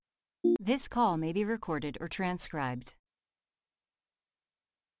This call may be recorded or transcribed.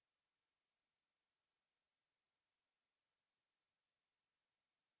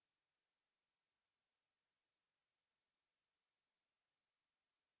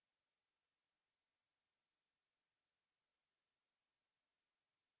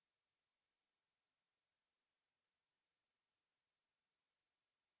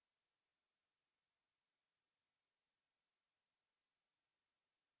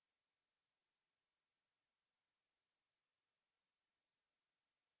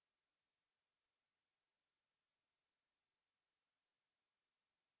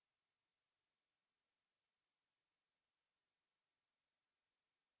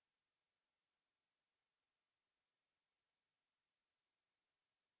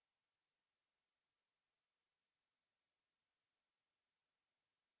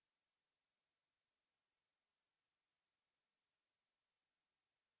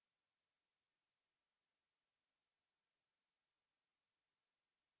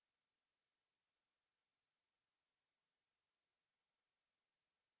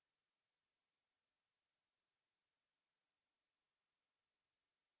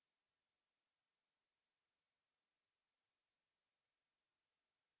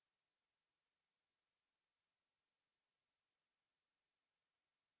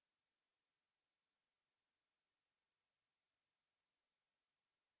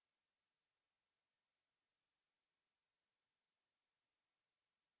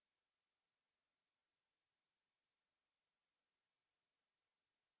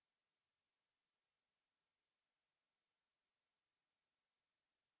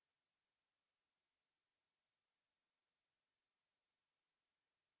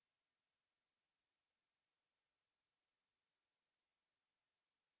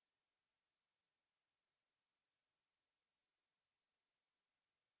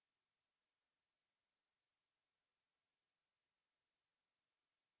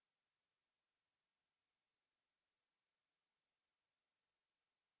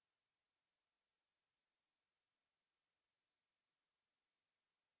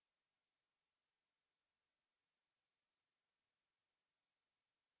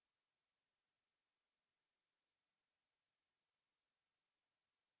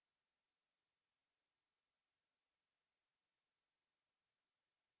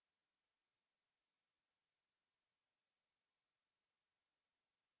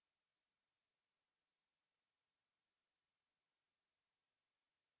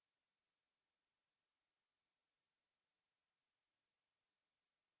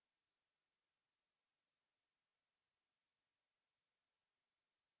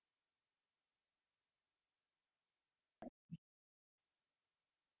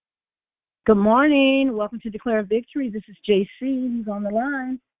 Good morning. Welcome to Declare Victory. This is JC. Who's on the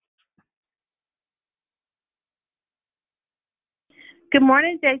line? Good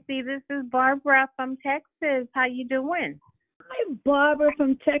morning, JC. This is Barbara from Texas. How you doing? Hi, Barbara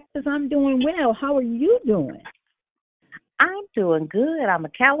from Texas. I'm doing well. How are you doing? I'm doing good. I'm a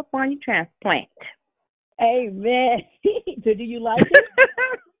California transplant. Amen. So do you like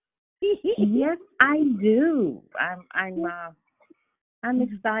it? Yes, I do. I'm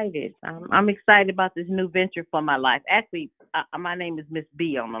excited. I'm excited about this new venture for my life. Actually, my name is Miss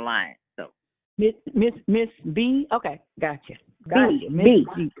B on the line. So Miss B. Okay, gotcha. B.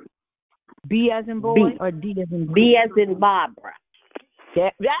 B as in boy B. or D as in boy? B as in Barbara.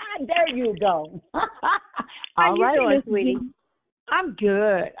 There you go. How you doing, Miss sweetie? B. I'm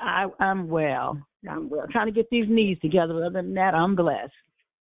good. I'm well. Trying to get these knees together. Other than that, I'm blessed.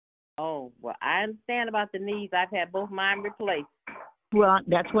 Oh, well, I understand about the knees. I've had both mine replaced. Well,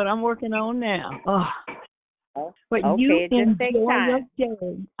 that's what I'm working on now. Oh, but okay, you it just takes enjoy time. your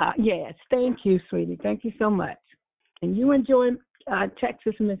day. Yes, thank you, sweetie. Thank you so much. And you enjoy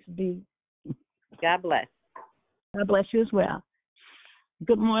Texas, Miss B. God bless. God bless you as well.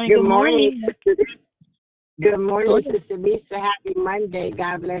 Good morning. Good morning. Good morning, Sister Lisa. Happy Monday.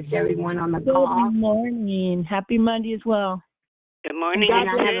 God bless everyone on the call. Good morning. Happy Monday as well. Good morning,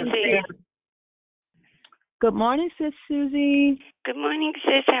 Susie. Good morning, Sis Susie. Good morning,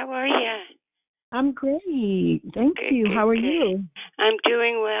 sis. How are you? I'm great. Thank you. Good, How are good. you? I'm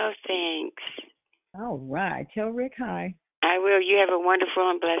doing well, thanks. All right. Tell Rick hi. I will. You have a wonderful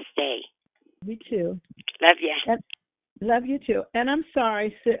and blessed day. You too. Love you. Love you too. And I'm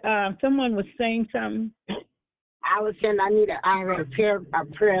sorry, someone was saying something. I was saying I have a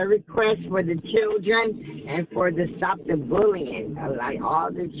prayer request for the children and for to stop the bullying. Like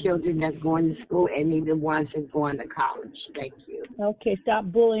all the children that's going to school and even the ones that's going to college. Thank you. Okay, stop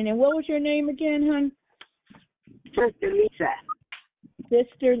bullying. And what was your name again, hon? Sister Lisa.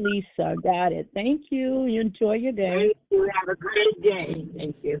 Sister Lisa. Got it. Thank you. You enjoy your day. Thank you. Have a great day.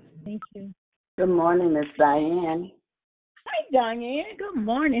 Thank you. Thank you. Good morning, Miss Diane. Hi, Diane. Good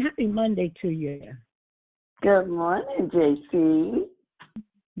morning. Happy Monday to you. Good morning, JC.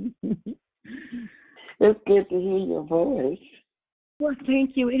 It's good to hear your voice. Well,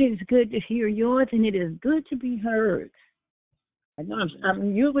 thank you. It is good to hear yours, and it is good to be heard. I know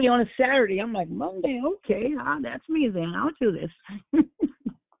I'm usually on a Saturday. I'm like, Monday, okay, that's me then. I'll do this.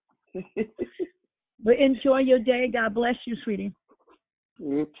 But enjoy your day. God bless you, sweetie.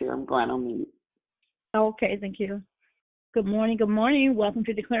 You too. I'm going on mute. Okay, thank you. Good morning. Good morning. Welcome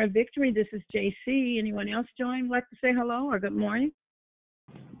to Declare Victory. This is JC. Anyone else join? Like to say hello or good morning?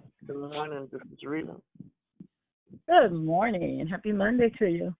 Good morning. This is Rita. Good morning and happy Monday to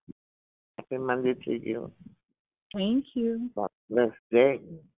you. Happy Monday to you. Thank you. Blessed day.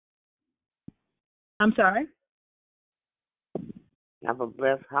 I'm sorry? Have a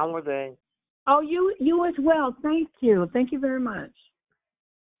blessed holiday. Oh, you as well. Thank you. Thank you very much.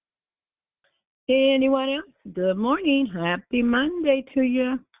 Anyone else? Good morning. Happy Monday to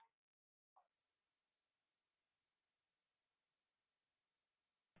you.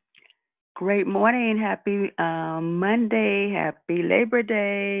 Great morning. Happy Monday. Happy Labor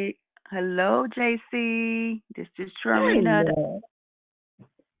Day. Hello, JC. This is Sharina. Hello.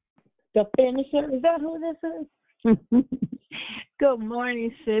 The finisher. Is that who this is? Good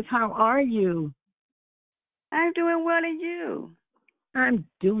morning, sis. How are you? I'm doing well, and you? I'm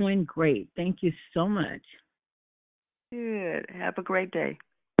doing great. Thank you so much. Good. Have a great day.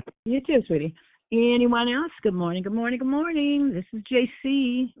 You too, sweetie. Anyone else? Good morning, good morning, good morning. This is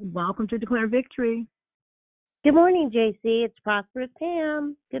JC. Welcome to Declare Victory. Good morning, JC. It's Prosperous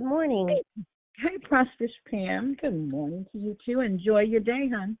Pam. Good morning. Hey, Prosperous Pam. Good morning to you too. Enjoy your day,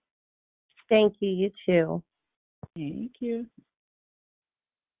 hon. Thank you. You too. Thank you.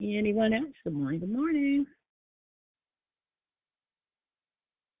 Anyone else? Good morning, good morning.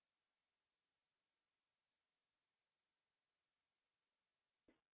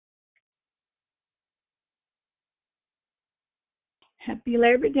 Happy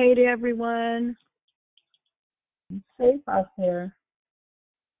Labor Day to everyone. Be safe out there.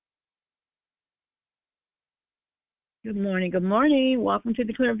 Good morning, good morning. Welcome to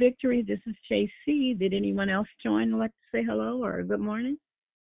Declare Victory. This is JC. Did anyone else join? Like to say hello or good morning?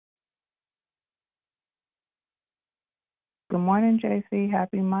 Good morning, JC.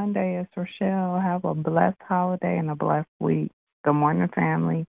 Happy Monday. It's Rochelle. Have a blessed holiday and a blessed week. Good morning,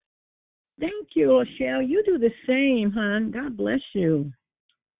 family. Thank you, Rochelle. You do the same, hon. God bless you.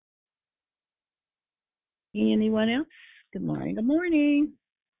 Anyone else? Good morning, good morning.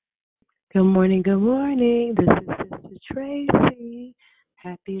 Good morning, good morning. This is Sister Tracy.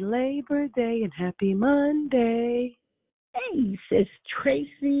 Happy Labor Day and happy Monday. Hey, Sis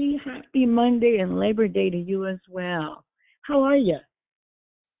Tracy. Happy Monday and Labor Day to you as well. How are you?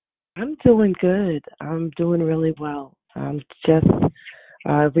 I'm doing good. I'm doing really well. I'm just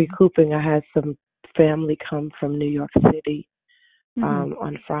recouping. I had some family come from New York City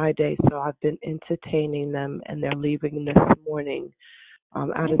on Friday, so I've been entertaining them, and they're leaving this morning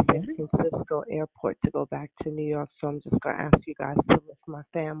out of San Francisco airport to go back to New York. So I'm just going to ask you guys to lift my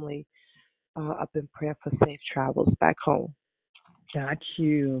family up in prayer for safe travels back home. Got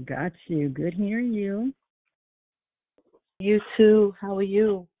you. Good hearing you. You too. How are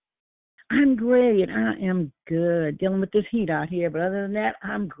you? I'm great. I am good. Dealing with this heat out here, but other than that,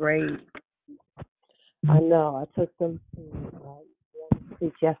 I'm great. I know. I took them to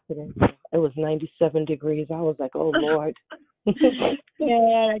Beach yesterday. It was 97 degrees. I was like, oh, Lord.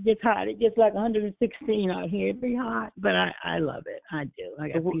 Yeah, it gets hot. It gets like 116 out here. It'd be hot, but I love it. I do. I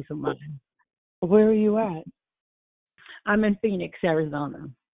got peace of mind. Where are you at? I'm in Phoenix, Arizona.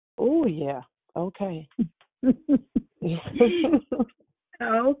 Oh, yeah. Okay.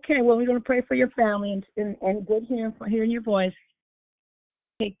 Okay, well, we're going to pray for your family and good hearing your voice.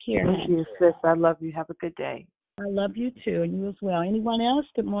 Take care. Thank you, sis. I love you. Have a good day. I love you, too, and you as well. Anyone else?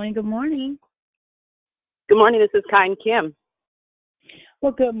 Good morning, good morning. Good morning. This is Kai and Kim.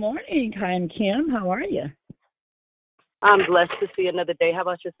 Well, good morning, Kai and Kim. How are you? I'm blessed to see another day. How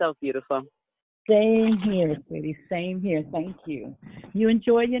about yourself, beautiful? Same here, sweetie. Same here. Thank you. You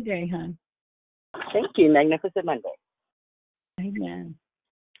enjoy your day, hon. Thank you. Magnificent Monday. Amen.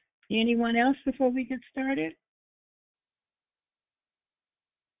 Anyone else before we get started?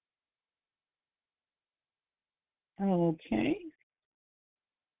 Okay.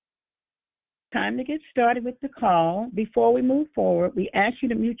 Time to get started with the call. Before we move forward, we ask you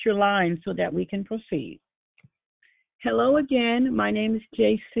to mute your line so that we can proceed. Hello again. My name is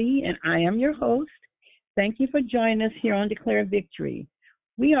JC, and I am your host. Thank you for joining us here on Declare Victory,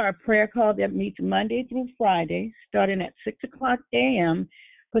 We are a prayer call that meets Monday through Friday, starting at 6 o'clock a.m.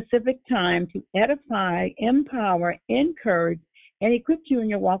 Pacific time to edify, empower, encourage, and equip you in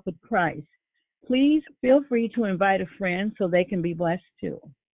your walk with Christ. Please feel free to invite a friend so they can be blessed too.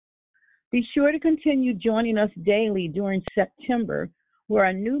 Be sure to continue joining us daily during September, where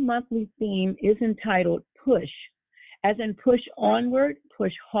our new monthly theme is entitled Push, as in push onward,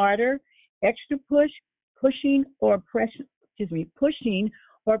 push harder, extra push, pushing or pressing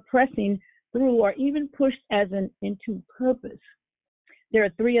through, or even pushed as in into purpose. There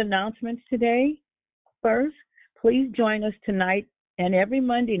are 3 announcements today. First, please join us tonight and every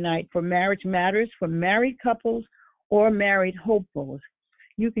Monday night for Marriage Matters for married couples or married hopefuls.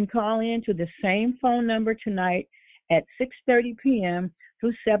 You can call in to the same phone number tonight at 6:30 p.m.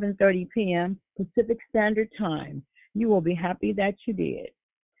 through 7:30 p.m. Pacific Standard Time. You will be happy that you did.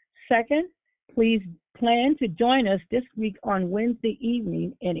 Second, please plan to join us this week on Wednesday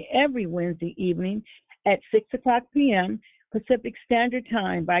evening and every Wednesday evening at 6 o'clock p.m. Pacific Standard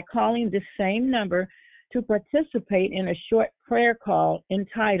Time by calling this same number to participate in a short prayer call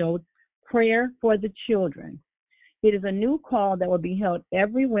entitled Prayer for the Children. It is a new call that will be held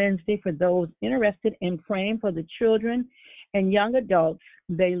every Wednesday for those interested in praying for the children and young adults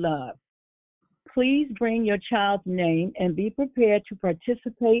they love. Please bring your child's name and be prepared to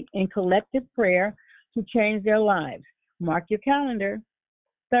participate in collective prayer to change their lives. Mark your calendar.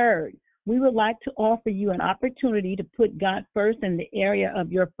 Third, we would like to offer you an opportunity to put God first in the area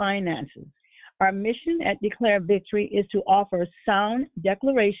of your finances. Our mission at Declare Victory is to offer sound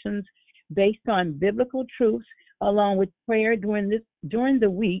declarations based on biblical truths, along with prayer during the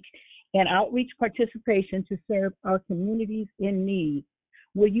week and outreach participation to serve our communities in need.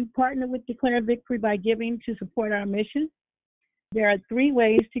 Will you partner with Declare Victory by giving to support our mission? There are 3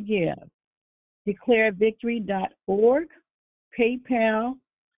 ways to give: declarevictory.org,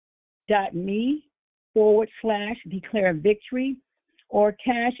 paypal.me/Declare Victory, or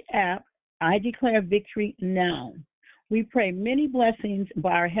Cash App, I Declare Victory Now. We pray many blessings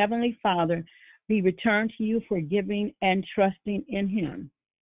by our Heavenly Father be returned to you for giving and trusting in Him.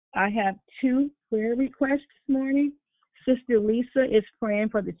 I have 2 prayer requests this morning. Sister Lisa is praying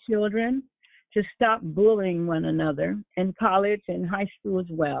for the children to stop bullying one another in college and high school as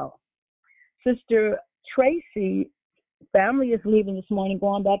well. Sister Tracy, family is leaving this morning,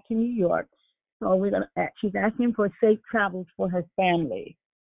 going back to New York. So she's asking for safe travels for her family.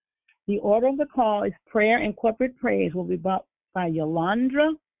 The order of the call is prayer and corporate praise will be brought by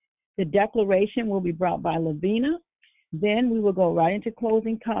Yolandra. The declaration will be brought by Lavina. Then we will go right into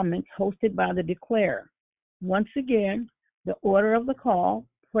closing comments hosted by the declarer. Once again, the order of the call,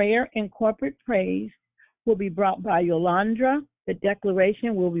 prayer and corporate praise, will be brought by Yolandra. The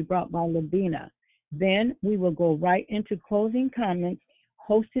declaration will be brought by Lavina. Then we will go right into closing comments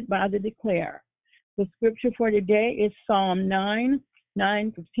hosted by the declarer. The scripture for today is Psalm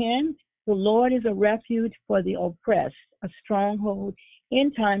 9:9-10. The Lord is a refuge for the oppressed, a stronghold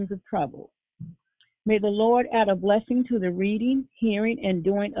in times of trouble. May the Lord add a blessing to the reading, hearing, and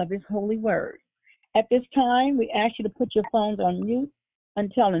doing of His holy word. At this time, we ask you to put your phones on mute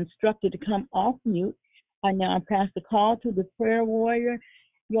until instructed to come off mute. I now pass the call to the prayer warrior,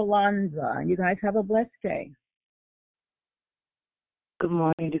 Yolanda. You guys have a blessed day. Good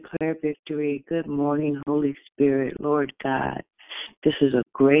morning, Declare Victory. Good morning, Holy Spirit, Lord God. This is a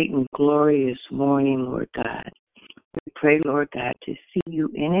great and glorious morning, Lord God. We pray, Lord God, to see you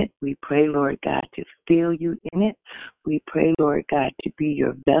in it. We pray, Lord God, to feel you in it. We pray, Lord God, to be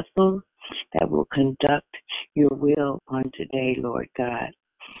your vessels that will conduct your will on today, Lord God.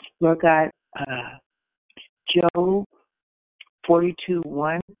 Lord God, Job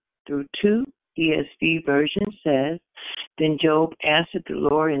 42:1-2, ESV version says, Then Job answered the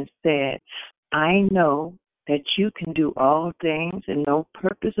Lord and said, I know that you can do all things and no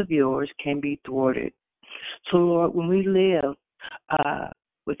purpose of yours can be thwarted. So, Lord, when we live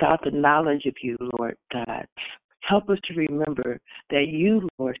without the knowledge of you, Lord God, help us to remember that you,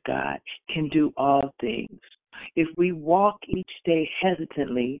 Lord God, can do all things. If we walk each day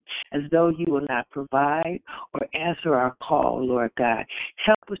hesitantly as though you will not provide or answer our call, Lord God,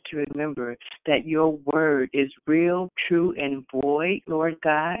 help us to remember that your word is real, true, and void, Lord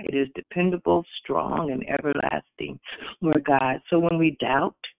God. It is dependable, strong, and everlasting, Lord God. So when we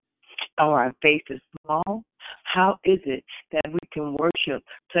doubt or our faith is small, how is it that we can worship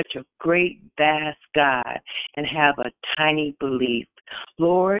such a great, vast God and have a tiny belief?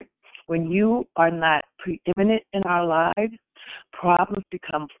 Lord, when you are not preeminent in our lives, problems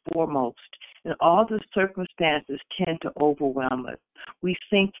become foremost and all the circumstances tend to overwhelm us. We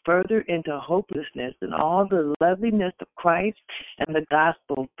sink further into hopelessness, and all the loveliness of Christ and the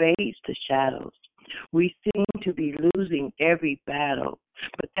gospel fades to shadows. We seem to be losing every battle,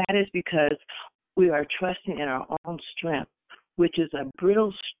 but that is because we are trusting in our own strength, which is a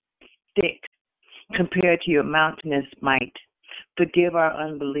brittle stick compared to your mountainous might. Forgive our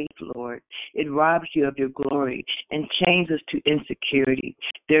unbelief, Lord. It robs you of your glory and chains us to insecurity.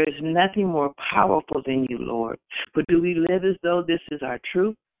 There is nothing more powerful than you, Lord. But do we live as though this is our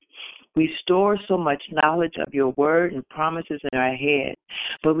truth? We store so much knowledge of your word and promises in our head,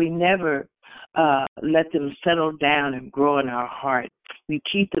 but we never let them settle down and grow in our heart. We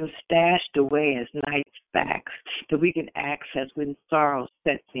keep them stashed away as nice facts that we can access when sorrow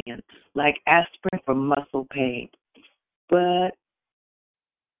sets in, like aspirin for muscle pain. But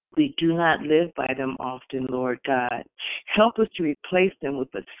we do not live by them often, Lord God. Help us to replace them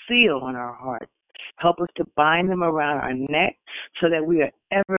with a seal on our hearts. Help us to bind them around our neck so that we are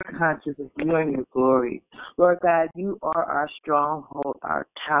ever conscious of you and your glory. Lord God, you are our stronghold, our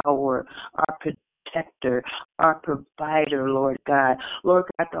tower, our protector, our provider, Lord God. Lord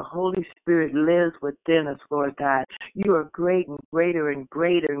God, the Holy Spirit lives within us, Lord God. You are great and greater and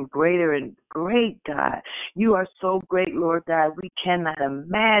greater and greater and great, God. You are so great, Lord God. We cannot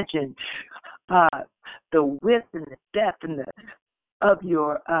imagine the width and the depth and of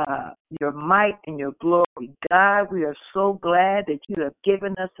your might and your glory. God, we are so glad that you have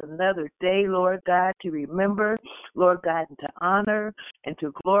given us another day, Lord God, to remember, Lord God, and to honor and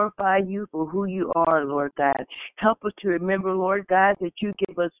to glorify you for who you are, Lord God. Help us to remember, Lord God, that you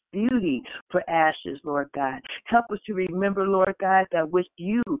give us beauty for ashes, Lord God. Help us to remember, Lord God, that with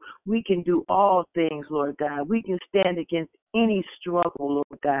you we can do all things, Lord God. We can stand against any struggle,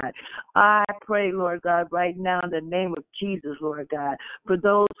 Lord God. I pray, Lord God, right now in the name of Jesus, Lord God, for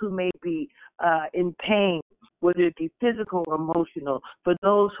those who may be in pain, whether it be physical or emotional, for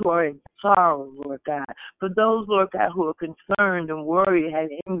those who are in sorrow, Lord God, for those, Lord God, who are concerned and worried, have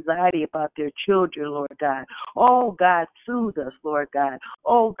anxiety about their children, Lord God. Oh, God, soothe us, Lord God.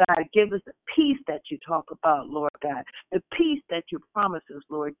 Oh, God, give us the peace that you talk about, Lord God, the peace that you promise us,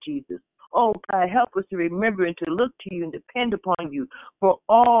 Lord Jesus. Oh, God, help us to remember and to look to you and depend upon you for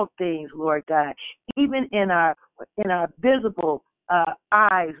all things, Lord God, even in our visible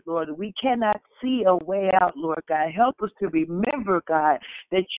eyes, Lord. We cannot see a way out, Lord God. Help us to remember, God,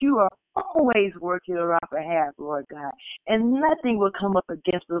 that you are always working on our behalf, Lord God. And nothing will come up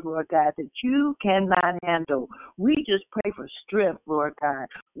against us, Lord God, that you cannot handle. We just pray for strength, Lord God.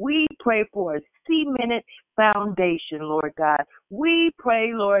 We pray for a cemented foundation, Lord God. We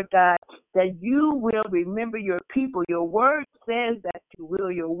pray, Lord God, that you will remember your people. Your word says that you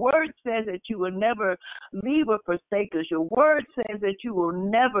will. Your word says that you will never leave or forsake us. Your word says that you will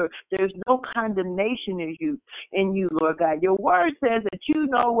never, there's no condemnation in you, Lord God. Your word says that you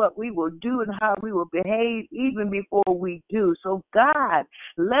know what we will do and how we will behave even before we do. So, God,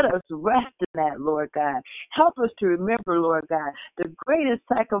 let us rest in that, Lord God. Help us to remember, Lord God, the greatest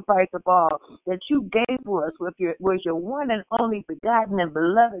sacrifice of all that you gave for us was your one and only begotten and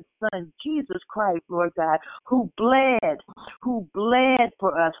beloved Son, Jesus Christ, Lord God, who bled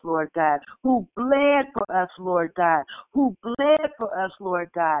for us, Lord God, who bled for us, Lord God, who bled for us, Lord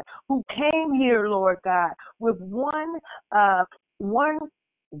God, who came here, Lord God, with one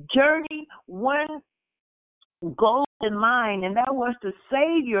journey, one goal in mind, and that was to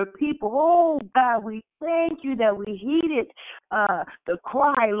save your people. Oh, God, we thank you that we heeded the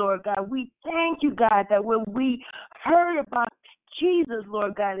cry, Lord God. We thank you, God, that when we heard about Jesus,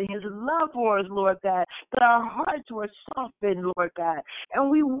 Lord God, and his love for us, Lord God, that our hearts were softened, Lord God, and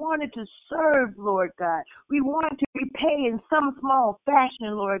we wanted to serve, Lord God. We wanted to repay in some small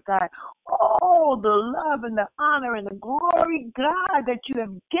fashion, Lord God, all the love and the honor and the glory, God, that you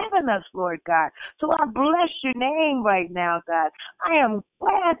have given us, Lord God. So I bless your name right now, God. I am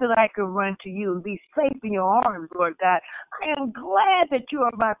glad that I can run to you and be safe in your arms, Lord God. I am glad that you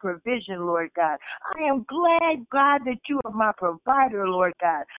are my provision, Lord God. I am glad, God, that you are my provider, Lord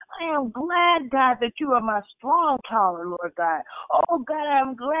God. I am glad, God, that you are my strong tower, Lord God. Oh, God, I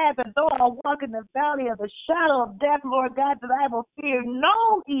am glad that though I walk in the valley of the shadow of death, Lord God, that I will fear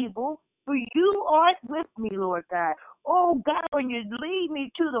no evil, for you are with me, Lord God. Oh, God, when you lead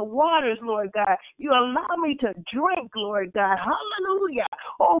me to the waters, Lord God, you allow me to drink, Lord God. Hallelujah.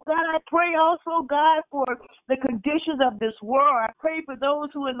 Oh, God, I pray also, God, for the conditions of this world. I pray for those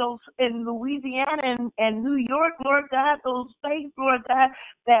who in Louisiana and New York, Lord God, those states, Lord God,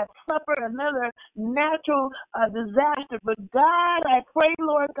 that suffered another natural disaster. But God, I pray,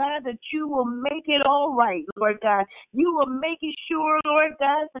 Lord God, that you will make it all right, Lord God. You will make it sure, Lord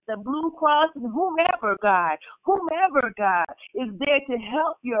God, that the Blue Cross and whomever, God, is there to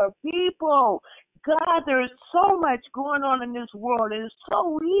help your people. God, there is so much going on in this world. It is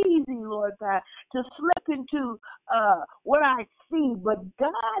so easy, Lord God, to slip into what I see. But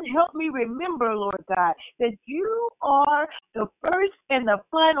God, help me remember, Lord God, that you are the first and the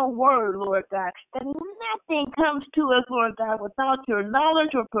final word, Lord God, that nothing comes to us, Lord God, without your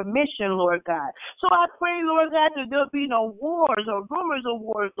knowledge or permission, Lord God. So I pray, Lord God, that there'll be no wars or rumors of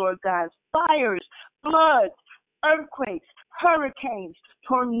wars, Lord God, fires, floods, earthquakes, hurricanes,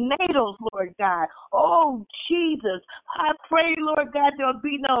 tornadoes, Lord God. Oh, Jesus. I pray, Lord God, there'll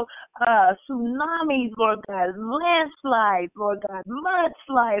be no tsunamis, Lord God, landslides, Lord God,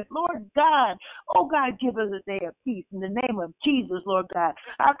 mudslides, Lord God. Oh, God, give us a day of peace in the name of Jesus, Lord God.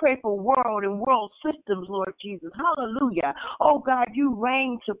 I pray for world and world systems, Lord Jesus. Hallelujah. Oh, God, you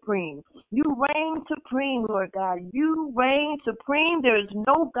reign supreme. You reign supreme, Lord God. You reign supreme. There is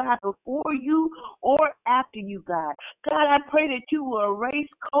no God before you or after you, God. God, I pray that you will erase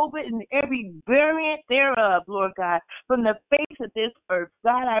COVID and every variant thereof, Lord God, from the face of this earth.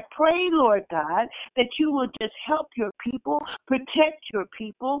 God, I pray, Lord God, that you will just help your people, protect your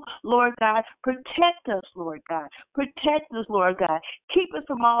people, Lord God. Protect us, Lord God. Protect us, Lord God. Keep us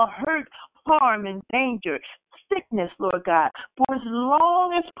from all hurt, harm, and danger. Sickness, Lord God, for as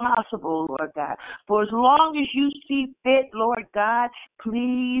long as possible, Lord God, for as long as you see fit, Lord God,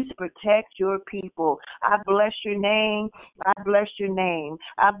 please protect your people. I bless your name. I bless your name.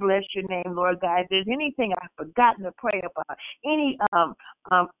 I bless your name, Lord God. If there's anything I've forgotten to pray about, any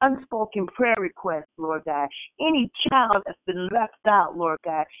unspoken prayer requests, Lord God, any child that's been left out, Lord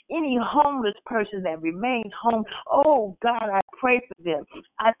God, any homeless person that remains home, oh God, I pray for them.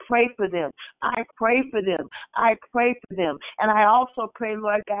 I pray for them. I pray for them. I pray for them. And I also pray,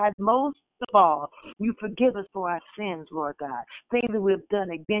 Lord God, most of all, you forgive us for our sins, Lord God. Things that we have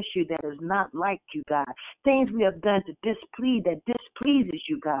done against you that is not like you, God. Things we have done to displeases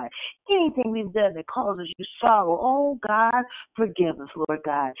you, God. Anything we've done that causes you sorrow, oh God, forgive us, Lord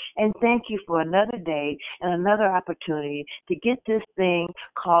God. And thank you for another day and another opportunity to get this thing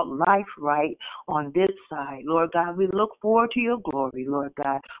called life right on this side, Lord God. We look forward to your glory, Lord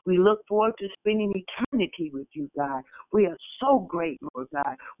God. We look forward to spending eternity with you, God. We are so great, Lord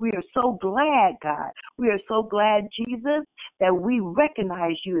God. We are so glad, God. We are so glad, Jesus, that we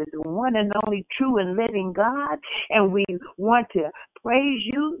recognize you as the one and only true and living God, and we want to praise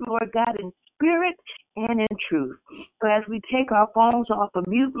you, Lord God, in spirit and in truth. So as we take our phones off of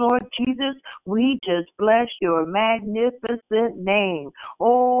mute, Lord Jesus, we just bless your magnificent name.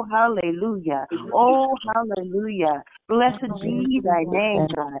 Oh, hallelujah. Oh, hallelujah. Blessed be thy name,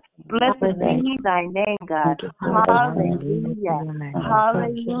 God. Blessed be thy name, God. Hallelujah.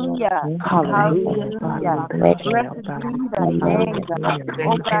 Hallelujah. Hallelujah. Blessed be thy name, God.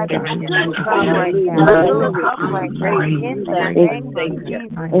 Oh, God, come right now. Come right now. In the name of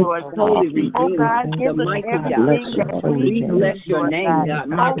Jesus, Lord God. Oh, God, give us everything that we bless your name, God.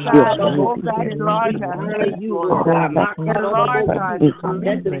 Oh, God, enlarge our faith, Lord God. Enlarge our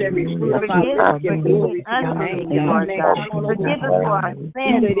Let the very fruit of our lips give glory to your name, God. Forgive us for our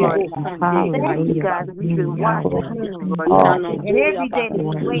sins, Lord God. Thank you, God, that we can watch clean, Lord God. And every day that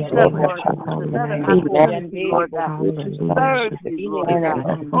we wake up, Lord God, it's another opportunity, Lord God, to serve you, Lord God.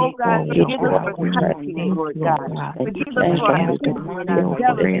 Oh, God, forgive us for cussing, Lord God. Forgive us for our sin and our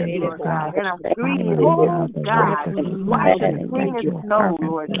jealousy, Lord God, and our greed, oh, God. Wash us clean as snow,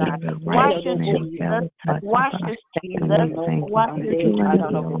 Lord God. Wash us, Jesus. Wash us, Jesus. Wash us, Jesus.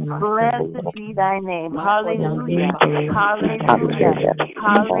 Blessed be thy name. Hallelujah. Hallelujah.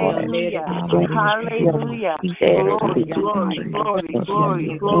 Hallelujah. Hallelujah. Glory, glory, glory,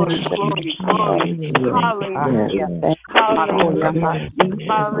 glory, glory, glory, glory. Hallelujah. Hallelujah.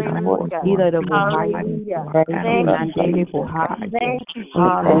 Hallelujah. Hallelujah. Thank you. Thank you,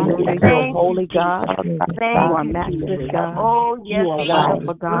 Hallelujah. You're holy God. Thank You are you, matchless God. oh, yes, You are God.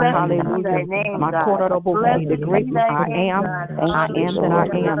 wonderful God. Hallelujah. My Blessed the be great thy I name, am. God. I am that I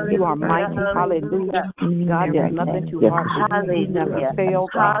am. You are mighty. Hallelujah. God, there's nothing too hard for you. You never fail,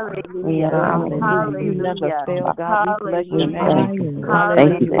 God. Hallelujah. Hallelujah. You never fail, God. We bless your name. Hallelujah.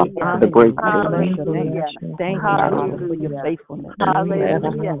 Hallelujah. We honor you. Bless your name. Hallelujah. Thank you, Father, for your faithfulness.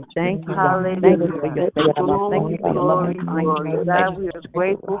 Hallelujah. Thank you, God. Thank you for your faithfulness. Thank you for your Glory, loving glory. kindness. God, we are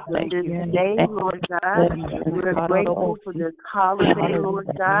grateful for this day, Lord Lord God. We're grateful for this holiday, Lord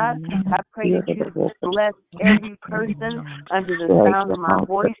God. I pray that you bless every person under the sound of my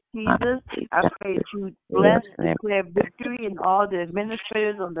voice, Jesus. I pray that you bless, declare victory in all the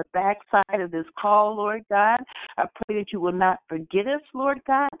administrators on the backside of this call, Lord God. I pray that you will not forget us, Lord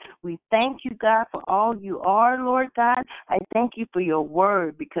God. We thank you, God, for all you are, Lord God. I thank you for your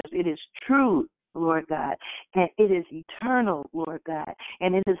word because it is true, Lord God, and it is eternal, Lord God,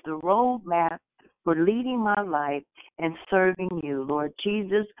 and it is the roadmap for leading my life and serving you, Lord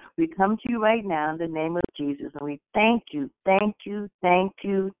Jesus. We come to you right now in the name of Jesus, and we thank you, thank you, thank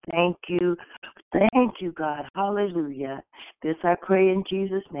you, thank you, thank you, God. Hallelujah. This I pray in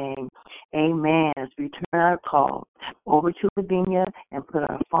Jesus' name. Amen. As we turn our call over to Lavinia and put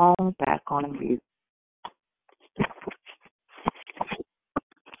our phone back on mute.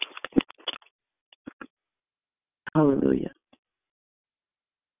 Hallelujah.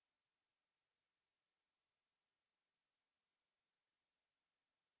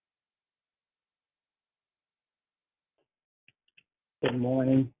 Good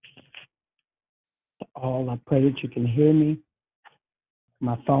morning to all. I pray that you can hear me.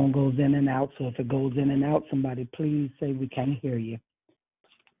 My phone goes in and out, so if it goes in and out, somebody please say we can't hear you.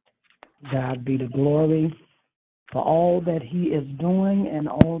 God be the glory for all that he is doing and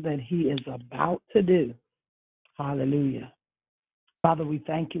all that he is about to do. Hallelujah. Father, we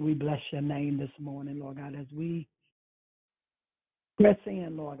thank you. We bless your name this morning, Lord God, as we press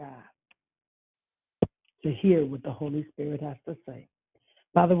in, Lord God, to hear what the Holy Spirit has to say.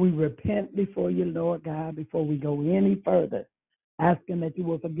 Father, we repent before you, Lord God, before we go any further, asking that you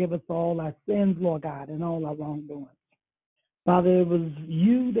will forgive us all our sins, Lord God, and all our wrongdoings. Father, it was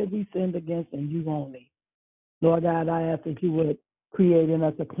you that we sinned against and you only. Lord God, I ask that you would create in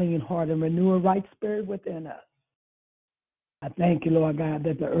us a clean heart and renew a right spirit within us. I thank you, Lord God,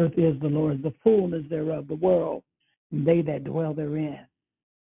 that the earth is the Lord's, the fullness thereof, the world, and they that dwell therein.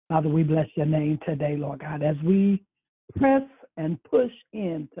 Father, we bless your name today, Lord God, as we press and push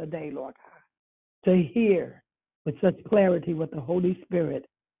in today, Lord God, to hear with such clarity what the Holy Spirit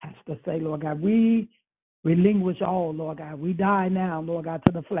has to say, Lord God. We relinquish all, Lord God. We die now, Lord God,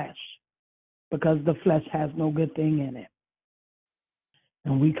 to the flesh, because the flesh has no good thing in it.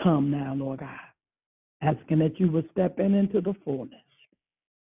 And we come now, Lord God, asking that you would step into the fullness.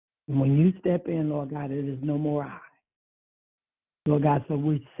 And when you step in, Lord God, it is no more I. Lord God, so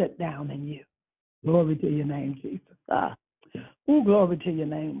we sit down in you. Glory to your name, Jesus. Glory to your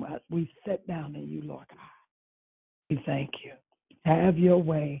name. We sit down in you, Lord God. We thank you. Have your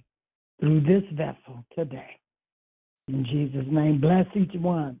way through this vessel today. In Jesus' name, bless each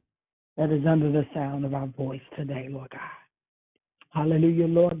one that is under the sound of our voice today, Lord God. Hallelujah,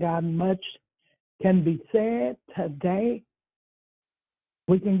 Lord God. Much can be said today.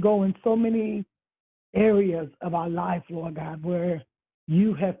 We can go in so many areas of our life, Lord God, where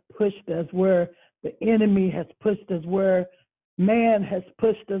you have pushed us, where the enemy has pushed us, where man has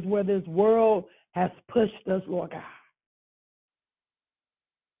pushed us, where this world has pushed us, Lord God.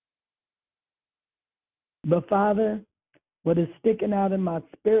 But Father, what is sticking out in my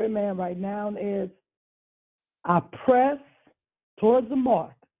spirit, man, right now is I press towards the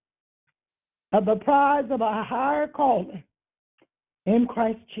mark of the prize of a higher calling in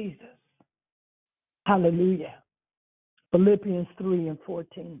Christ Jesus. Hallelujah. Philippians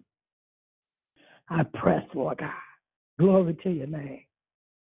 3:14. I press, Lord God. Glory to your name.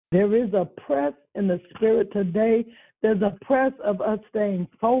 There is a press in the spirit today. There's a press of us staying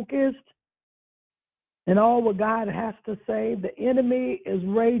focused and all what God has to say. The enemy is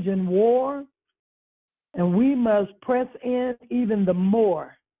raging war, and we must press in even the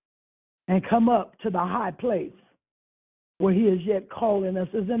more and come up to the high place where he is yet calling us.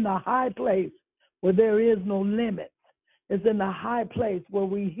 It's in the high place where there is no limits. It's in the high place where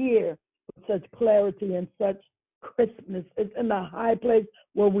we hear with such clarity and such crispness. It's in the high place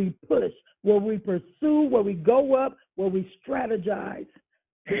where we push, where we pursue, where we go up, where we strategize,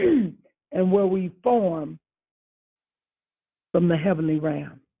 and where we form from the heavenly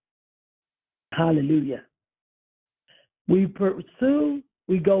realm. Hallelujah. We pursue,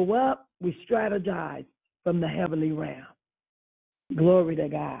 we go up, we strategize from the heavenly realm. Glory to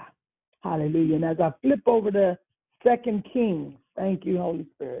God. Hallelujah. And as I flip over to 2 Kings, thank you, Holy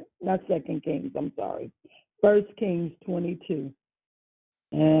Spirit. Not 2 Kings, I'm sorry. 1 Kings 22.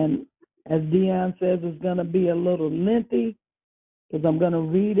 And as Dion says, it's going to be a little lengthy because I'm going to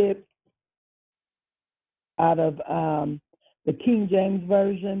read it out of the King James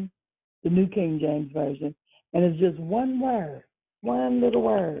Version, the New King James Version. And it's just one word, one little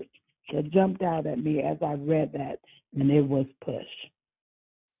word that jumped out at me as I read that, and it was push.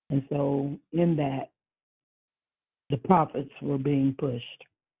 And so in that, the prophets were being pushed.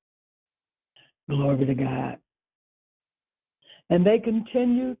 Glory to God. And they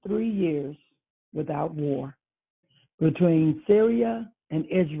continued 3 years without war between Syria and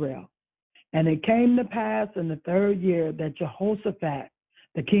Israel. And it came to pass in the 3rd year that Jehoshaphat,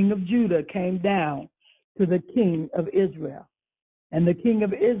 the king of Judah, came down to the king of Israel. And the king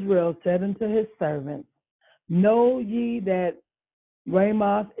of Israel said unto his servants, Know ye that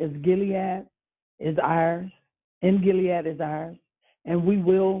Ramoth is Gilead, is ours, and Gilead is ours, and we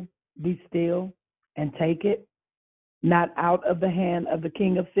will be still and take it, not out of the hand of the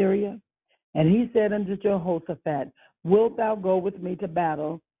king of Syria? And he said unto Jehoshaphat, Wilt thou go with me to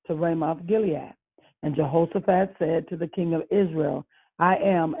battle to Ramoth Gilead? And Jehoshaphat said to the king of Israel, I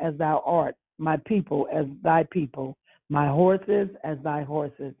am as thou art, my people as thy people, my horses as thy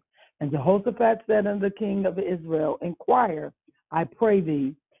horses. And Jehoshaphat said unto the king of Israel, Inquire, I pray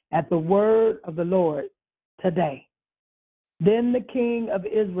thee, at the word of the Lord today. Then the king of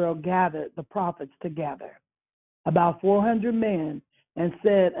Israel gathered the prophets together, about 400 men, and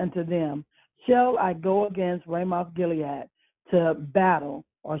said unto them, Shall I go against Ramoth Gilead to battle,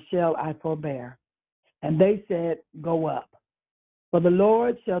 or shall I forbear? And they said, Go up, for the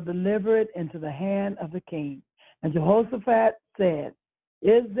Lord shall deliver it into the hand of the king. And Jehoshaphat said,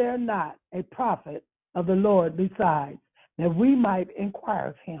 Is there not a prophet of the Lord besides, that we might inquire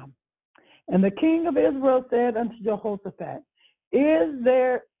of him? And the king of Israel said unto Jehoshaphat,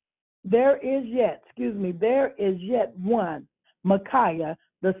 There is yet one, Micaiah,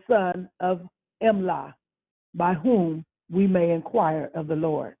 the son of Imlah, by whom we may inquire of the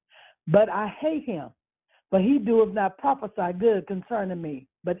Lord. But I hate him, for he doeth not prophesy good concerning me,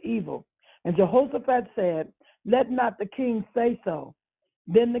 but evil. And Jehoshaphat said, Let not the king say so.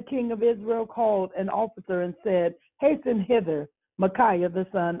 Then the king of Israel called an officer and said, Hasten hither Micaiah the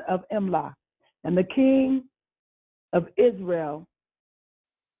son of Imlah. And the king of Israel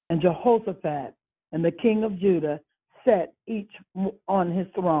and Jehoshaphat and the king of Judah sat each on his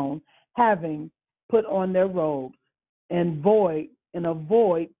throne, having put on their robes, in a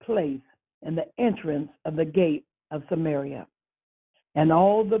void place in the entrance of the gate of Samaria. And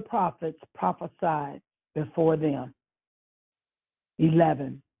all the prophets prophesied before them.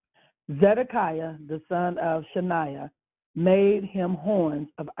 11. Zedekiah, the son of Shaniah, made him horns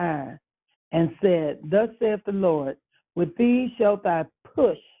of iron, and said, Thus saith the Lord, With these shalt thou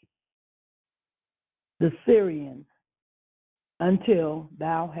push the Syrians until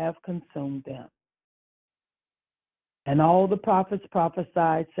thou have consumed them. And all the prophets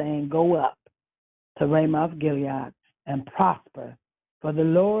prophesied, saying, Go up to Ramoth Gilead and prosper, for the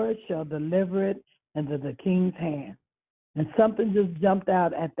Lord shall deliver it into the king's hand. And something just jumped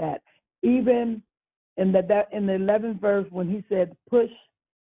out at that. Even in the 11th verse, when he said, Push,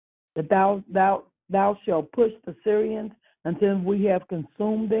 that thou shalt push the Syrians until we have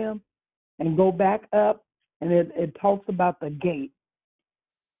consumed them, and go back up, and it talks about the gate.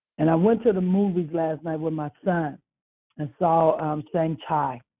 And I went to the movies last night with my son and saw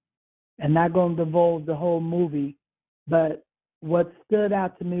Shang-Chi. And not going to divulge the whole movie, but what stood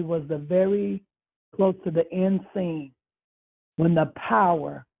out to me was the very close to the end scene, when the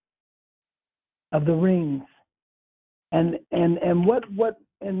power of the rings, and what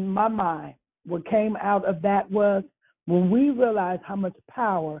in my mind, what came out of that was, when we realize how much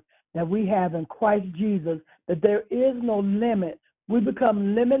power that we have in Christ Jesus, that there is no limit. We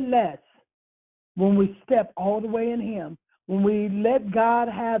become limitless when we step all the way in him, when we let God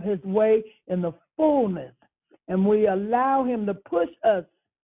have his way in the fullness, and we allow him to push us.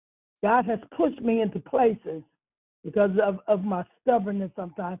 God has pushed me into places because of my stubbornness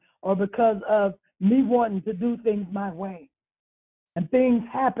sometimes, or because of me wanting to do things my way. And things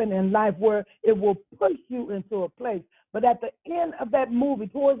happen in life where it will push you into a place. But at the end of that movie,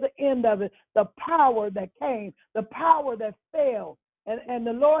 towards the end of it, the power that came, the power that fell, and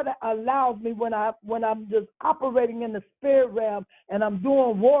the Lord allows me, when I'm just operating in the spirit realm and I'm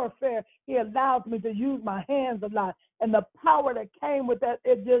doing warfare, he allows me to use my hands a lot. And the power that came with that,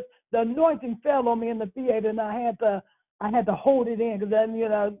 the anointing fell on me in the theater, and I had to hold it in, because then,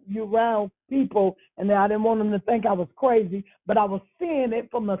 you're around people, and I didn't want them to think I was crazy, but I was seeing it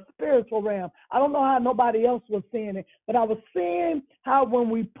from the spiritual realm. I don't know how nobody else was seeing it, but I was seeing how when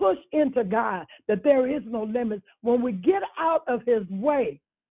we push into God, that there is no limits. When we get out of his way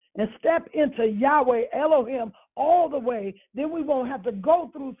and step into Yahweh Elohim all the way, then we won't have to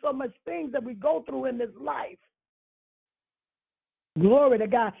go through so much things that we go through in this life. Glory to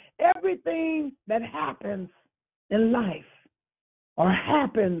God. Everything that happens in life, or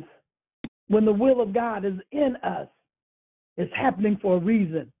happens when the will of God is in us, is happening for a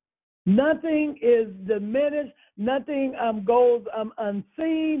reason. Nothing is diminished. Nothing goes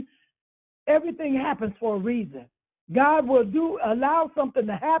unseen. Everything happens for a reason. God will allow something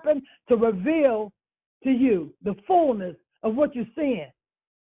to happen to reveal to you the fullness of what you're seeing.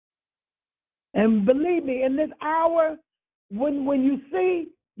 And believe me, in this hour, when you see,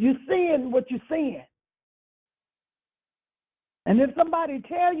 you're seeing what you're seeing. And if somebody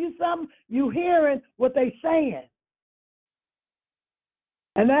tell you something, you're hearing what they're saying.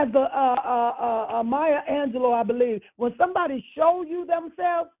 And as Maya Angelou, I believe, when somebody shows you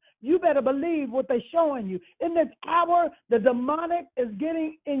themselves, you better believe what they're showing you. In this hour, the demonic is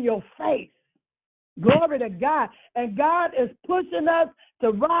getting in your face. Glory to God. And God is pushing us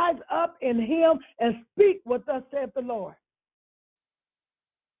to rise up in him and speak what thus saith the Lord.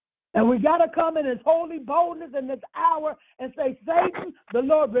 And we got to come in his holy boldness in this hour and say, Satan, the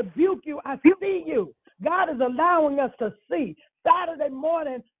Lord rebuke you. I see you. God is allowing us to see. Saturday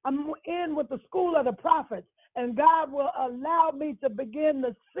morning, I'm in with the School of the Prophets, and God will allow me to begin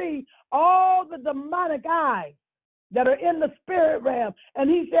to see all the demonic eyes that are in the spirit realm. And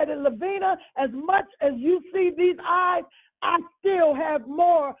he said, Lavina, as much as you see these eyes, I still have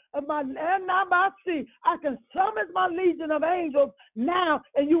more of my, and now I see. I can summon my legion of angels now,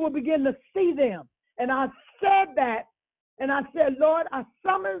 and you will begin to see them. And I said that, and I said, Lord, I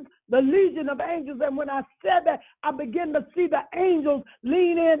summoned the legion of angels. And when I said that, I began to see the angels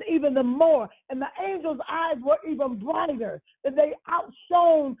lean in even the more. And the angels' eyes were even brighter. And they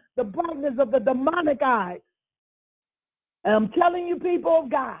outshone the brightness of the demonic eyes. And I'm telling you, people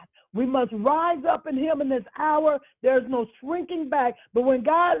of God, we must rise up in him in this hour. There's no shrinking back. But when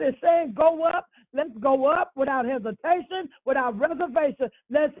God is saying go up, let's go up without hesitation, without reservation.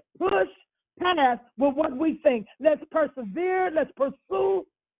 Let's push past with what we think. Let's persevere. Let's pursue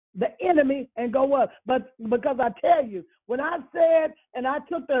the enemy and go up. But because I tell you, when I said and I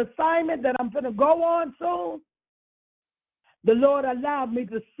took the assignment that I'm going to go on soon, the Lord allowed me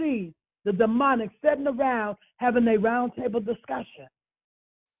to see the demonic sitting around having a round table discussion.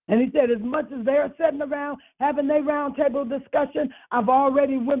 And he said, as much as they're sitting around having their round table discussion, I've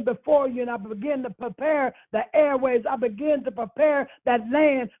already went before you, and I begin to prepare the airways. I begin to prepare that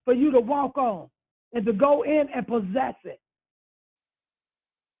land for you to walk on and to go in and possess it.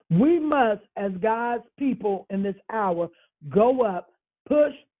 We must, as God's people in this hour, go up,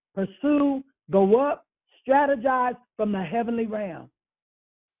 push, pursue, go up, strategize from the heavenly realm.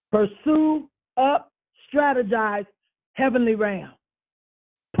 Pursue, up, strategize, heavenly realm.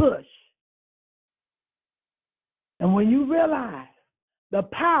 Push. And when you realize the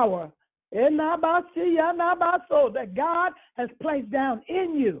power that God has placed down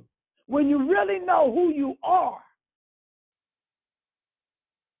in you, when you really know who you are,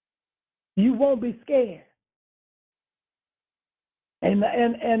 you won't be scared. And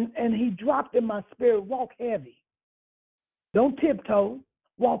he dropped in my spirit, walk heavy. Don't tiptoe,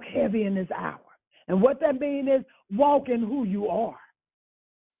 walk heavy in this hour. And what that means is walk in who you are.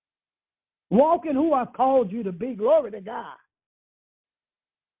 Walk in who I've called you to be. Glory to God.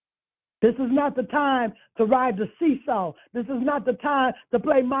 This is not the time to ride the seesaw. This is not the time to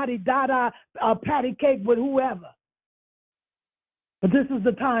play Mighty Dada patty cake with whoever. But this is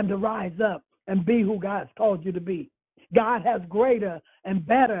the time to rise up and be who God's called you to be. God has greater and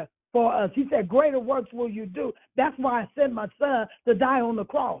better for us. He said, greater works will you do. That's why I sent my son to die on the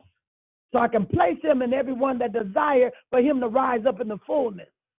cross, so I can place him in everyone that desire for him to rise up in the fullness.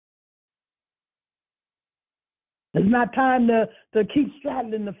 It's not time to keep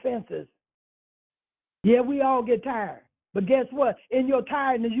straddling the fences. Yeah, we all get tired. But guess what? In your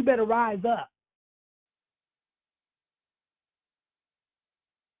tiredness, you better rise up.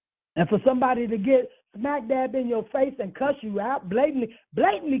 And for somebody to get smack dab in your face and cuss you out,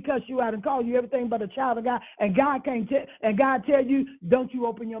 blatantly cuss you out and call you everything but a child of God, and God tell you, don't you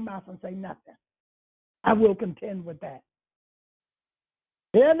open your mouth and say nothing. I will contend with that.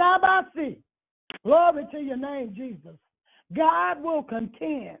 Glory to your name, Jesus. God will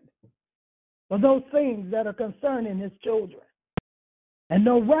contend for those things that are concerning his children. And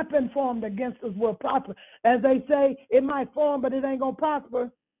no weapon formed against us will prosper. As they say, it might form, but it ain't going to prosper.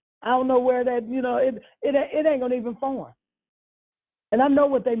 I don't know where that, it ain't going to even form. And I know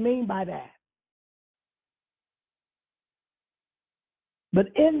what they mean by that. But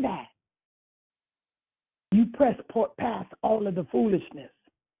in that, you press past all of the foolishness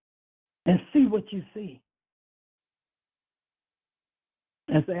and see what you see.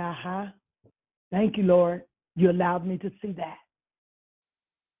 And say, thank you, Lord. You allowed me to see that.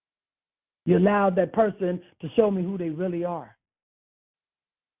 You allowed that person to show me who they really are.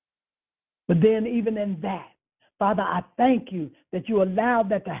 But then even in that, Father, I thank you that you allowed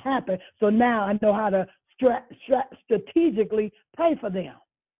that to happen. So now I know how to strategically pray for them,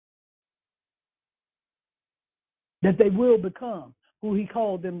 that they will become who he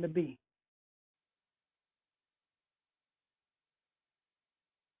called them to be.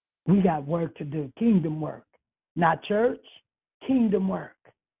 We got work to do, kingdom work, not church, kingdom work,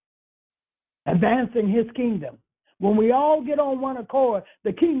 advancing his kingdom. When we all get on one accord,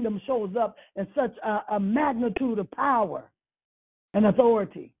 the kingdom shows up in such a magnitude of power and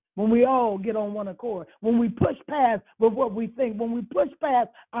authority. When we all get on one accord, when we push past with what we think, when we push past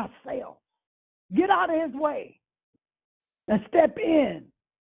ourselves, get out of his way and step in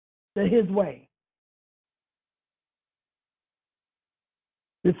to his way.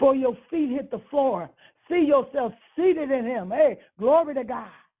 Before your feet hit the floor, see yourself seated in him. Hey, glory to God.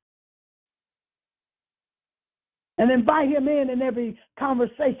 And invite him in every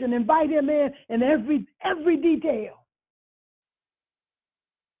conversation. Invite him in every detail.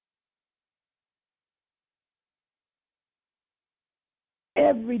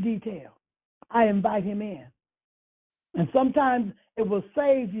 Every detail. I invite him in. And sometimes it will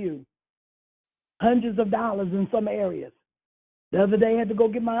save you hundreds of dollars in some areas. The other day I had to go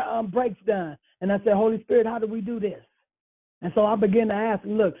get my brakes done. And I said, Holy Spirit, how do we do this? And so I began to ask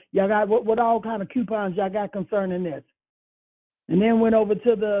him, look, y'all got what all kind of coupons y'all got concerning this? And then went over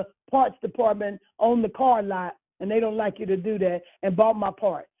to the parts department on the car lot, and they don't like you to do that, and bought my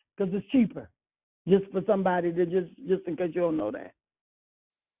parts because it's cheaper, just for somebody to just in case you don't know that.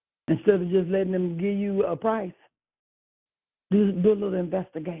 Instead of just letting them give you a price, do a little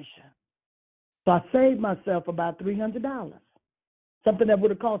investigation. So I saved myself about $300. Something that would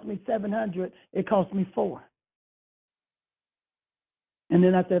have cost me $700, it cost me $400. And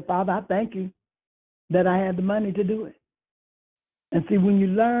then I said, Father, I thank you that I had the money to do it. And see, when you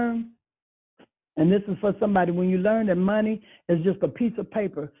learn, and this is for somebody, when you learn that money is just a piece of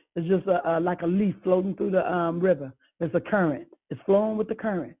paper, it's just like a leaf floating through the river. It's a current. It's flowing with the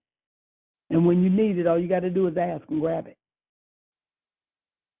current. And when you need it, all you got to do is ask and grab it.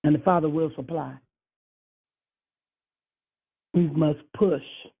 And the Father will supply. We must push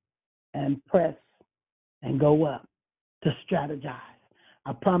and press and go up to strategize.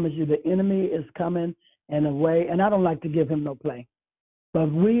 I promise you the enemy is coming in a way, and I don't like to give him no play,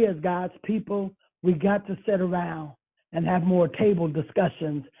 but we as God's people, we got to sit around and have more table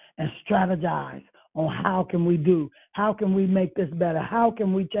discussions and strategize on how can we make this better, how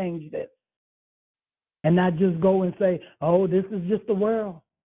can we change this, and not just go and say, oh, this is just the world.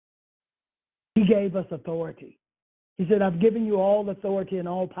 He gave us authority. He said, I've given you all authority and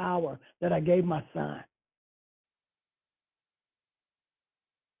all power that I gave my son.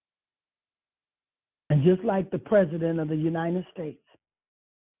 And just like the president of the United States,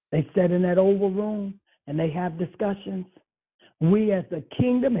 they sit in that Oval Room and they have discussions. We as the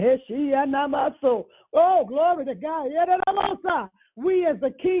kingdom, oh, glory to God. We as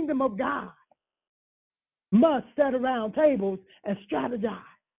the kingdom of God must sit around tables and strategize.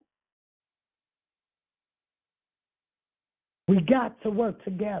 We got to work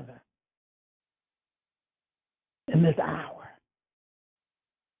together in this hour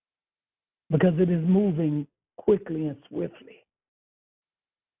because it is moving quickly and swiftly.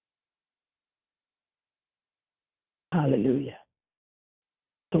 Hallelujah.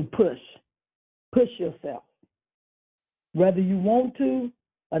 So push yourself. Whether you want to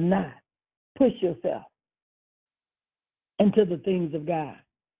or not, push yourself into the things of God.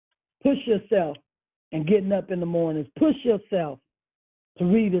 Push yourself and getting up in the mornings. Push yourself to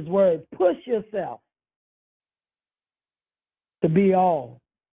read his word. Push yourself to be all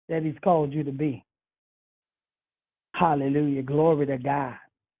that he's called you to be. Hallelujah. Glory to God.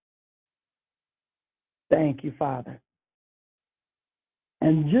 Thank you, Father.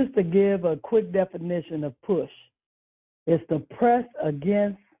 And just to give a quick definition of push, it's to press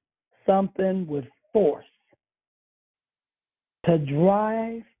against something with force, to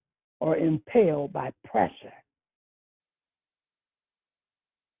drive or impel by pressure,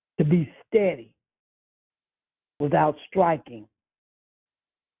 to be steady without striking,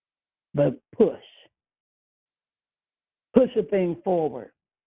 but push. Push a thing forward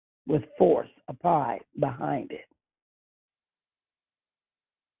with force applied behind it.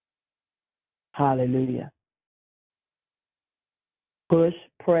 Hallelujah. Push,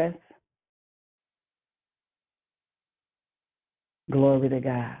 press. Glory to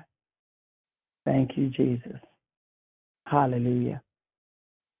God. Thank you, Jesus. Hallelujah.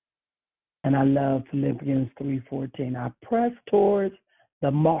 And I love Philippians 3:14. I press towards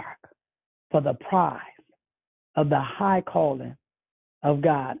the mark for the prize of the high calling of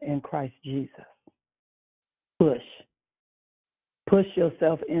God in Christ Jesus. Push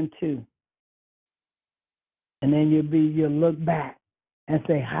yourself into. And then you'll look back and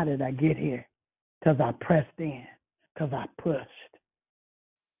say, how did I get here? Because I pressed in, because I pushed.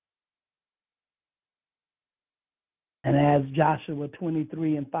 And as Joshua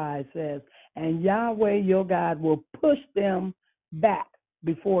 23:5 says, and Yahweh your God will push them back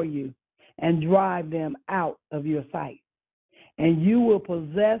before you and drive them out of your sight. And you will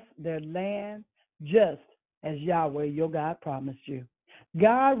possess their land just as Yahweh your God promised you.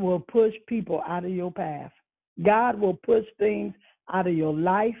 God will push people out of your path. God will push things out of your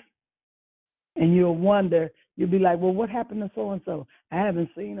life. And you'll wonder, you'll be like, well, what happened to so-and-so? I haven't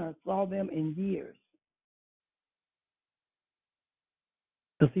seen or saw them in years.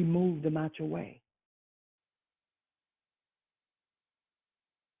 Because he moved them out your way.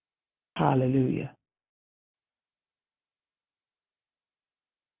 Hallelujah.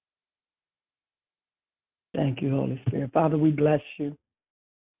 Thank you, Holy Spirit. Father, we bless you.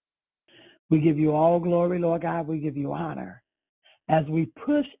 We give you all glory, Lord God. We give you honor. As we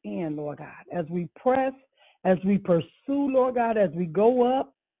push in, Lord God, as we press, as we pursue, Lord God, as we go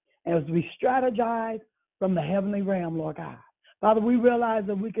up, as we strategize from the heavenly realm, Lord God. Father, we realize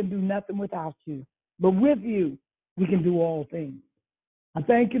that we can do nothing without you, but with you, we can do all things. I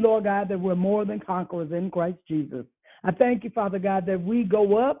thank you, Lord God, that we're more than conquerors in Christ Jesus. I thank you, Father God, that we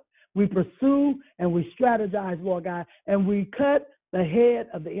go up, we pursue, and we strategize, Lord God, and we cut the head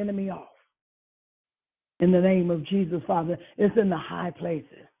of the enemy off. In the name of Jesus, Father, it's in the high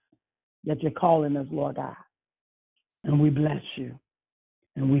places that you're calling us, Lord God. And we bless you.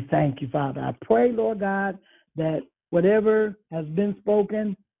 And we thank you, Father. I pray, Lord God, that whatever has been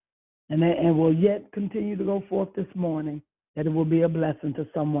spoken and will yet continue to go forth this morning, that it will be a blessing to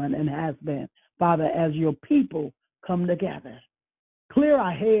someone and has been. Father, as your people come together, clear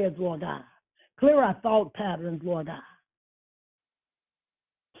our heads, Lord God. Clear our thought patterns, Lord God,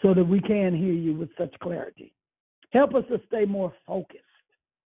 so that we can hear you with such clarity. Help us to stay more focused.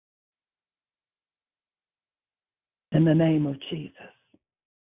 In the name of Jesus,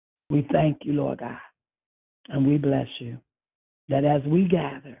 we thank you, Lord God, and we bless you that as we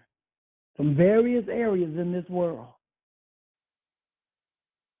gather from various areas in this world,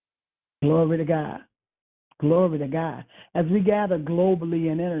 glory to God, glory to God, as we gather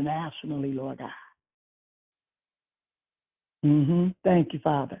globally and internationally, Lord God. Thank you,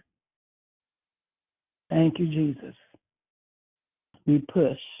 Father. Thank you, Jesus. We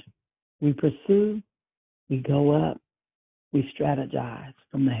push, we pursue, we go up, we strategize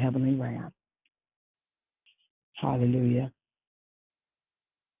from the heavenly realm. Hallelujah.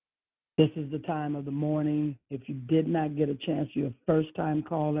 This is the time of the morning. If you did not get a chance, you're a first-time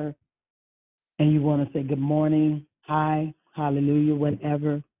caller, and you want to say good morning, hi, hallelujah,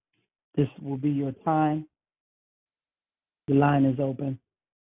 whatever, this will be your time. The line is open.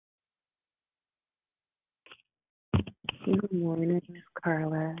 Good morning, Miss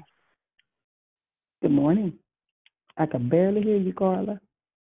Carla. Good morning. I can barely hear you, Carla.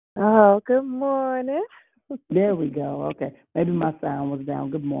 Oh, good morning. There we go. Okay. Maybe my sound was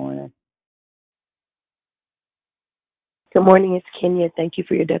down. Good morning. Good morning, it's Kenya. Thank you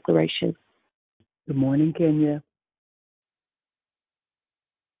for your declaration. Good morning, Kenya.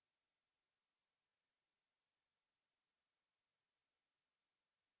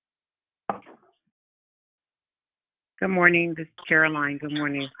 Good morning. This is Caroline. Good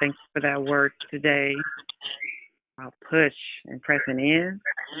morning. Thanks for that word today. I'll push and pressing in.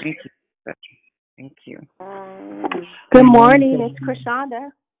 Thank you. Thank you. Good morning. It's Krishanda.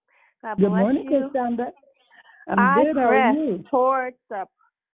 God Good bless morning, you. Krishanda. I'm good. How are you? Press towards the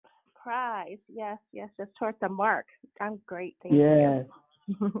prize. Yes, just towards the mark. I'm great. Thank Yes.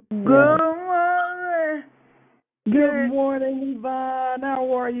 you. Good morning. Good morning, Yvonne.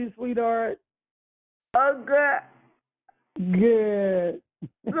 How are you, sweetheart? Oh, good. Good.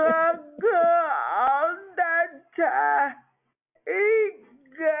 Good all the time. He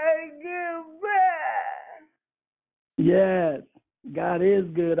can get back. Yes. God is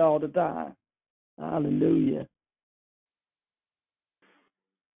good all the time. Hallelujah.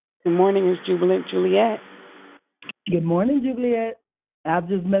 Good morning, it's Jubilant Juliet. Good morning, Juliet. I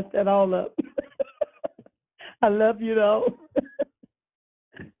just messed that all up. I love you, though.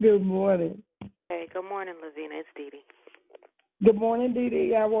 Good morning. Hey, good morning, Lazina. It's Dee Dee. Good morning, Dee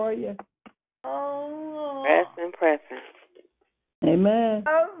Dee. How are you? Oh, Pressing. Amen.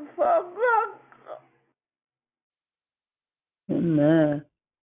 I forgot. Amen.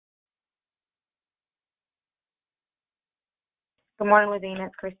 Good morning, Lazina.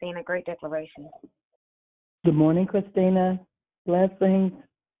 It's Christina. Great declaration. Good morning, Christina. Blessings.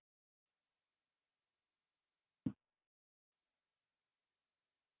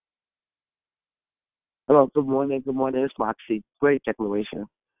 Hello, good morning. Good morning. It's Moxie. Great declaration.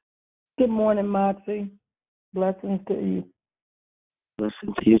 Good morning, Moxie. Blessings to you.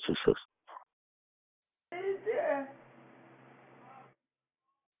 Listen to you, sisters.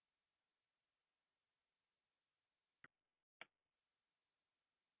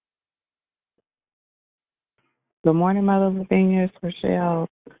 Good morning, Mother Lavinia. It's Rochelle.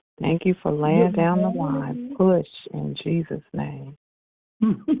 Thank you for laying down the wine. Push in Jesus' name.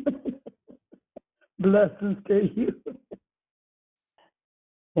 Blessings to you.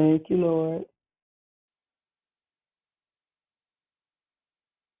 Thank you, Lord.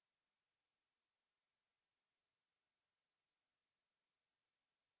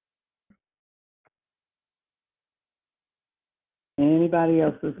 Anybody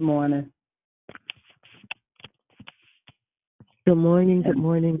else this morning? Good morning. Good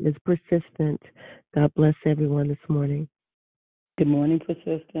morning. It's Persistent. God bless everyone this morning. Good morning,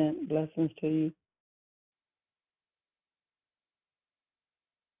 Persistent. Blessings to you.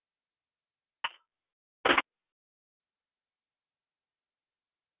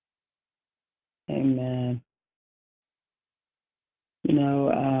 Amen. You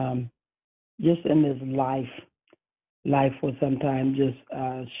know, just in this life will sometimes just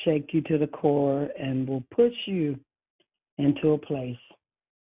shake you to the core and will push you into a place.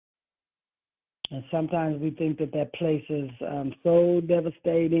 And sometimes we think that place is so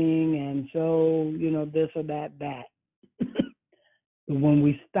devastating and so, this or that. But when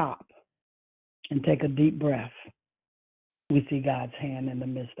we stop and take a deep breath, we see God's hand in the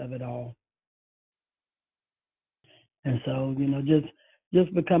midst of it all. And so,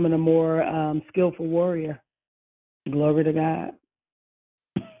 just becoming a more skillful warrior. Glory to God.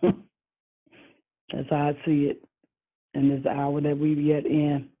 That's how I see it in this hour that we're yet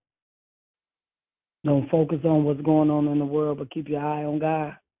in. Don't focus on what's going on in the world, but keep your eye on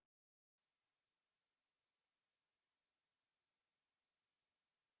God.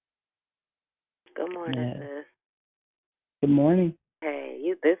 Good morning, Yeah. sis. Good morning.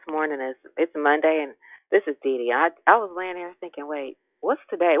 Hey, this morning it's Monday, and this is Dee Dee. I was laying there thinking, wait, what's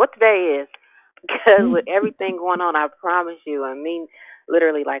today? What today is? Because with everything going on, I promise you, I mean,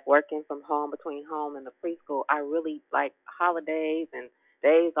 literally like working from home, between home and the preschool, I really like holidays and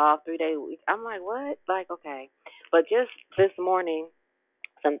days off, 3 days a week. I'm like, what? Like, okay. But just this morning,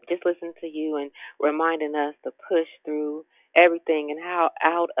 just listening to you and reminding us to push through everything and how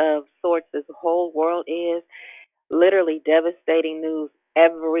out of sorts this whole world is. Literally devastating news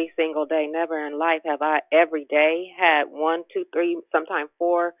every single day. Never in life have I every day had 1, 2, 3, sometimes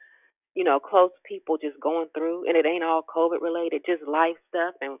 4, close people just going through, and it ain't all COVID related, just life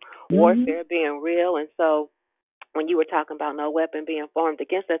stuff and warfare being real. And so when you were talking about no weapon being formed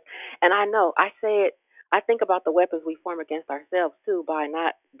against us, and I think about the weapons we form against ourselves too, by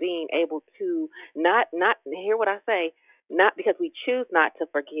not being able to not hear what I say, not because we choose not to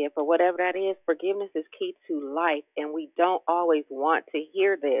forgive or whatever that is. Forgiveness is key to life, and we don't always want to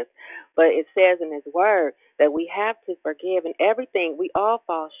hear this, but it says in His Word that we have to forgive, and everything we all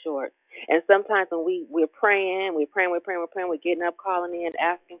fall short. And sometimes when we're praying, we're getting up, calling in,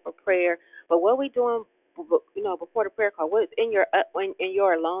 asking for prayer, but what we doing? Before the prayer call, what is in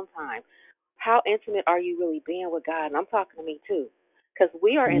your alone time? How intimate are you really being with God? And I'm talking to me too, because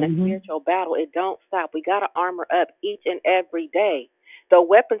we are in a spiritual battle. It don't stop. We got to armor up each and every day. The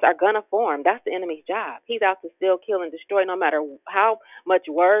weapons are gonna form. That's the enemy's job. He's out to steal, kill, and destroy. No matter how much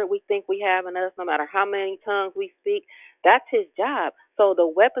word we think we have in us, no matter how many tongues we speak, that's his job. So the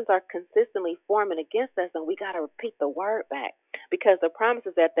weapons are consistently forming against us, and we got to repeat the word back, because the promise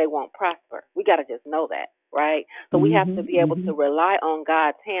is that they won't prosper. We got to just know that, right? So we have to be able to rely on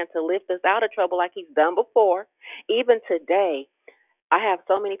God's hand to lift us out of trouble like He's done before. Even today, I have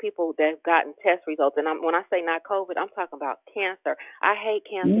so many people that have gotten test results, and when I say not COVID, I'm talking about cancer. I hate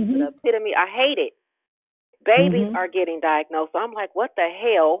cancer to the epitome. I hate it. Babies are getting diagnosed. So I'm like, what the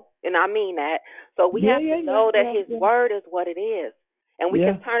hell? And I mean that. So we have to know that His Word is what it is. And we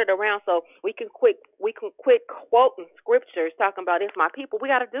can turn it around, so we can quit quoting scriptures talking about it's my people. We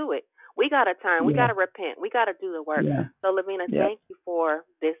got to do it. We got to turn. We got to repent. We got to do the work. So, Lavina, thank you for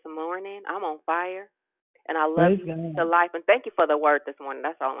this morning. I'm on fire, and I love you to life. And thank you for the word this morning.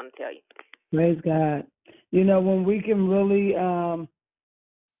 That's all I want to tell you. Praise God. When we can really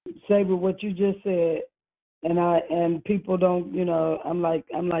savor what you just said, and people don't, I'm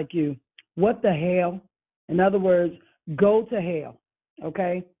like you. What the hell? In other words, go to hell.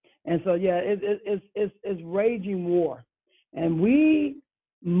 Okay? And so it's raging war. And we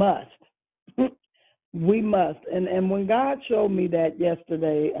must. And when God showed me that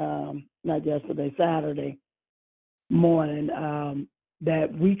Saturday morning,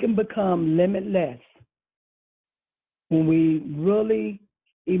 that we can become limitless when we really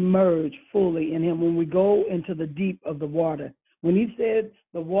emerge fully in him, when we go into the deep of the water. When he said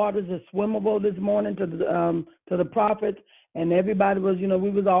the waters are swimmable this morning to the prophets, and everybody was, we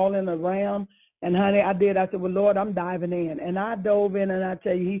was all in a ram. And honey, I said, well, Lord, I'm diving in. And I dove in, and I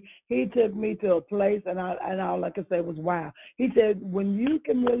tell you, he took me to a place, and all I could say was, wow. He said, when you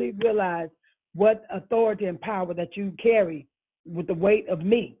can really realize what authority and power that you carry with the weight of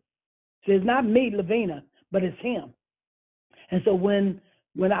me. So it's not me, Lavina, but it's him. And so when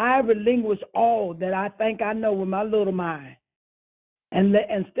I relinquish all that I think I know with my little mind, and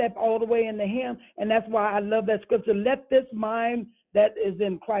step all the way into him, and that's why I love that scripture. Let this mind that is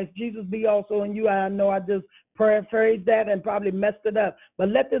in Christ Jesus be also in you. I know I just paraphrased that and probably messed it up, but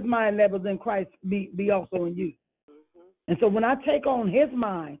let this mind that was in Christ be also in you. And so when I take on his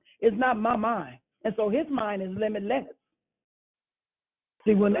mind, it's not my mind. And so his mind is limitless.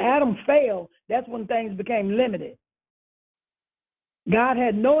 See, when Adam failed, that's when things became limited. God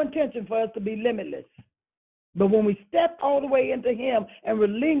had no intention for us to be limitless. But when we step all the way into him and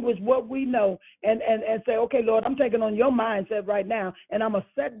relinquish what we know and say, okay, Lord, I'm taking on your mindset right now, and I'm going to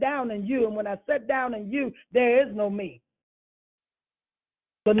sit down in you. And when I sit down in you, there is no me.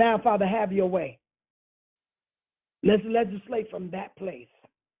 So now, Father, have your way. Let's legislate from that place.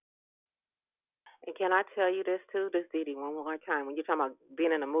 And can I tell you this too, Didi, one more time? When you're talking about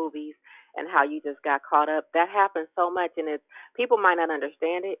being in the movies and how you just got caught up, that happens so much, and people might not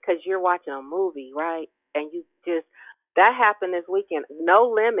understand it because you're watching a movie, right? And that happened this weekend.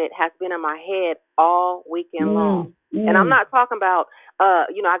 No Limit has been in my head all weekend long. And I'm not talking about,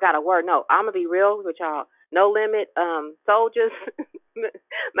 I got a word. No, I'm going to be real with y'all. No Limit, Soldiers,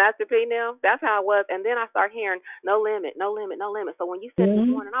 Master P now, that's how it was. And then I start hearing no limit, no limit, no limit. So when you said this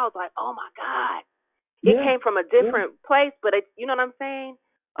morning, I was like, oh, my God. It came from a different place, but you know what I'm saying?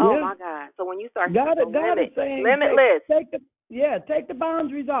 Oh, my God. So when you start God is saying, limitless. Take the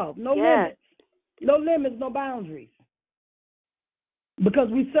boundaries off. No limits. No limits, no boundaries. Because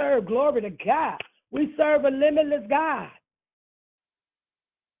we serve, glory to God. We serve a limitless God.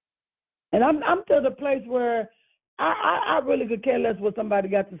 And I'm to the place where I really could care less what somebody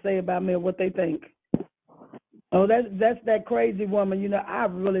got to say about me or what they think. Oh, that's that crazy woman. I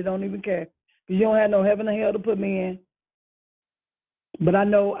really don't even care. Because you don't have no heaven or hell to put me in. But I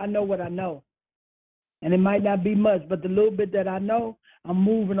know what I know. And it might not be much, but the little bit that I know, I'm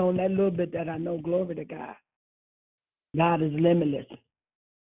moving on that little bit that I know. Glory to God. God is limitless.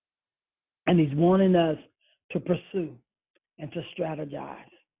 And he's wanting us to pursue and to strategize.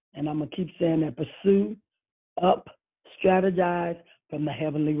 And I'm going to keep saying that. Pursue, strategize from the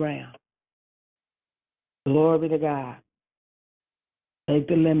heavenly realm. Glory to God. Take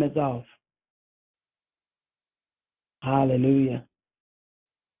the limits off. Hallelujah.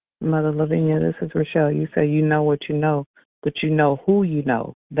 Mother Lavinia, this is Rochelle. You say you know what you know, but you know who you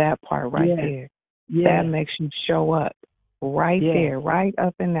know. That part right there. That makes you show up right there, right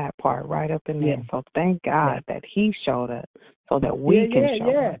up in that part, right up in there. So thank God that he showed up so that we can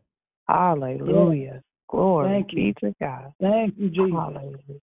show up. Hallelujah. Glory be to God. Thank you, Jesus.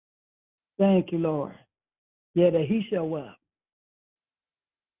 Hallelujah. Thank you, Lord. Yeah, that he show up.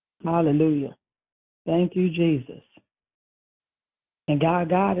 Hallelujah. Thank you, Jesus. And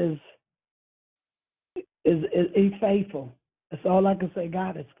God is he's faithful. That's all I can say.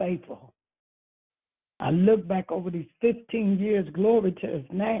 God is faithful. I look back over these 15 years, glory to his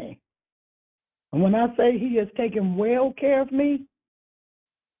name. And when I say he has taken well care of me,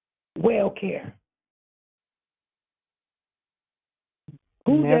 well care.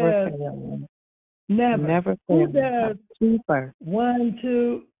 Never. Who does one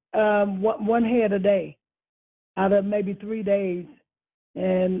head a day out of maybe 3 days,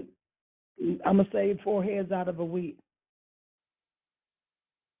 and I'm going to save 4 heads out of a week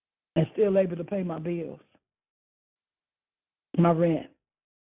and still able to pay my bills, my rent.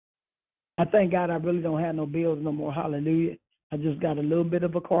 I thank God I really don't have no bills no more. Hallelujah. I just got a little bit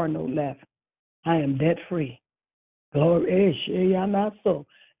of a car note left. I am debt free. Glory, I'm not so.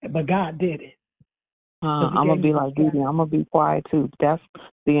 But God did it. I'm gonna be like Didi. I'm gonna be quiet too. That's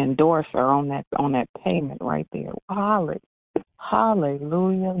the endorser on that payment right there. Hallelujah,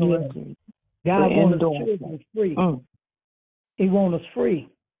 Lord Jesus. God wants us children free. He wants us free.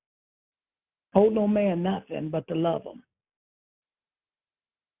 Hold no man nothing but to love him.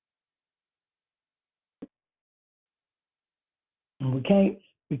 And we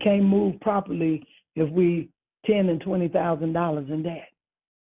can't move properly if we $10,000 and $20,000 in debt.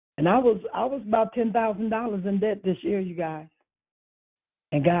 And I was about $10,000 in debt this year, you guys.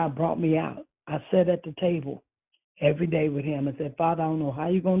 And God brought me out. I sat at the table every day with him and said, Father, I don't know how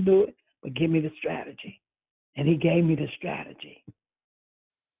you're going to do it, but give me the strategy. And he gave me the strategy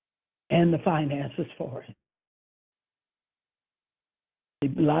and the finances for it.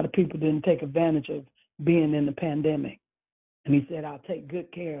 A lot of people didn't take advantage of being in the pandemic. And he said, I'll take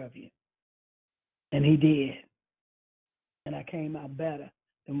good care of you. And he did. And I came out better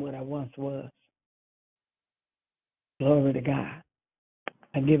than what I once was. Glory to God.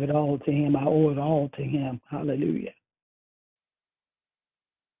 I give it all to him. I owe it all to him. Hallelujah.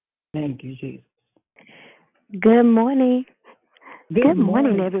 Thank you, Jesus. Good morning. Good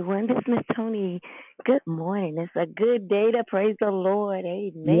morning, everyone. This is Miss Tony. Good morning. It's a good day to praise the Lord.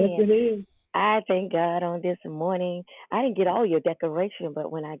 Amen. Yes, it is. I thank God on this morning. I didn't get all your declaration,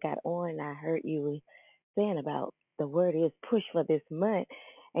 but when I got on, I heard you were saying about the word is push for this month.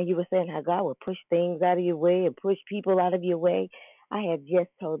 And you were saying how God will push things out of your way and push people out of your way. I had just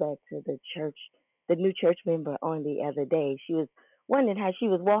told that to the church, the new church member on the other day. She was wondering how she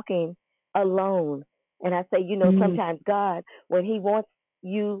was walking alone. And I say, sometimes God, when he wants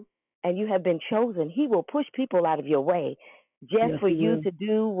you and you have been chosen, he will push people out of your way just for you to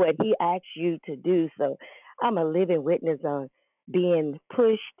do what he asks you to do. So I'm a living witness on being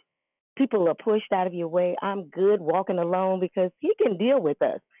pushed. People are pushed out of your way. I'm good walking alone because he can deal with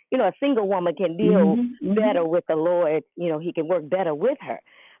us. A single woman can deal better with the Lord. He can work better with her.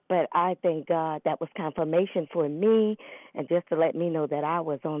 But I thank God that was confirmation for me and just to let me know that I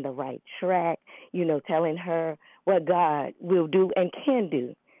was on the right track, telling her what God will do and can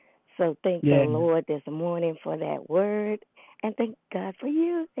do. So thank the Lord this morning for that word and thank God for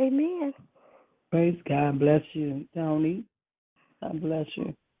you. Amen. Praise God. Bless you, Tony. God bless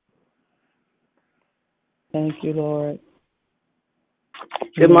you. Thank you, Lord.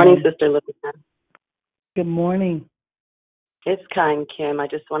 Good morning, Sister Lisa. Good morning. It's Kind Kim. I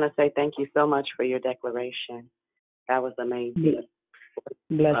just want to say thank you so much for your declaration. That was amazing.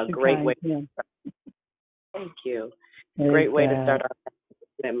 Bless you, great Kind way. Kim. Thank you. Praise Great way God. to start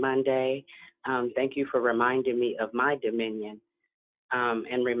our Monday. Thank you for reminding me of my dominion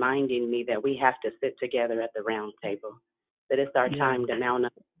and reminding me that we have to sit together at the round table. That it's our time to mount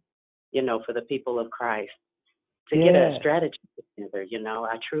up, for the people of Christ. To get a strategy together,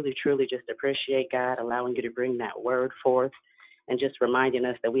 I truly, truly just appreciate God allowing you to bring that word forth and just reminding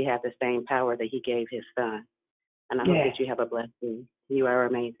us that we have the same power that he gave his son. And I hope that you have a blessed day. You are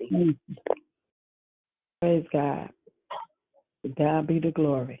amazing. Praise God. To God be the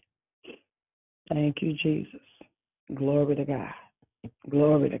glory. Thank you, Jesus. Glory to God.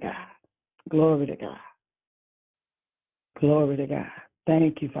 Glory to God. Glory to God. Glory to God.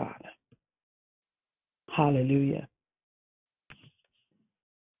 Thank you, Father. Hallelujah.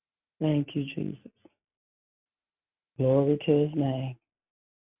 Thank you, Jesus. Glory to his name.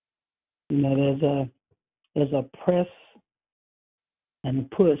 There's a press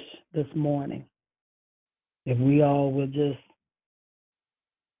and push this morning. If we all will just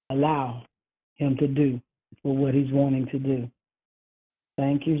allow him to do for what he's wanting to do.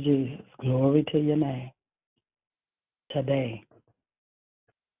 Thank you, Jesus. Glory to your name. Today.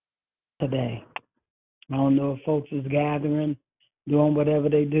 I don't know if folks is gathering, doing whatever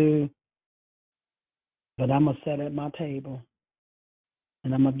they do, but I'm going to sit at my table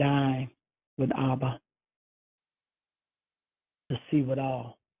and I'm going to dine with Abba to see what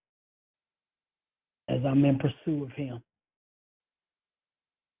all as I'm in pursuit of him.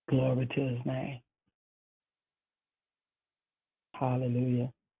 Glory to his name.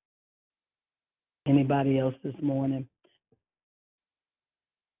 Hallelujah. Anybody else this morning?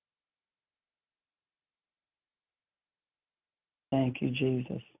 Thank you,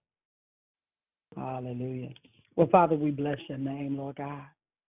 Jesus. Hallelujah. Well, Father, we bless your name, Lord God.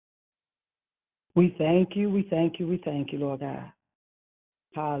 We thank you, Lord God.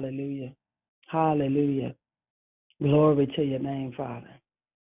 Hallelujah. Hallelujah. Glory to your name, Father.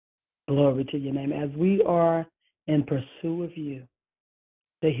 Glory to your name. As we are in pursuit of you,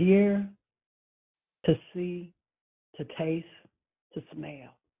 to hear, to see, to taste, to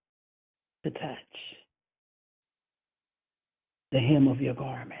smell, to touch the hem of your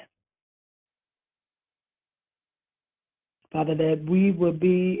garment. Father, that we will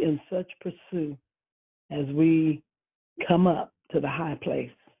be in such pursuit as we come up to the high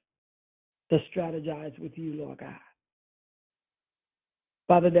place to strategize with you, Lord God.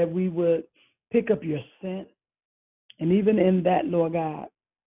 Father, that we would pick up your scent, and even in that, Lord God,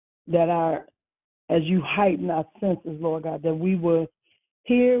 that as you heighten our senses, Lord God, that we will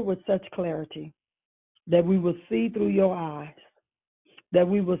hear with such clarity, that we will see through your eyes, that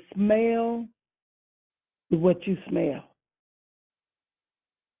we will smell what you smell.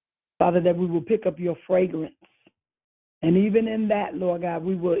 Father, that we will pick up your fragrance. And even in that, Lord God,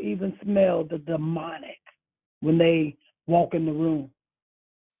 we will even smell the demonic when they walk in the room.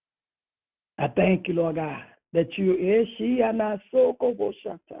 I thank you, Lord God, that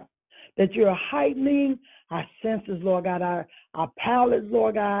you're heightening our senses, Lord God, our palates,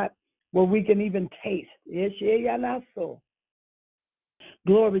 Lord God, where we can even taste.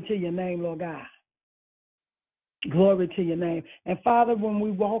 Glory to your name, Lord God. Glory to your name. And Father, when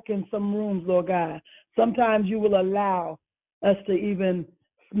we walk in some rooms, Lord God, sometimes you will allow us to even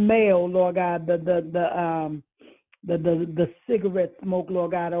smell, Lord God, the cigarette smoke,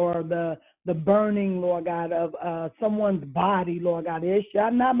 Lord God, or the burning, Lord God, of someone's body, Lord God.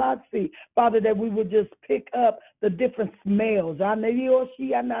 Father, that we would just pick up the different smells. Glory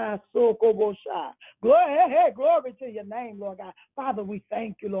to your name, Lord God. Father, we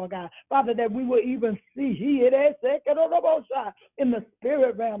thank you, Lord God. Father, that we will even see in the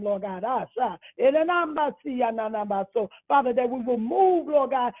spirit realm, Lord God. So, Father, that we will move,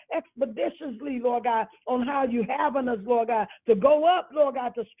 Lord God, expeditiously, Lord God, on how you having us, Lord God, to go up, Lord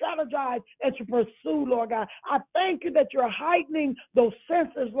God, to strategize and to pursue, Lord God. I thank you that you're heightening those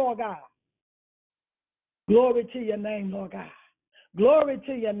senses, Lord God. Glory to your name, Lord God. Glory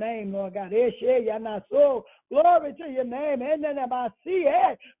to your name, Lord God. Glory to your name.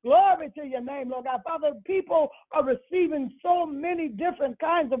 Glory to your name, Lord God. Father, people are receiving so many different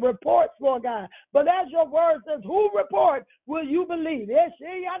kinds of reports, Lord God. But as your word says, who report will you believe?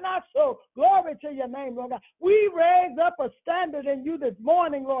 Glory to your name, Lord God. We raise up a standard in you this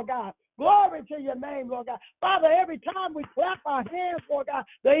morning, Lord God. Glory to your name, Lord God. Father, every time we clap our hands, Lord God,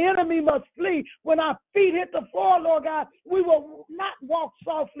 the enemy must flee. When our feet hit the floor, Lord God, we will not walk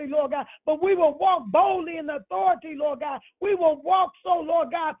softly, Lord God, but we will walk boldly in authority, Lord God. We will walk so, Lord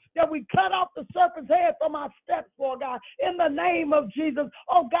God, that we cut off the serpent's head from our steps, Lord God, in the name of Jesus.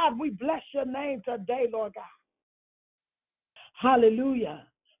 Oh, God, we bless your name today, Lord God. Hallelujah.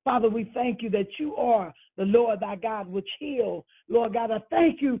 Father, we thank you that you are the Lord thy God which heal. Lord God, I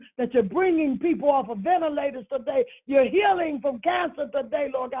thank you that you're bringing people off of ventilators today. You're healing from cancer today,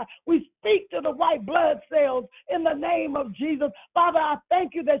 Lord God. We speak to the white blood cells in the name of Jesus. Father, I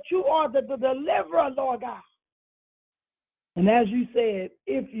thank you that you are the deliverer, Lord God. And as you said,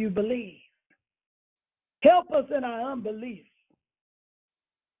 if you believe, help us in our unbelief.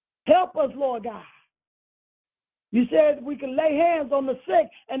 Help us, Lord God. You said we can lay hands on the sick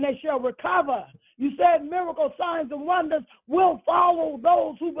and they shall recover. You said miracle signs and wonders will follow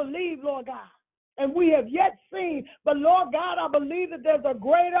those who believe, Lord God. And we have yet seen, but Lord God, I believe that there's a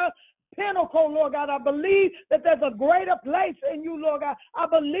greater pinnacle, Lord God. I believe that there's a greater place in you, Lord God. I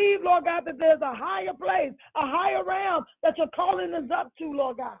believe, Lord God, that there's a higher place, a higher realm that you're calling us up to,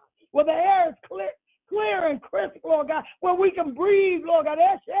 Lord God, where the air is clear and crisp, Lord God, where we can breathe, Lord God,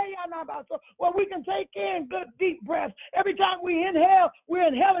 where we can take in good deep breaths. Every time we inhale, we're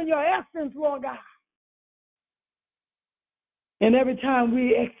inhaling your essence, Lord God. And every time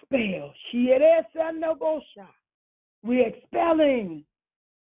we expel, we're expelling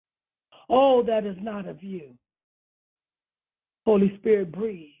all that is not of you. Holy Spirit,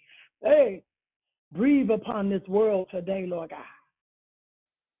 breathe. Hey, breathe upon this world today, Lord God.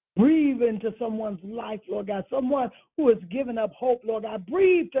 Breathe into someone's life, Lord God, someone who has given up hope, Lord God.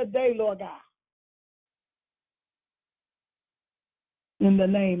 Breathe today, Lord God. In the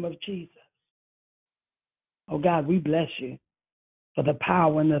name of Jesus. Oh God, we bless you for the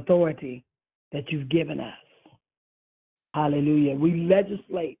power and authority that you've given us. Hallelujah. We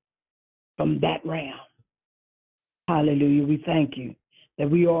legislate from that realm. Hallelujah. We thank you that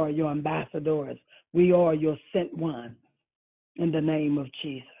we are your ambassadors. We are your sent ones in the name of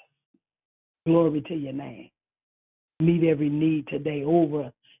Jesus. Glory to your name. Meet every need today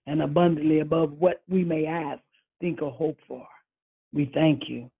over and abundantly above what we may ask, think, or hope for. We thank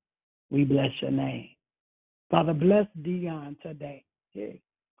you. We bless your name. Father, bless Dion today.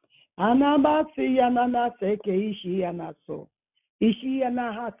 Anabasi ananase keishi anaso. Ishi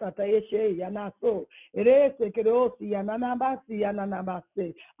anahasata eshe yanaso. Erese kerosi ananabasi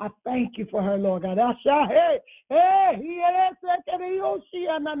ananabase. I thank you for her, Lord God. Asha hey, hey, he erese kerosi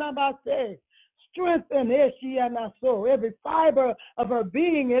ananabase. Strengthen every fiber of her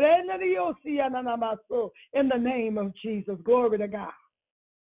being. In the name of Jesus. Glory to God.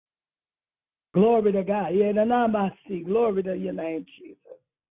 Glory to God. Glory to your name, Jesus.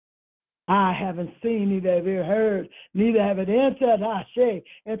 I haven't seen, neither have you heard, neither have it entered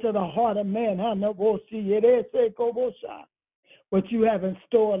into the heart of man. What you have in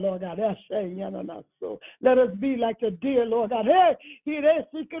store, Lord God. Let us be like the deer, Lord God.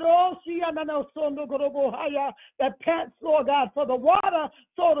 That pants, Lord God, for the water,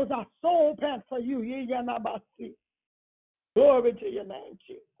 so does our soul pant for you. Glory to your name,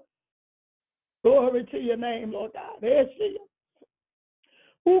 Jesus. Glory to your name, Lord God. Glory.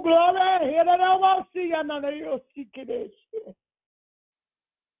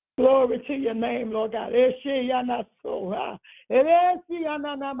 Glory to your name, Lord God.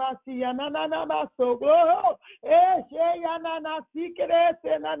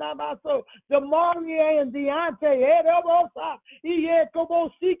 Demarie and Deontay,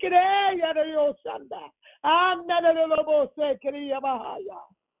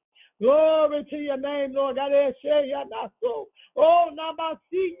 glory to your name, Lord God. Oh,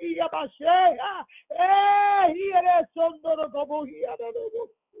 Namasi Yabashe.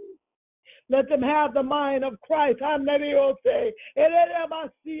 Let them have the mind of Christ.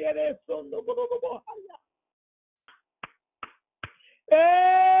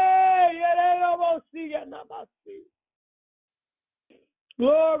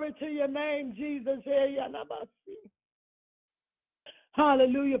 Glory to your name, Jesus.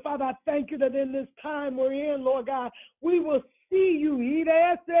 Hallelujah. Father, I thank you that in this time we're in, Lord God, we will see you in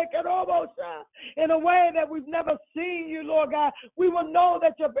a way that we've never seen you, Lord God. We will know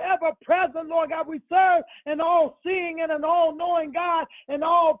that you're ever present, Lord God. We serve an all-seeing and an all-knowing God, an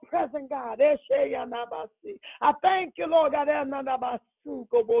all-present God. I thank you, Lord God,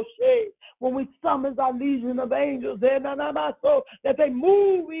 when we summons our legion of angels, that they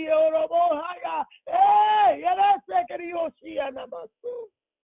move.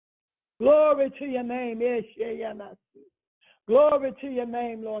 Glory to your name. Glory to your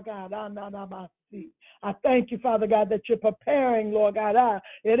name, Lord God. I thank you, Father God, that you're preparing, Lord God.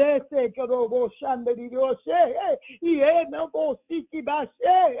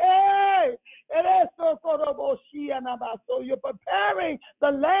 So you're preparing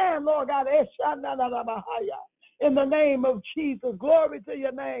the land, Lord God. In the name of Jesus. Glory to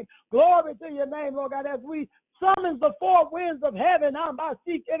your name. Glory to your name, Lord God, as we summons the four winds of heaven.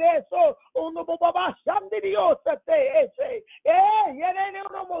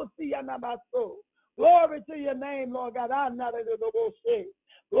 Glory to your name, Lord God.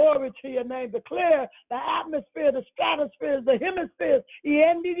 Glory to your name. Declare the atmosphere, the stratospheres, the hemispheres.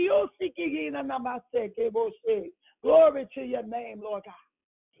 Glory to your name, Lord God.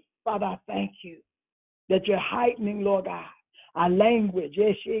 Father, I thank you that you're heightening, Lord God, our language.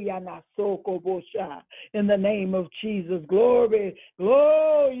 In the name of Jesus. Glory.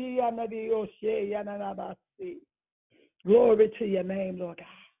 Glory. Glory to your name, Lord God.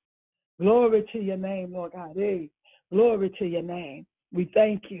 Glory to your name, Lord God. Hey, glory to your name. We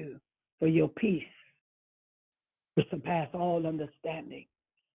thank you for your peace, which surpass all understanding.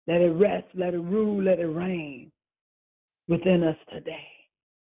 Let it rest, let it rule, let it reign within us today.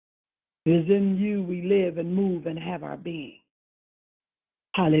 It is in you we live and move and have our being.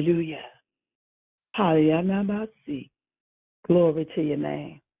 Hallelujah. Hallelujah. Glory to your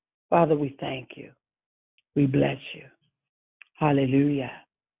name. Father, we thank you. We bless you. Hallelujah.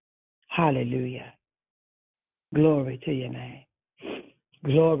 Hallelujah. Glory to your name.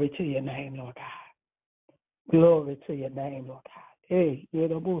 Glory to your name, Lord God. Glory to your name, Lord God. Hey,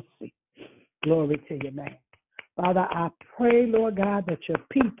 glory to your name. Father, I pray, Lord God, that your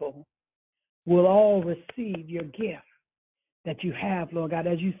people will all receive your gift that you have, Lord God.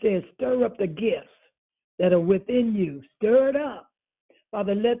 As you said, stir up the gifts that are within you. Stir it up.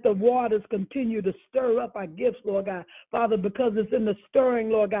 Father, let the waters continue to stir up our gifts, Lord God. Father, because it's in the stirring,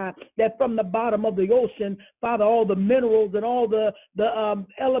 Lord God, that from the bottom of the ocean, Father, all the minerals and all the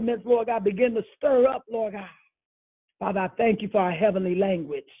elements, Lord God, begin to stir up, Lord God. Father, I thank you for our heavenly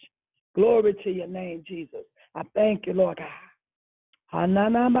language. Glory to your name, Jesus. I thank you, Lord God.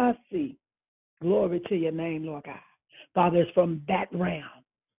 Hananamasi. Glory to your name, Lord God. Father, it's from that realm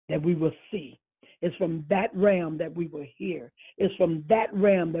that we will see. It's from that realm that we will hear. It's from that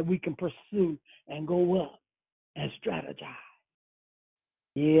realm that we can pursue and go up and strategize.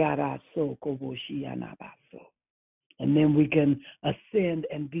 And then we can ascend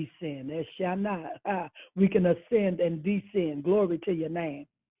and descend. We can ascend and descend. Glory to your name.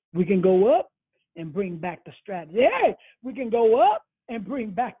 We can go up and bring back the strategy. Hey, we can go up and bring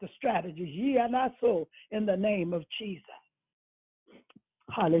back the strategies. In the name of Jesus.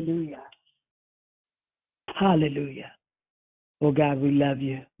 Hallelujah. Hallelujah. Oh God, we love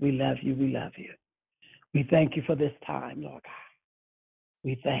you. We love you. We love you. We thank you for this time, Lord God.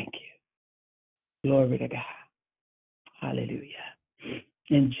 We thank you. Glory to God. Hallelujah.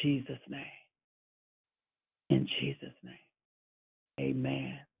 In Jesus' name. In Jesus' name.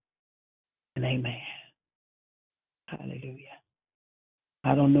 Amen and amen. Hallelujah.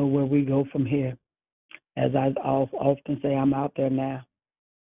 I don't know where we go from here. As I often say, I'm out there now.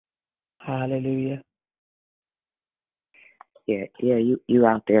 Hallelujah. Yeah, you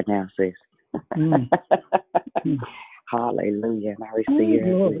out there now, sis. Hallelujah. And I receive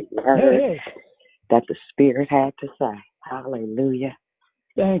every word that the Spirit had to say. Hallelujah.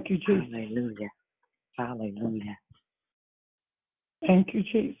 Thank you, Jesus. Hallelujah. Hallelujah. Thank you,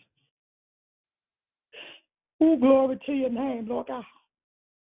 Jesus. Oh, glory to your name, Lord God.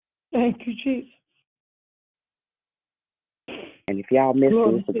 Thank you, Jesus. And if y'all missed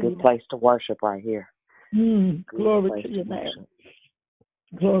it, it's a good place to worship right here. Glory to your name.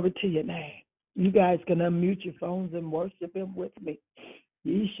 Glory to your name. You guys can unmute your phones and worship him with me.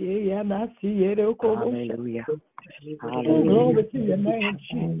 Hallelujah. Oh, glory to your name,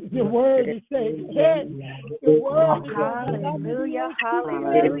 Jesus. Your word is saying, your word is hallelujah,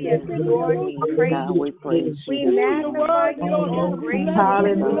 hallelujah, Lord, we praise you. We magnify you, Lord, great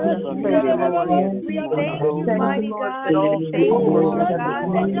hallelujah. We thank you, mighty God, we thank you, Lord God,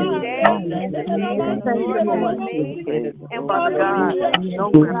 that today is the day that the Lord has made. And Father God, we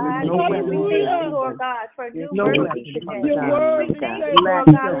thank you, Lord God, for new mercy today. We thank you, Lord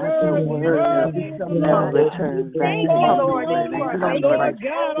God, for return back. Thank you, Lord, that you are faithful.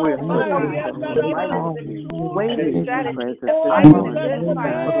 We're waiting for strategy.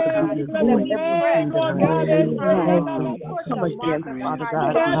 presence. Come again, Father God.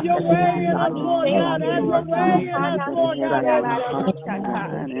 Have your way in us, Lord God. Have your way in us, Lord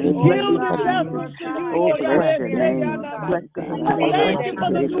God. Heal the vessels to you, Lord God. Bless your name. Thank you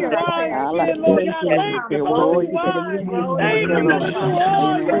for the new wine, Lord God. Thank you for the new wine. Thank you for the new holy name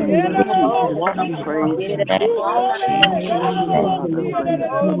this morning. Holy God.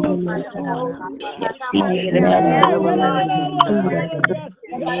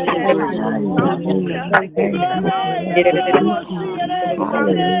 We give you all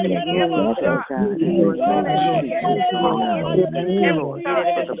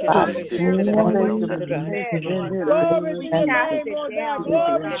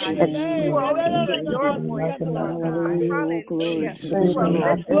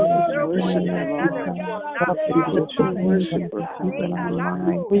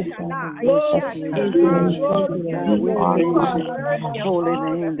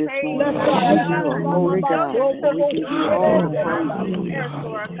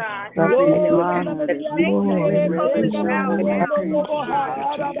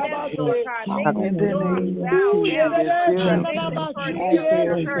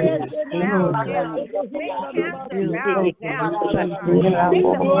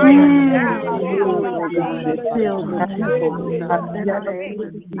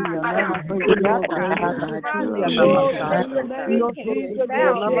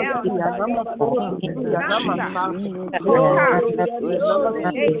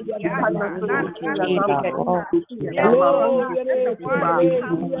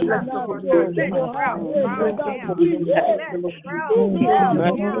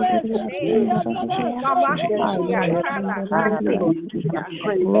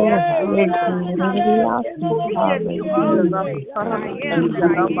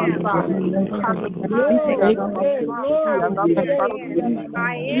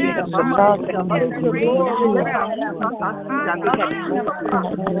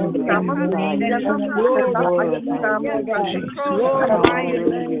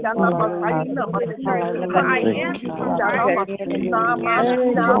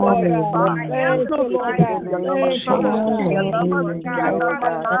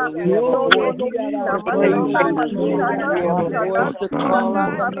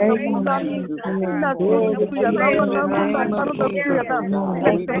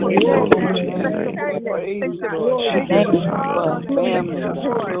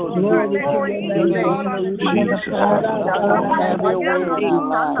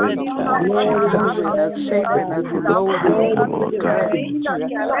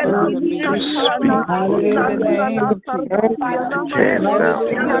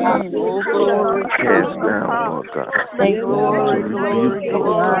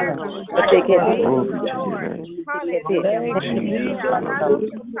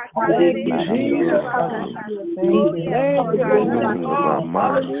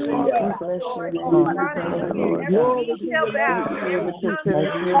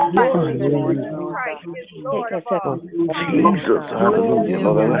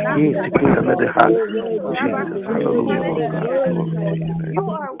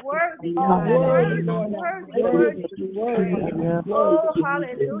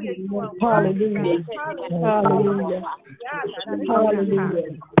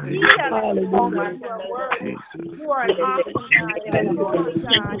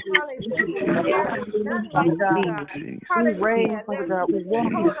Father God. We reign, Father God. We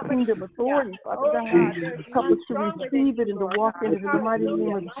walk in the kingdom authority, Father God. Help us to receive it and to walk in it in the mighty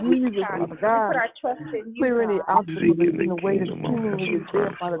name of Jesus, Father God. Clear any obstacles that's in the way that's seemingly is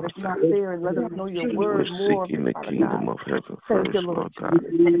there, Father, that's not there, and let us know your word more, seeking the Father kingdom God. of heaven Thank first, you, Lord Lord God.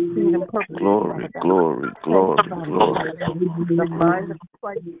 kingdom purpose, Glory, Father God. glory, glory, glory. The mind of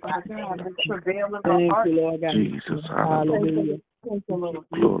Christ, Father God, that travail in our heart. Thank you, Lord God. Jesus, Hallelujah. Thank you, Lord.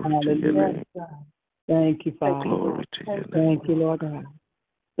 Glory to your name. Thank you, Father. Glory to your name. Thank you, Lord God.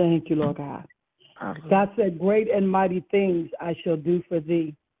 Thank you, Lord God. God said, great and mighty things I shall do for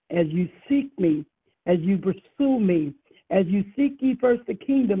thee, as you seek me, as you pursue me, as you seek ye first the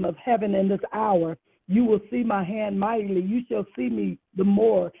kingdom of heaven in this hour. You will see my hand mightily. You shall see me the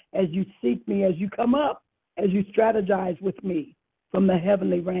more as you seek me, as you come up, as you strategize with me from the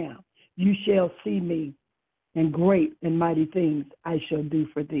heavenly realm. You shall see me, and great and mighty things I shall do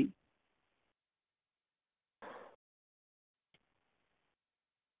for thee.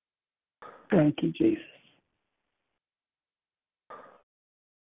 Thank you, Jesus.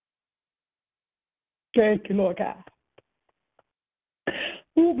 Thank you, Lord God.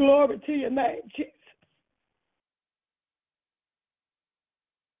 Oh, glory to your name, Jesus.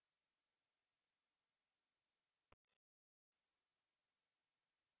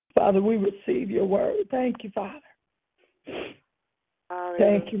 Father, we receive your word. Thank you, Father. Hallelujah.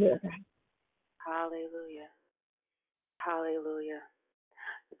 Thank you, Lord God. Hallelujah. Hallelujah.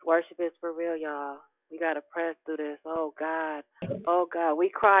 This worship is for real, y'all. We got to press through this. Oh, God. Oh, God. We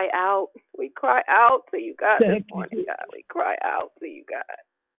cry out. We cry out to you, God, this morning, God. We cry out to you, God.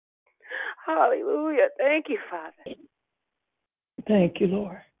 Hallelujah. Thank you, Father. Thank you,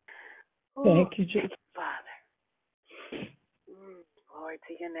 Lord. Thank you, Jesus. Father. Glory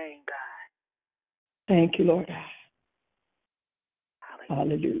to your name, God. Thank you, Lord God.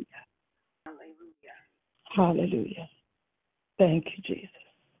 Hallelujah. Hallelujah. Hallelujah. Thank you, Jesus.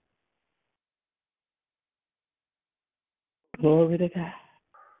 Glory to God.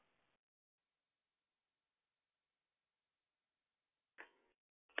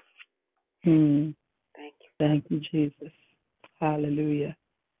 Thank you. Thank you, Jesus. Hallelujah.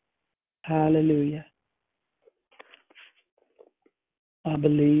 Hallelujah. I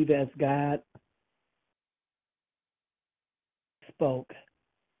believe as God spoke,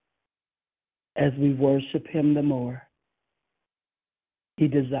 as we worship him the more, he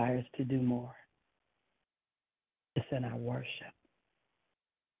desires to do more. It's in our worship.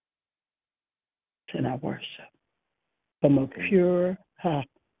 It's in our worship. From a pure,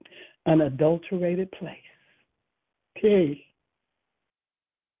 unadulterated place. Okay.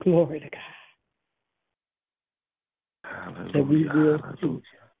 Glory to God. Hallelujah. That we will Hallelujah.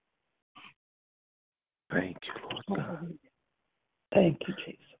 Thank you, Lord God. Thank you,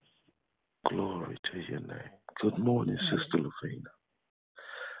 Jesus. Glory to your name. Good morning, Sister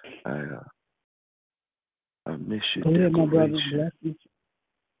Lavina. I miss your declaration.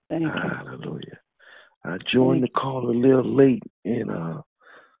 Thank you. Hallelujah. I joined the call a little late, and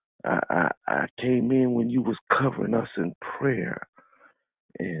I came in when you was covering us in prayer,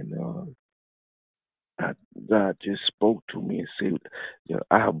 and God just spoke to me and said,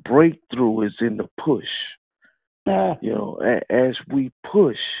 our breakthrough is in the push. As we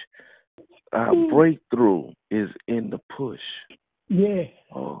push, our breakthrough is in the push. Yeah.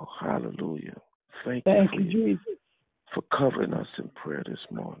 Oh, hallelujah. Thank you, Jesus, for covering us in prayer this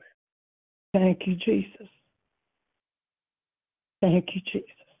morning. Thank you, Jesus. Thank you, Jesus.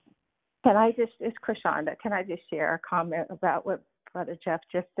 It's Krishanda. Can I just share a comment about what Brother Jeff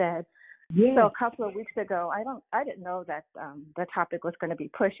just said? Yeah. So a couple of weeks ago, I didn't know that the topic was going to be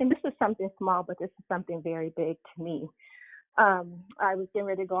pushed. And this is something small, but this is something very big to me. I was getting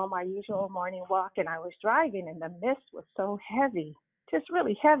ready to go on my usual morning walk, and I was driving, and the mist was so heavy, just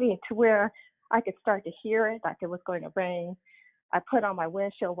really heavy, to where I could start to hear it, like it was going to rain. I put on my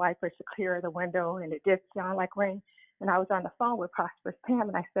windshield wipers to clear the window, and it did sound like rain. And I was on the phone with Prosperous Pam,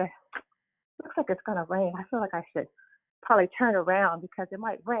 and I said, looks like it's going to rain. I feel like I should probably turn around because it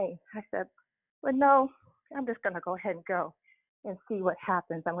might rain. I said, but no, I'm just going to go ahead and go and see what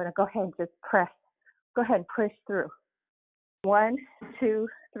happens. I'm going to go ahead and just go ahead and push through. 1, 2,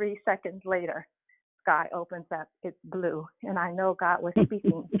 3 seconds later, sky opens up, it's blue, and I know God was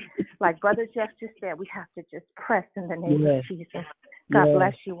speaking. Like Brother Jeff just said, we have to just press in the name of Jesus. God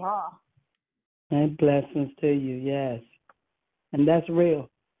bless you all. And blessings to you, yes. And that's real.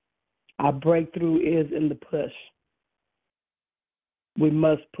 Our breakthrough is in the push. We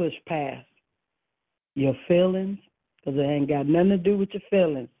must push past your feelings, because it ain't got nothing to do with your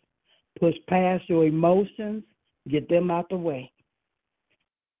feelings. Push past your emotions, get them out the way.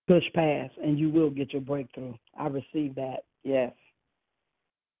 push past, and you will get your breakthrough. I received that. Yes.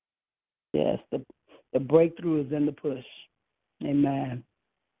 Yes, the breakthrough is in the push. Amen.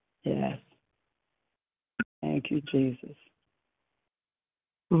 Yes. Thank you, Jesus.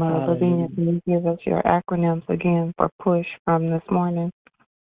 Mother Lavinia, can you give us your acronyms again for push from this morning?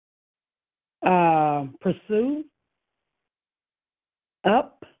 Pursue,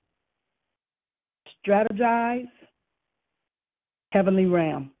 up, strategize, heavenly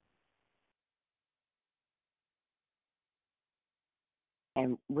realm.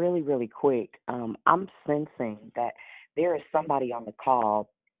 And really, really quick, I'm sensing that there is somebody on the call.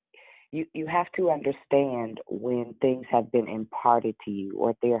 You have to understand when things have been imparted to you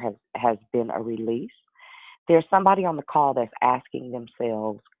or there has been a release. There's somebody on the call that's asking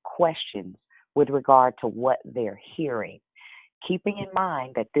themselves questions with regard to what they're hearing, keeping in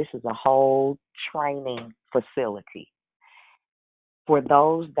mind that this is a whole training facility. For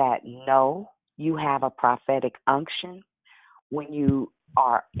those that know you have a prophetic unction, when you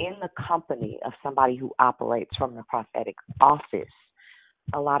are in the company of somebody who operates from the prophetic office,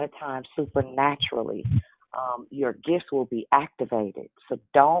 a lot of times supernaturally, your gifts will be activated. So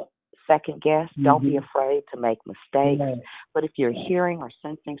don't second guess. Mm-hmm. Don't be afraid to make mistakes. Right. But if you're hearing or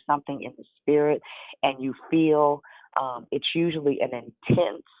sensing something in the spirit and you feel it's usually an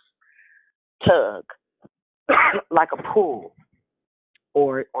intense tug, like a pull,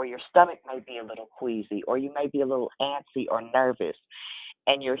 or your stomach may be a little queasy, or you may be a little antsy or nervous,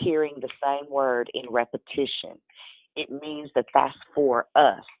 and you're hearing the same word in repetition, it means that that's for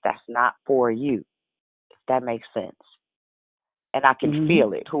us. That's not for you. If that makes sense. And I can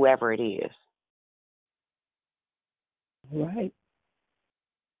feel it, whoever it is. Right.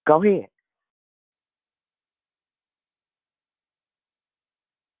 Go ahead.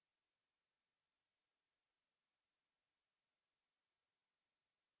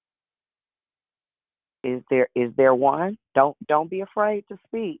 Is there one? Don't be afraid to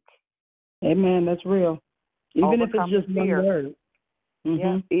speak. Amen. That's real. Even if it's just one word.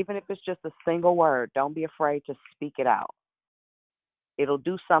 Yeah, even if it's just a single word, don't be afraid to speak it out. It'll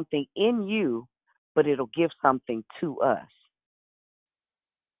do something in you, but it'll give something to us.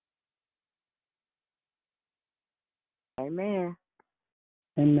 Amen.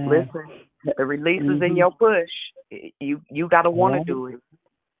 Amen. Listen, the release is in your push. You got to want to do it.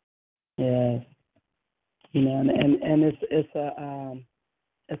 Yes. You know, and it's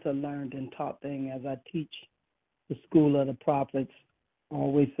a learned and taught thing. As I teach the School of the Prophets, I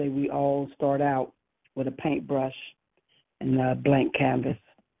always say we all start out with a paintbrush and a blank canvas.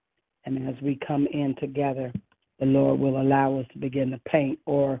 And as we come in together, the Lord will allow us to begin to paint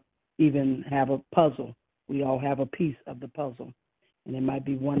or even have a puzzle. We all have a piece of the puzzle. And it might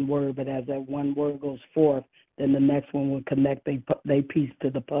be one word, but as that one word goes forth, then the next one will connect they piece to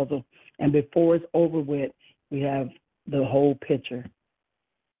the puzzle. And before it's over with, we have the whole picture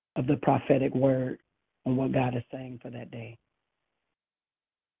of the prophetic word and what God is saying for that day.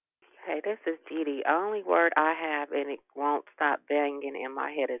 Hey, this is Dee Dee. The only word I have, and it won't stop banging in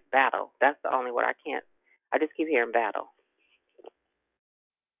my head, is battle. That's the only word I just keep hearing battle.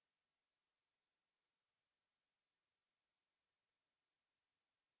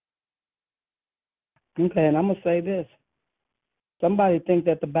 Okay, and I'm going to say this. Somebody think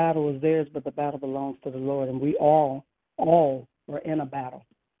that the battle is theirs, but the battle belongs to the Lord, and we all are in a battle.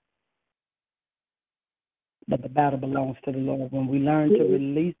 But the battle belongs to the Lord. When we learn to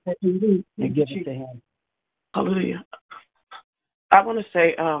release it and give it to Him. Hallelujah. I want to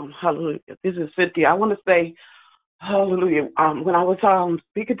say, hallelujah. This is Cynthia. I want to say, hallelujah. When I was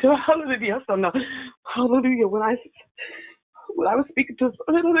speaking to hallelujah, so no, hallelujah. When I was speaking to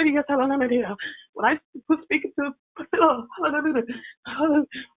hallelujah, when I was speaking to Priscilla, hallelujah,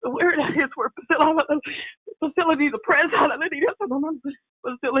 the word is where Priscilla needs a press, hallelujah,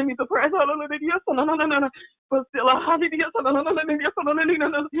 Priscilla needs a press, hallelujah, Priscilla, hallelujah,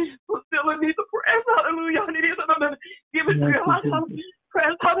 Priscilla needs a press, hallelujah, give it to her,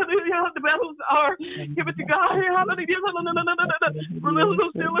 press, hallelujah, the battles are, give it to God, hallelujah, Priscilla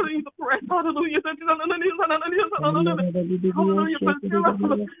needs a press, hallelujah, hallelujah, Priscilla needs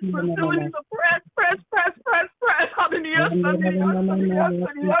a press, hallelujah,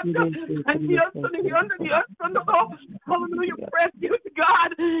 hallelujah, press, give it to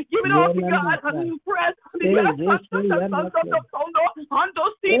God, give it all to God, press, hallelujah, give it all to God,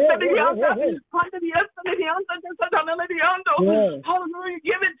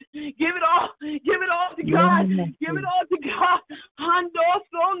 give it all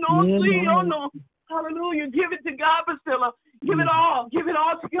to God, hallelujah, give it to God, Priscilla, give it all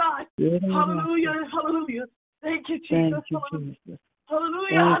to God, hallelujah, hallelujah, thank you, Jesus, hallelujah,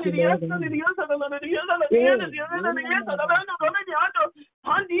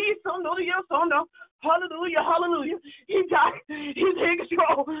 Hallelujah, hallelujah. He's in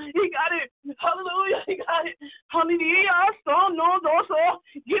control. He got it. Hallelujah, he got it. Hallelujah. So no, also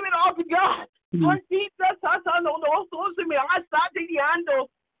give it all to God.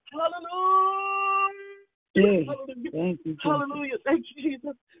 Hallelujah. Thank you, Hallelujah. Thank you,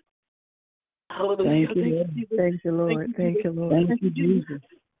 Jesus. Hallelujah. Thank you, Lord. Thank you, Lord. Thank you, Jesus.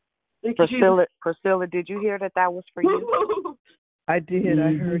 Priscilla, did you hear that was for you? I did.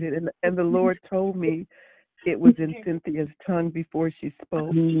 I heard it, and the Lord told me it was in Cynthia's tongue before she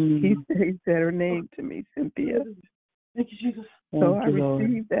spoke. He said her name to me, Cynthia. Thank you, Jesus. So I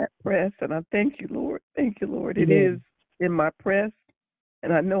received that press, and I thank you, Lord. Thank you, Lord. It is in my press,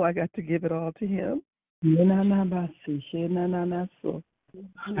 and I know I got to give it all to Him.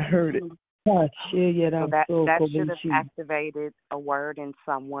 I heard it. So that should have activated a word in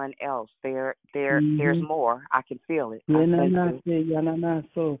someone else. There's more. I can feel it.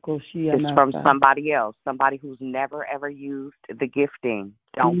 It's from somebody else, somebody who's never ever used the gifting.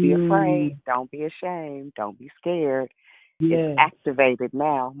 Don't be afraid. Don't be ashamed. Don't be scared. It's activated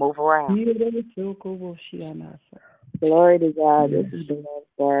now. Move around. Glory to God. This is the love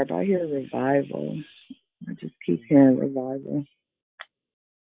God. I hear revival. I just keep hearing revival.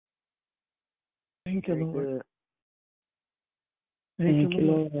 Thank you, Lord. Good. Thank you,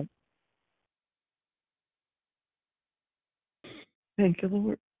 Lord. Thank you,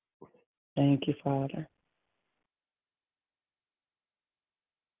 Lord. Thank you, Father.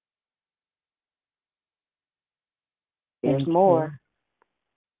 There's more.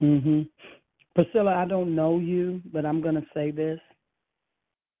 Priscilla, I don't know you, but I'm going to say this.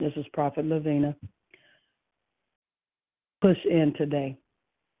 This is Prophet Lavina. Push in today.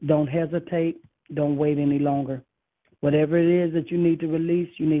 Don't hesitate. Don't wait any longer. Whatever it is that you need to release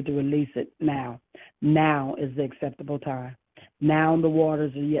it now. Now is the acceptable time. Now the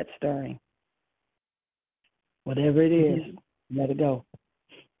waters are yet stirring. Whatever it is, let it go.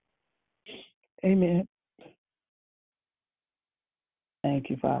 Amen. Thank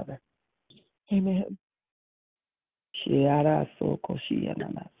you, Father. Amen.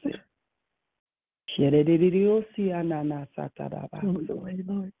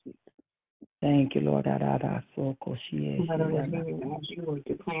 Thank you, Lord. As you were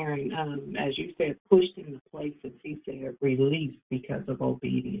declaring, as you said, pushed in the places, he said, release because of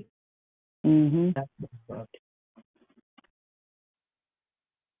obedience. That's what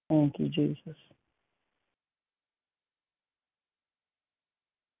Thank you, Jesus.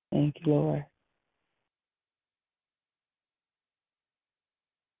 Thank you, Lord.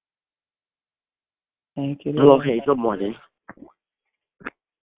 Thank you, Lord. Hello, hey, good morning.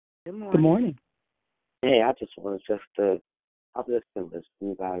 Good morning. Hey, I just want to I'm listening to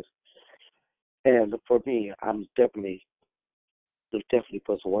you guys. And for me, there's definitely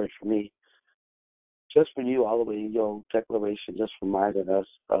puts a word for me. Just for you, all the way in your declaration, just reminded us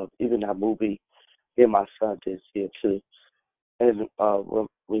of even that movie, and my son did see it too. And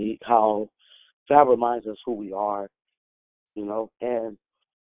how God reminds us who we are, and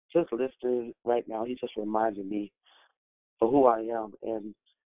just listening right now, he just reminded me of who I am and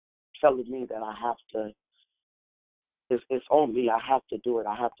telling me that I have to, it's on me, I have to do it,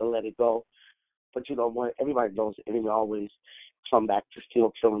 I have to let it go. But what? Everybody knows the enemy always come back to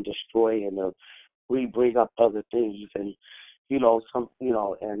steal, kill, and destroy, and we bring up other things, and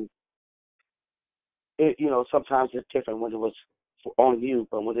and it, sometimes it's different when it was on you,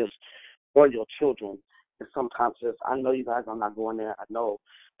 but when it's on your children, and sometimes I know you guys are not going there. I know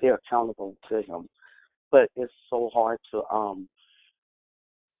they're accountable to him, but it's so hard to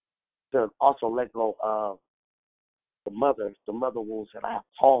also let go of the mother wounds that I have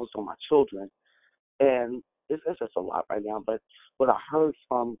caused on my children. And it's just a lot right now. But what I heard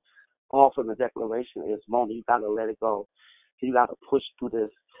from the declaration is, Mona, you got to let it go. You got to push through this.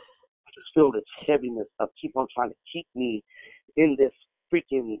 I just feel this heaviness of keep on trying to keep me in this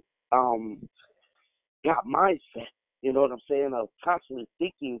freaking mindset. You know what I'm saying? Of constantly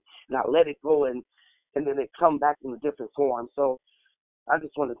thinking, and I let it go, and then it come back in a different form. So I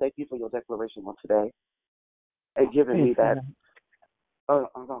just want to thank you for your declaration on today and giving me that. Oh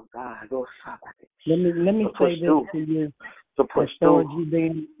God, go stop. Let me say this to you. To push through.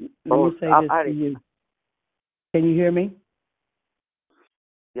 Let me say this to you. Can you hear me?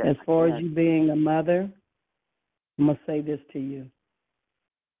 Yes, as far as you being a mother, I'm going to say this to you.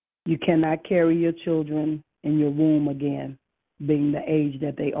 You cannot carry your children in your womb again, being the age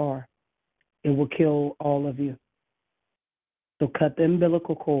that they are. It will kill all of you. So cut the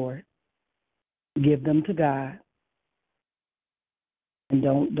umbilical cord, give them to God, and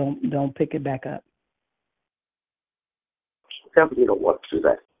don't pick it back up. Definitely don't want to do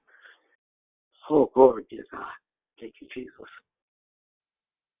that. Oh, glory to God. Thank you, Jesus.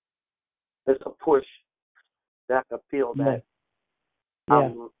 There's a push that I feel that I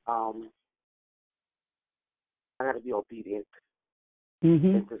got to be obedient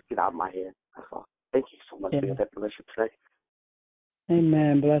and just get out of my head. That's all. Thank you so much for your declaration today.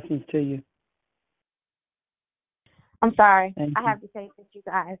 Amen. Blessings to you. I'm sorry. Thank I you. have to say this, you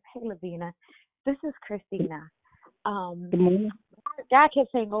guys. Hey, Lavina. This is Christina. Good morning. God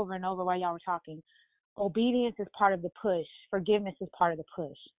kept saying over and over while y'all were talking, obedience is part of the push. Forgiveness is part of the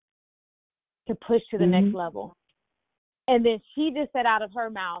push. To push to the next level. And then she just said out of her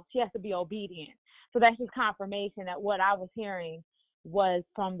mouth, she has to be obedient. So that's just confirmation that what I was hearing was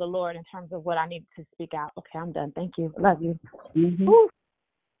from the Lord in terms of what I needed to speak out. Okay, I'm done. Thank you. Love you. Mm-hmm.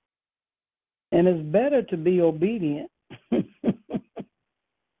 And it's better to be obedient. I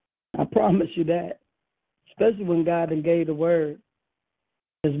promise you that. Especially when God gave the word.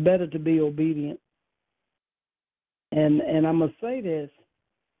 It's better to be obedient. And I'm going to say this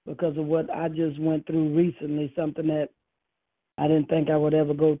because of what I just went through recently, something that I didn't think I would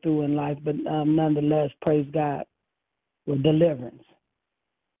ever go through in life, but nonetheless, praise God, with deliverance.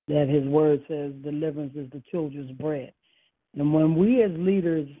 That his word says deliverance is the children's bread. And when we as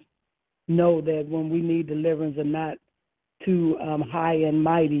leaders know that when we need deliverance and not too high and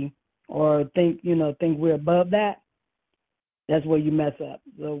mighty or think we're above that, that's where you mess up.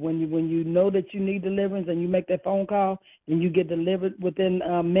 So when you know that you need deliverance and you make that phone call and you get delivered within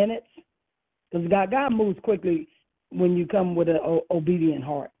minutes, because God moves quickly when you come with an obedient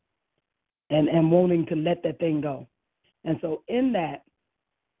heart and wanting to let that thing go. And so in that,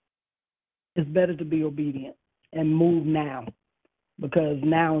 it's better to be obedient and move now, because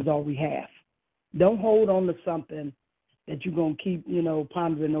now is all we have. Don't hold on to something that you're going to keep,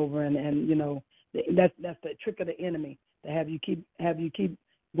 pondering over and that's the trick of the enemy, to have you keep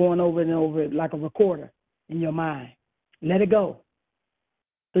going over and over it like a recorder in your mind. Let it go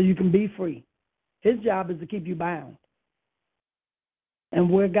so you can be free. His job is to keep you bound. And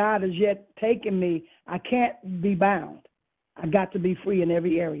where God has yet taken me, I can't be bound. I got to be free in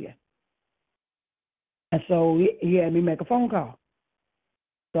every area. And so he had me make a phone call.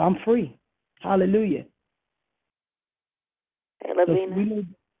 So I'm free. Hallelujah. Hey, Lavina.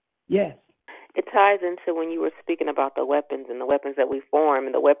 Yes. It ties into when you were speaking about the weapons and the weapons that we form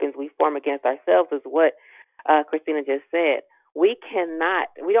and the weapons we form against ourselves is what Christina just said. We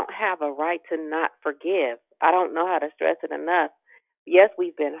don't have a right to not forgive. I don't know how to stress it enough. Yes,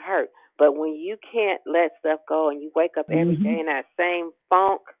 we've been hurt, but when you can't let stuff go and you wake up every day in that same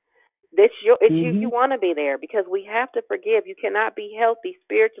funk, you want to be there, because we have to forgive. You cannot be healthy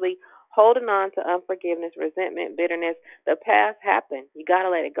spiritually holding on to unforgiveness, resentment, bitterness. The past happened. You got to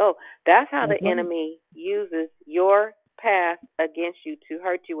let it go. That's how the enemy uses your past against you to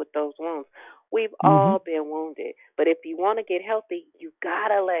hurt you with those wounds. We've all been wounded, but if you want to get healthy, you got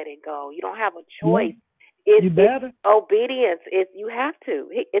to let it go. You don't have a choice. It's obedience. You have to.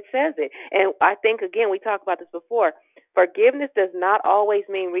 It says it. And I think, again, we talked about this before, forgiveness does not always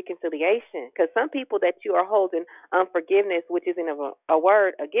mean reconciliation, because some people that you are holding unforgiveness, which isn't a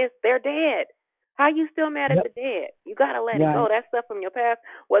word against, they're dead. How you still mad at the dead? You got to let it go. That stuff from your past,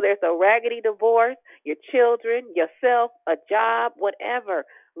 whether it's a raggedy divorce, your children, yourself, a job, whatever,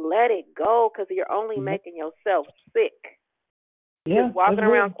 let it go, because you're only making yourself sick. Just walking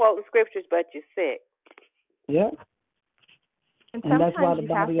around quoting scriptures, but you're sick. Yeah. And that's why the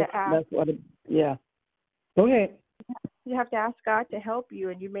body Go ahead. You have to ask God to help you,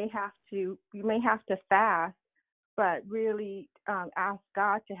 and you may have to fast, but really ask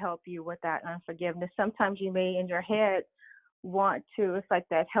God to help you with that unforgiveness. Sometimes you may in your head want to, it's like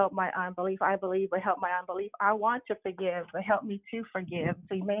that, help my unbelief. I believe, but help my unbelief. I want to forgive, but help me to forgive.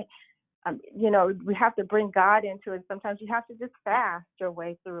 So you may, we have to bring God into it. Sometimes you have to just fast your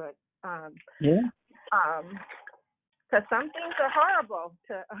way through it. Because some things are horrible.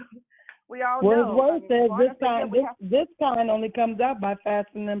 We all know. Well, his word says this kind only comes out by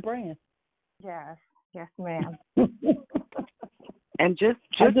fasting and praying. Yes, ma'am. And just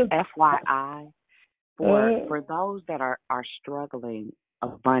FYI, for those that are struggling a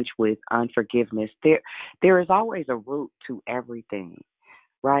bunch with unforgiveness, there is always a root to everything,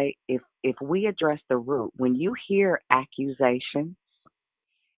 right? If we address the root, when you hear accusations,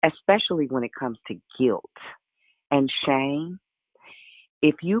 especially when it comes to guilt and shame,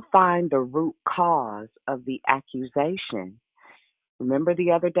 if you find the root cause of the accusation, remember the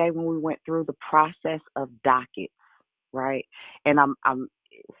other day when we went through the process of dockets, right? And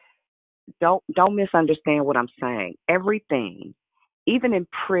don't misunderstand what I'm saying. Everything, Even in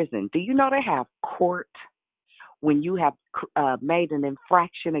prison, do you know they have court when you have made an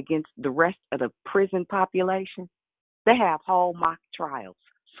infraction against the rest of the prison population? They have whole mock trials,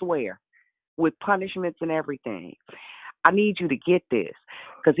 swear, with punishments and everything. I need you to get this,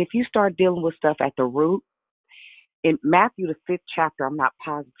 because if you start dealing with stuff at the root, in Matthew, the 5th chapter, I'm not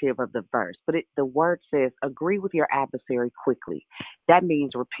positive of the verse, but the word says, agree with your adversary quickly. That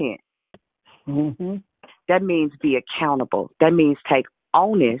means repent. Mm-hmm. That means be accountable. That means take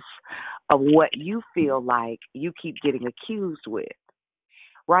onus of what you feel like you keep getting accused with.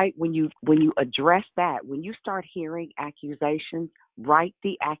 Right? When you address that, when you start hearing accusations, write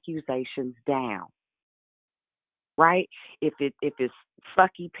the accusations down. Right? If it's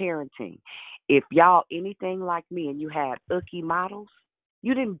sucky parenting, if y'all anything like me and you had icky models,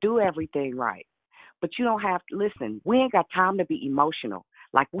 you didn't do everything right. But you don't have to listen. We ain't got time to be emotional.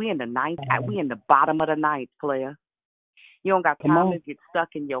 Like we in the bottom of the ninth, player. You don't got time to get stuck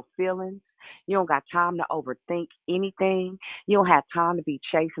in your feelings. You don't got time to overthink anything. You don't have time to be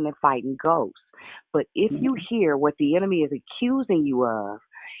chasing and fighting ghosts. But if you hear what the enemy is accusing you of,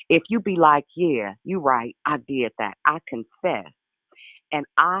 if you be like, yeah, you're right, I did that, I confess, and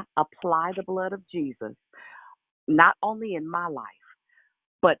I apply the blood of Jesus, not only in my life,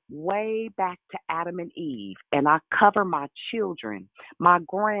 but way back to Adam and Eve, and I cover my children, my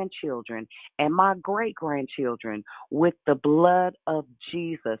grandchildren, and my great-grandchildren with the blood of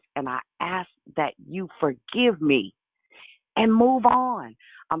Jesus, and I ask that you forgive me and move on.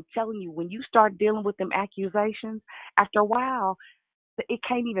 I'm telling you, when you start dealing with them accusations, after a while, it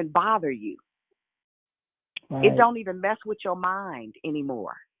can't even bother you. Right. It don't even mess with your mind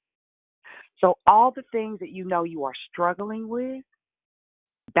anymore. So all the things that you know you are struggling with,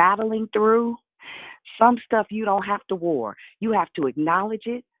 battling through, some stuff you don't have to war. You have to acknowledge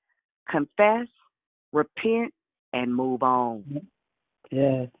it, confess, repent, and move on.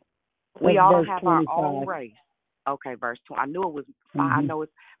 Yes. We all have 25. Our own race. Okay, verse 20. I knew it was 5. Mm-hmm. I know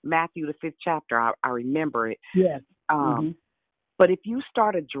it's Matthew, the 5th chapter. I remember it. Yes. Mm-hmm. But if you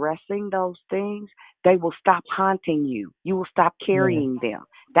start addressing those things, they will stop haunting you. You will stop carrying them.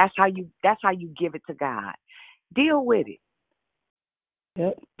 That's how you give it to God. Deal with it.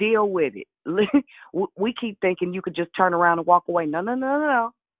 Yep. Deal with it. We keep thinking you could just turn around and walk away. No.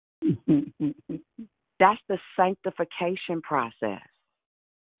 That's the sanctification process.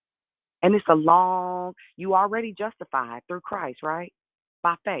 And it's you already justified through Christ, right?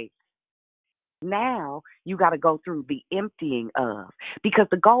 By faith. Now you got to go through the emptying of, because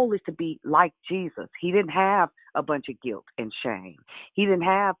the goal is to be like Jesus. He didn't have a bunch of guilt and shame. He didn't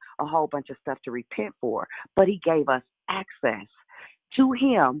have a whole bunch of stuff to repent for, but he gave us access to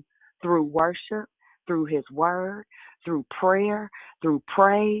him through worship, through his word, through prayer, through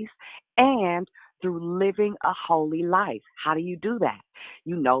praise, and through living a holy life. How do you do that?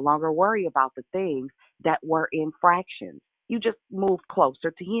 You no longer worry about the things that were infractions. You just move closer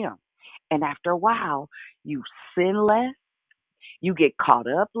to him. And after a while, you sin less, you get caught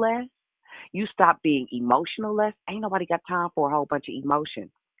up less, you stop being emotional less. Ain't nobody got time for a whole bunch of emotion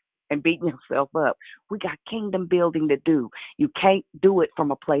and beating yourself up. We got kingdom building to do. You can't do it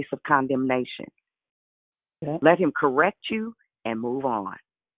from a place of condemnation. Yeah. Let him correct you and move on.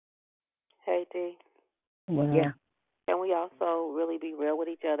 Hey, D. Wow. Yeah. Can we also really be real with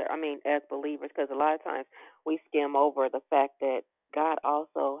each other? I mean, as believers, because a lot of times we skim over the fact that God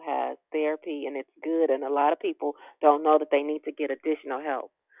also has therapy, and it's good, and a lot of people don't know that they need to get additional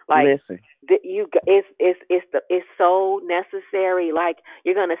help. Like, listen, it's so necessary. Like,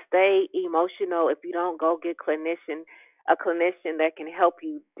 you're gonna stay emotional if you don't go get a clinician that can help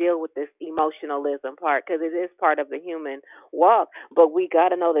you deal with this emotionalism part, because it is part of the human walk. But we got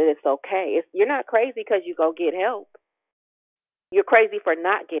to know that it's okay. You're not crazy because you go get help. You're crazy for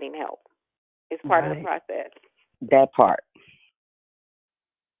not getting help. It's part of the process. That part.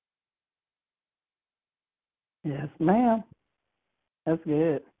 Yes, ma'am. That's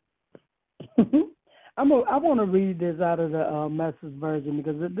good. I want to read this out of the Message version,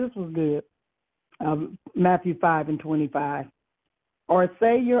 because this was good. Matthew 5:25. Or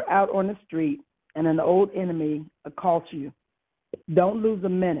say you're out on the street and an old enemy assaults you. Don't lose a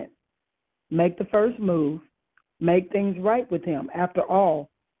minute. Make the first move. Make things right with him. After all,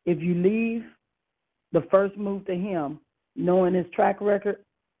 if you leave the first move to him, knowing his track record,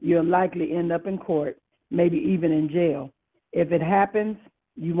 you'll likely end up in court, maybe even in jail. If it happens,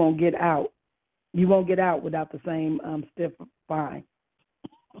 you won't get out. You won't get out without the same stiff fine.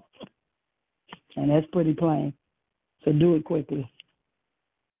 And that's pretty plain. So do it quickly.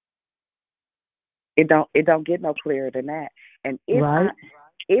 It don't get no clearer than that. And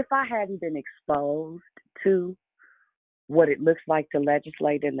if I hadn't been exposed to what it looks like to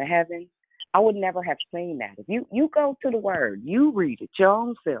legislate in the heavens, I would never have seen that. If you go to the Word, you read it your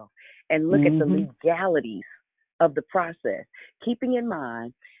own self, and look at the legalities of the process, keeping in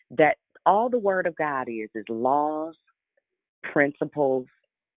mind that all the Word of God is laws, principles,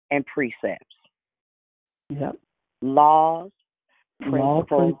 and precepts. Yep. Laws,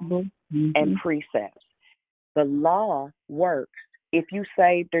 principles, and precepts. The law works if you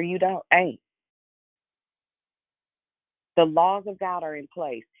saved or you ain't. The laws of God are in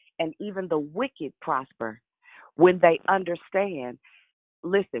place, and even the wicked prosper when they understand,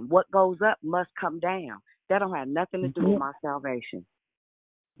 listen, what goes up must come down. That don't have nothing to do with my salvation.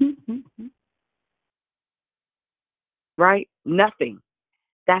 Right? Nothing.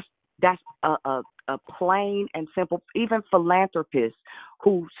 That's a plain and simple, even philanthropists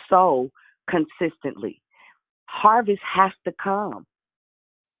who sow consistently. Harvest has to come.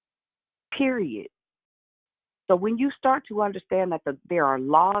 Period. So when you start to understand that there are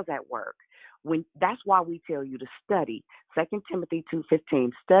laws at work, that's why we tell you to study. 2 Timothy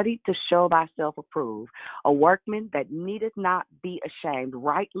 2:15, study to show thyself approved, a workman that needeth not be ashamed,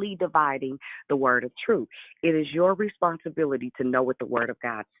 rightly dividing the word of truth. It is your responsibility to know what the word of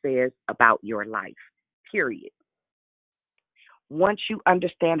God says about your life, period. Once you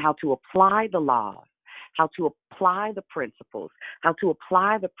understand how to apply the laws, how to apply the principles, how to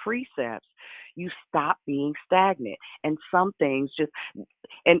apply the precepts, you stop being stagnant. And some things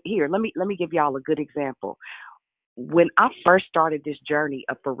and here, let me give y'all a good example. When I first started this journey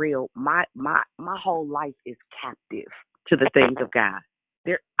of for real, my whole life is captive to the things of God.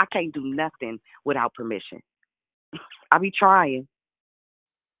 I can't do nothing without permission. I be trying.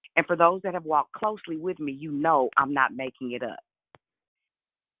 And for those that have walked closely with me, you know I'm not making it up.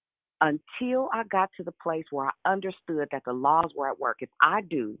 Until I got to the place where I understood that the laws were at work.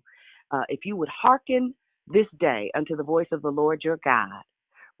 If you would hearken this day unto the voice of the Lord your God,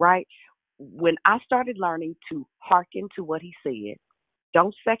 right? When I started learning to hearken to what he said,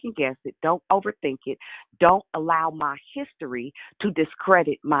 don't second guess it, don't overthink it, don't allow my history to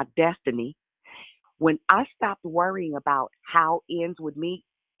discredit my destiny. When I stopped worrying about how ends would meet,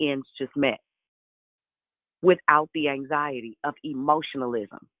 ends just met without the anxiety of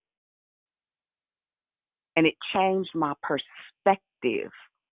emotionalism. And it changed my perspective.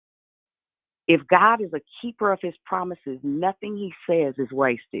 If God is a keeper of his promises, nothing he says is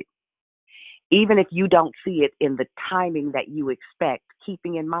wasted. Even if you don't see it in the timing that you expect,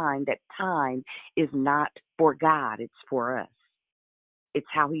 keeping in mind that time is not for God, it's for us. It's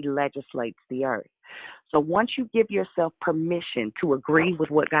how he legislates the earth. So once you give yourself permission to agree with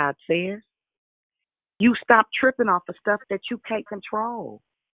what God says, you stop tripping off of stuff that you can't control.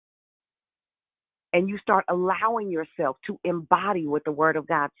 And you start allowing yourself to embody what the word of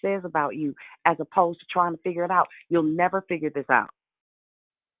God says about you as opposed to trying to figure it out. You'll never figure this out.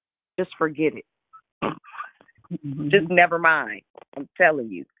 Just forget it. Just never mind. I'm telling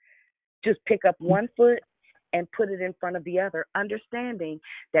you. Just pick up one foot and put it in front of the other, understanding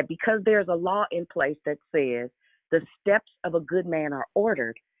that because there's a law in place that says the steps of a good man are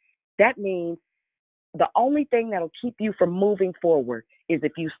ordered, that means the only thing that'll keep you from moving forward is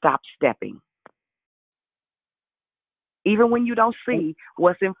if you stop stepping. Even when you don't see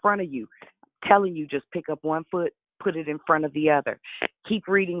what's in front of you, telling you just pick up one foot, put it in front of the other. Keep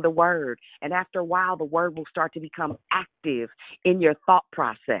reading the word. And after a while, the word will start to become active in your thought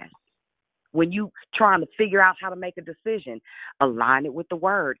process. When you trying to figure out how to make a decision, align it with the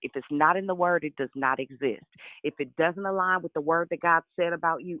word. If it's not in the word, it does not exist. If it doesn't align with the word that God said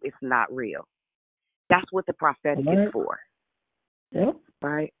about you, it's not real. That's what the prophetic is for. Yep.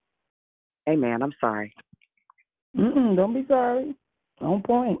 Right? Amen. I'm sorry. Don't be sorry. On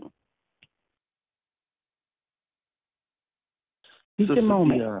point. Sister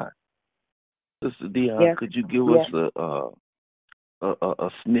Dion, yes. could you give us a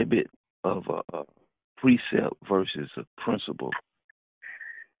snippet of a precept versus a principle?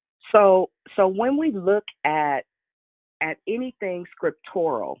 So when we look at anything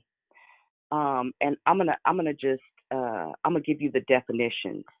scriptural, and I'm gonna give you the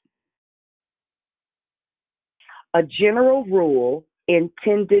definitions. A general rule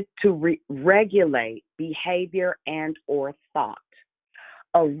intended to regulate behavior and or thought.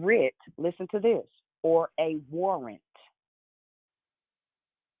 A writ, listen to this, or a warrant.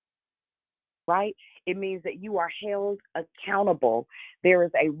 Right? It means that you are held accountable. There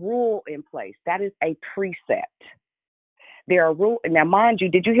is a rule in place. That is a precept. There are rules. Now, mind you,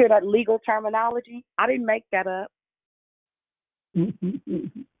 did you hear that legal terminology? I didn't make that up.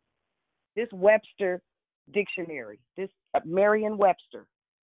 This Webster dictionary, this Merriam-Webster,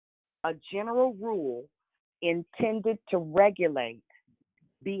 a general rule intended to regulate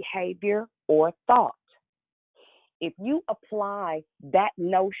behavior or thought. If you apply that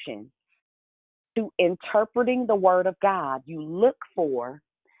notion to interpreting the Word of God, you look for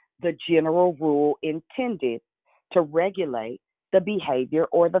the general rule intended to regulate the behavior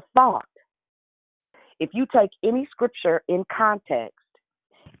or the thought. If you take any scripture in context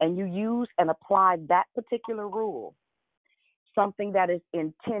and you use and apply that particular rule, something that is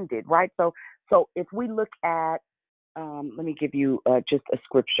intended, right? So if we look at, let me give you just a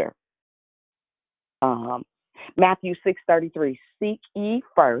scripture. Matthew 6:33, seek ye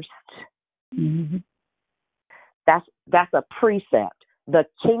first. Mm-hmm. That's a precept. The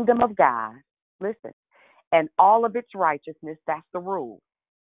kingdom of God, listen, and all of its righteousness, that's the rule.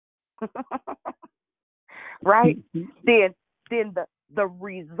 Right? Then the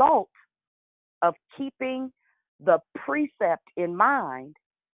result of keeping the precept in mind,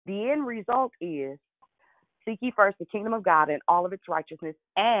 the end result is seek ye first the kingdom of God and all of its righteousness,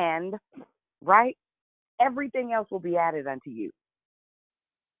 and, right, everything else will be added unto you.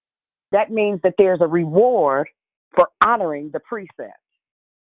 That means that there's a reward for honoring the precept.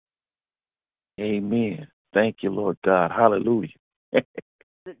 Amen. Thank you, Lord God. Hallelujah.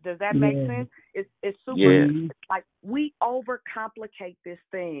 Does that make sense? It's super. Yeah. Like, we overcomplicate this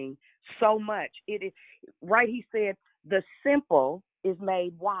thing so much. It is right. He said the simple is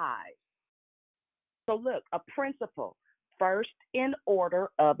made wise. So look, a principle first in order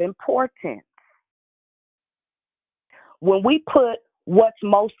of importance. When we put what's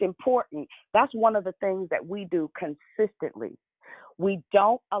most important, that's one of the things that we do consistently. We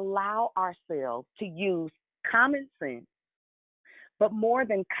don't allow ourselves to use common sense, but more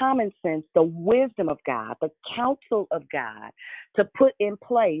than common sense, the wisdom of God, the counsel of God, to put in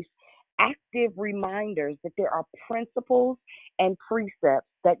place active reminders that there are principles and precepts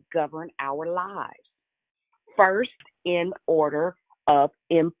that govern our lives. First in order of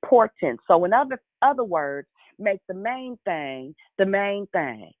importance. So in other words, make the main thing the main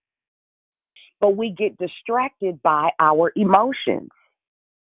thing. But we get distracted by our emotions.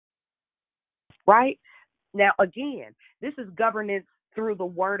 Right? Now, again, this is governance through the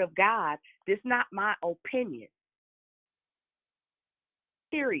Word of God. This is not my opinion.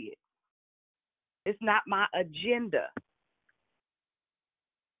 Period. It's not my agenda.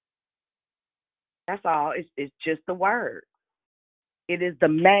 That's all. It's just the Word. It is the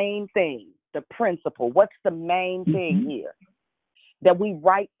main thing, the principle. What's the main thing here? That we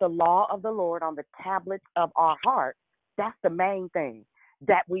write the law of the Lord on the tablets of our heart. That's the main thing.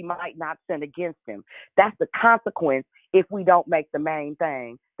 That we might not sin against him. That's the consequence if we don't make the main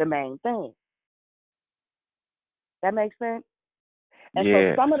thing the main thing. That makes sense? And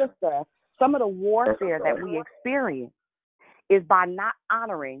so some of the warfare that we experience is by not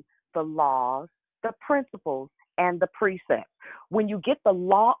honoring the laws, the principles, and the precepts. When you get the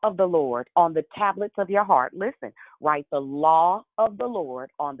law of the Lord on the tablets of your heart, listen, write the law of the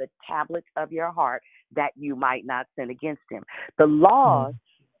Lord on the tablets of your heart that you might not sin against him. The laws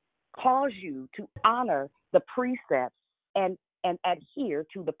cause you to honor the precepts and adhere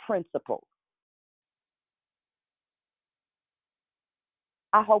to the principles.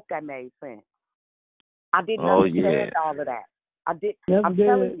 I hope that made sense. I didn't understand all of that. I'm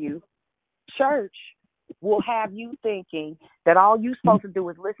telling you, church will have you thinking that all you're supposed to do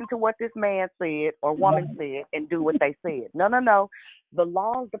is listen to what this man said or woman said and do what they said. No. The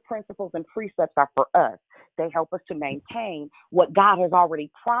laws, the principles, and precepts are for us. They help us to maintain what God has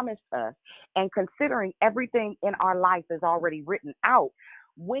already promised us. And considering everything in our life is already written out,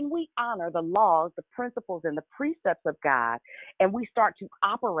 when we honor the laws, the principles, and the precepts of God, and we start to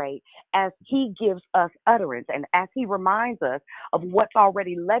operate as he gives us utterance and as he reminds us of what's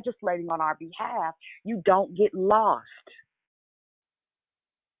already legislating on our behalf, you don't get lost.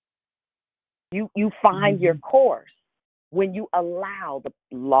 You find your course when you allow the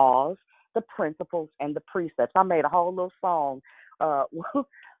laws, the principles, and the precepts. I made a whole little song,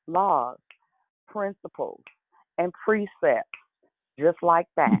 laws, principles, and precepts. Just like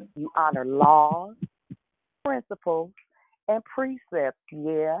that. You honor laws, principles, and precepts.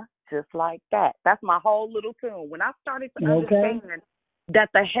 Yeah, just like that. That's my whole little tune. When I started to understand that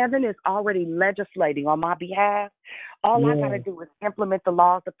the heaven is already legislating on my behalf, all I got to do is implement the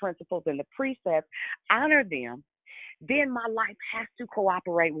laws, the principles, and the precepts, honor them, then my life has to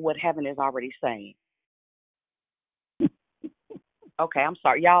cooperate with what heaven is already saying. Okay, I'm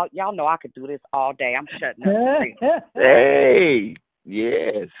sorry. Y'all know I could do this all day. I'm shutting up. Hey,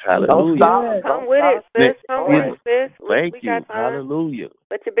 yes, hallelujah. Come with it, sis. Come with it, sis. Thank we you. got time. Hallelujah.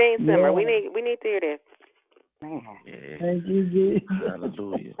 Let your beans simmer. We need to hear this. Man. Yeah. Thank you, Jesus.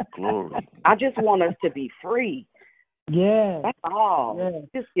 Hallelujah. Glory. I just want us to be free. Yeah. That's all.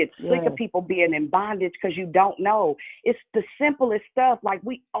 Yeah. Just get sick of people being in bondage because you don't know. It's the simplest stuff. Like,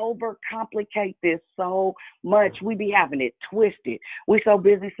 we overcomplicate this so much. We be having it twisted. We so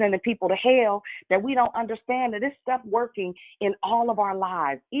busy sending people to hell that we don't understand that this stuff working in all of our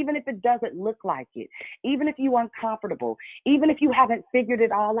lives, even if it doesn't look like it, even if you're uncomfortable, even if you haven't figured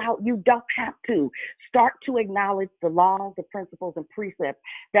it all out. You don't have to. Start to acknowledge the laws, the principles, and precepts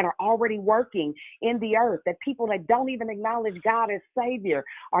that are already working in the earth, that people that don't even acknowledge God as Savior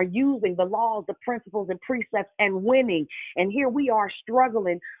are using the laws, the principles, and precepts and winning. And here we are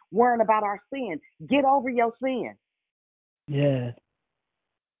struggling, worrying about our sin. Get over your sin. Yeah.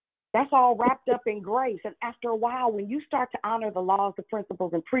 That's all wrapped up in grace. And after a while, when you start to honor the laws, the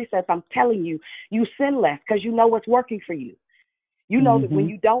principles, and precepts, I'm telling you, you sin less because you know what's working for you. You know that when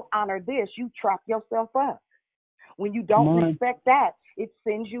you don't honor this, you trap yourself up. When you don't respect that, it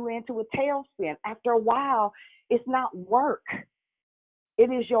sends you into a tailspin. After a while, it's not work. It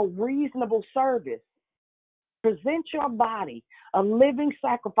is your reasonable service. Present your body a living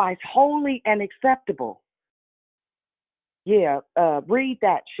sacrifice, holy and acceptable. Yeah, read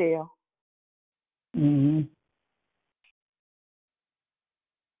that, Shell. Mm-hmm.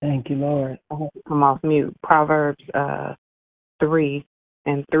 Thank you, Lord. I have to come off mute. Proverbs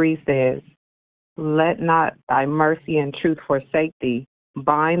 3:3 says, "Let not thy mercy and truth forsake thee.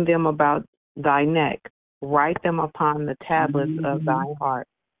 Bind them about thy neck. Write them upon the tablets of thy heart.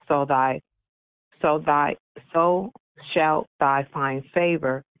 So shalt thou find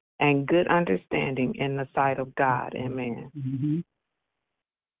favor and good understanding in the sight of God." Amen. Mm-hmm.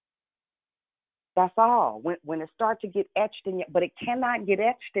 That's all. When it starts to get etched in but it cannot get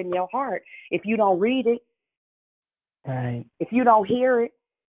etched in your heart if you don't read it. Right. If you don't hear it.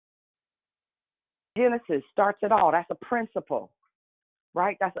 Genesis starts it all. That's a principle,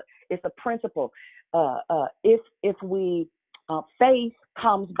 right? It's a principle. If we faith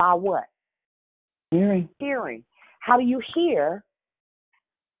comes by what? Hearing. Hearing. How do you hear?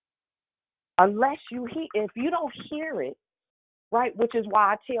 Unless you hear. If you don't hear it, right? Which is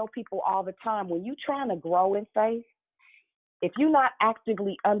why I tell people all the time, when you're trying to grow in faith, if you're not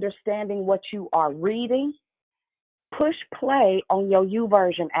actively understanding what you are reading, push play on your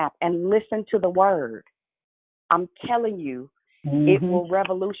YouVersion app and listen to the word. I'm telling you, it will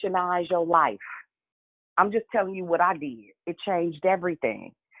revolutionize your life. I'm just telling you what I did. It changed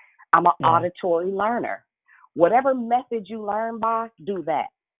everything. I'm an auditory learner. Whatever method you learn by, do that.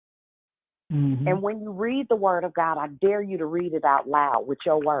 And when you read the word of God, I dare you to read it out loud with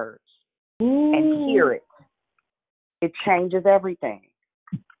your words and hear it. It changes everything.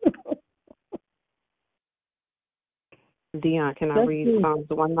 Dion, can I read Psalms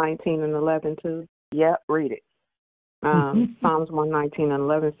 119 and 11 too? Yeah, read it. Psalms 119 and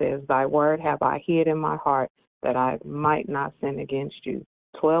 11 says, "Thy word have I hid in my heart, that I might not sin against you."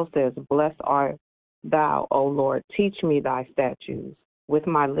 12 says, "Blessed art thou, O Lord, teach me thy statutes. With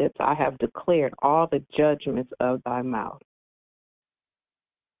my lips I have declared all the judgments of thy mouth."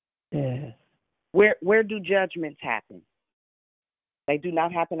 Yes. Where do judgments happen? They do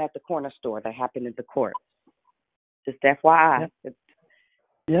not happen at the corner store. They happen in the court. Just FYI.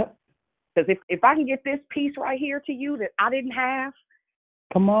 Yep. Because if I can get this piece right here to you that I didn't have,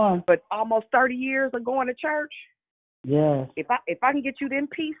 come on, but almost 30 years of going to church, yes. If I can get you them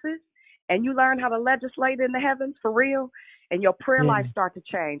pieces, and you learn how to legislate in the heavens for real, and your prayer life start to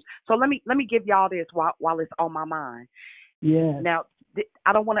change. So let me give y'all this while it's on my mind. Yeah. Now,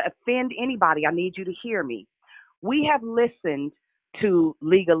 I don't want to offend anybody. I need you to hear me. We have listened to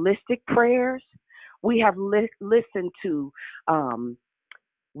legalistic prayers. We have listened to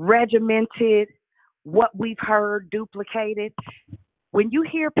regimented, what we've heard duplicated. When you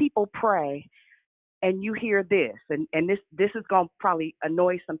hear people pray and you hear this, and this is going to probably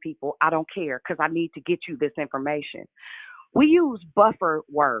annoy some people, I don't care, because I need to get you this information. We use buffer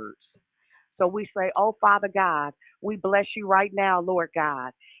words. So we say, "Oh, Father God, we bless you right now, Lord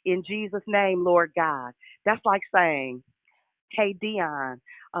God. In Jesus' name, Lord God." That's like saying, "Hey, Dion,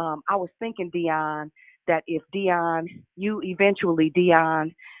 I was thinking, Dion, that if Dion,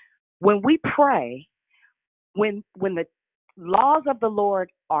 when we pray, when the laws of the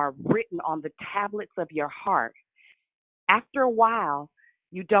Lord are written on the tablets of your heart, after a while,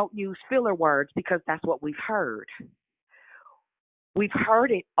 you don't use filler words because that's what we've heard. We've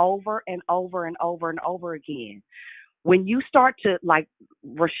heard it over and over and over and over again. When you start to, like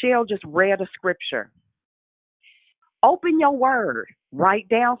Rochelle just read a scripture, open your word, write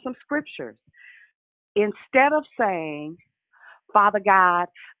down some scriptures. Instead of saying, Father God,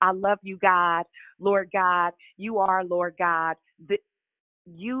 I love you, God. Lord God, you are Lord God.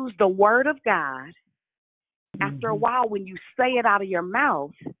 Use the word of God. After a while, when you say it out of your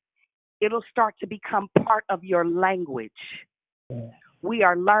mouth, it'll start to become part of your language. We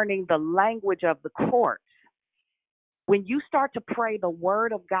are learning the language of the courts. When you start to pray the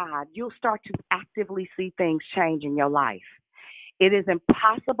word of God, you'll start to actively see things change in your life. It is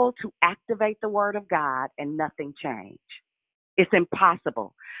impossible to activate the word of God and nothing change. It's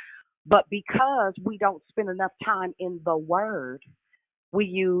impossible. But because we don't spend enough time in the word, we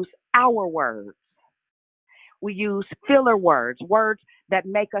use our words. We use filler words, words that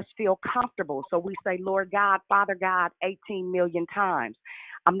make us feel comfortable. So we say, Lord God, Father God, 18 million times.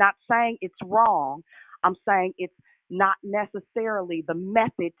 I'm not saying it's wrong. I'm saying it's not necessarily the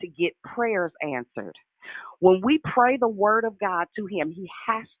method to get prayers answered. When we pray the word of God to him, he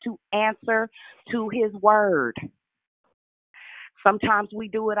has to answer to his word. Sometimes we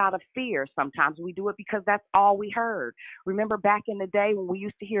do it out of fear. Sometimes we do it because that's all we heard. Remember back in the day when we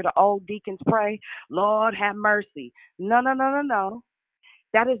used to hear the old deacons pray, Lord, have mercy. No.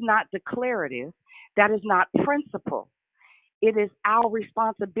 That is not declarative. That is not principle. It is our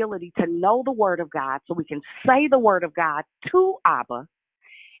responsibility to know the word of God so we can say the word of God to Abba,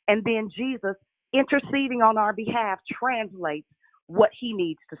 and then Jesus interceding on our behalf translates what he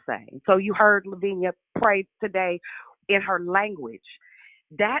needs to say. So you heard Lavinia pray today in her language.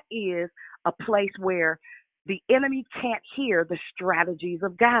 That is a place where the enemy can't hear the strategies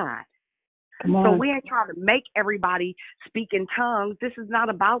of God. So we ain't trying to make everybody speak in tongues. This is not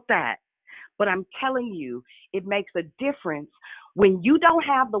about that. But I'm telling you, it makes a difference. When you don't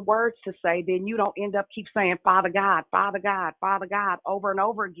have the words to say, then you don't end up keep saying, Father God, Father God, Father God, over and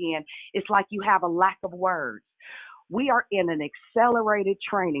over again. It's like you have a lack of words. We are in an accelerated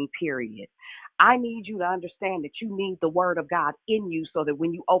training period. I need you to understand that you need the word of God in you so that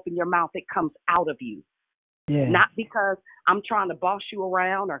when you open your mouth, it comes out of you. Yeah. Not because I'm trying to boss you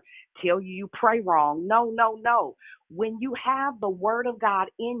around or tell you pray wrong. No. When you have the word of God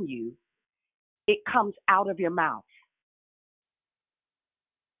in you, it comes out of your mouth.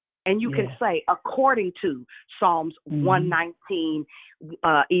 And you can say, according to Psalms 119,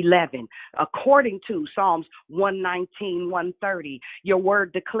 11, according to Psalms 119, 130, your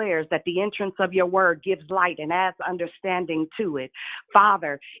word declares that the entrance of your word gives light and adds understanding to it.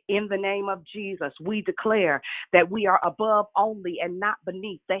 Father, in the name of Jesus, we declare that we are above only and not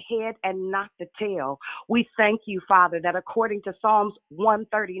beneath, the head and not the tail. We thank you, Father, that according to Psalms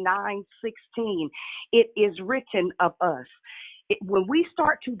 139, 16, it is written of us. When we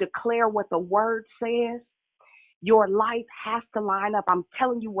start to declare what the word says, your life has to line up. I'm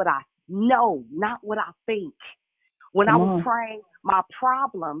telling you what I know, not what I think. When I was praying, my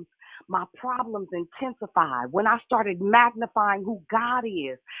problems intensified. When I started magnifying who God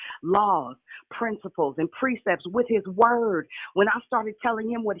is, laws, principles, and precepts with his word, when I started telling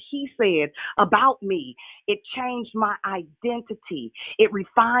him what he said about me, it changed my identity. It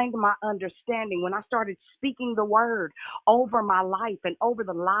refined my understanding. When I started speaking the word over my life and over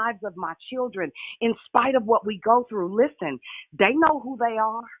the lives of my children, in spite of what we go through, listen, they know who they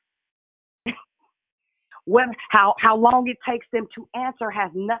are. How long it takes them to answer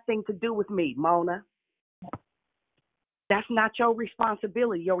has nothing to do with me, Mona. That's not your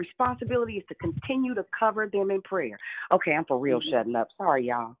responsibility. Your responsibility is to continue to cover them in prayer. Okay, I'm for real shutting up. Sorry,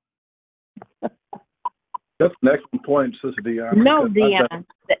 y'all. That's an excellent point, Sister Dion. No, Dion.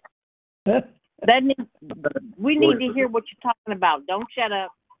 We need to hear what you're talking about. Don't shut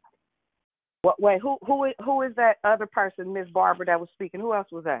up. Wait, who is that other person, Miss Barbara, that was speaking? Who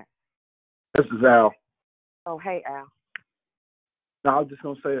else was that? This is Al. Oh, hey, Al. No, I was just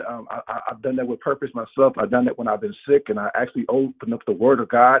going to say I've done that with purpose myself. I've done that when I've been sick, and I actually open up the Word of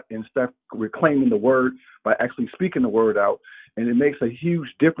God and start reclaiming the Word by actually speaking the Word out. And it makes a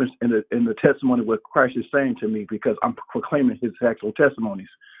huge difference in the testimony what Christ is saying to me because I'm proclaiming his actual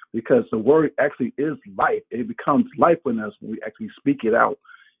testimonies. Because the Word actually is life. It becomes life in us when we actually speak it out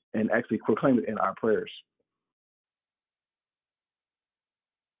and actually proclaim it in our prayers.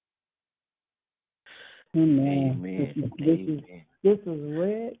 Amen. This is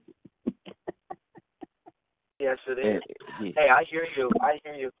red. Yes, it is. Hey, I hear you.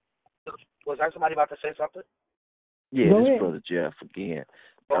 Was there somebody about to say something? Yeah, this is Brother Jeff again.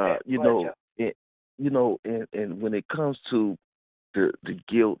 And when it comes to the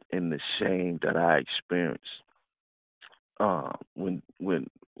guilt and the shame that I experienced, when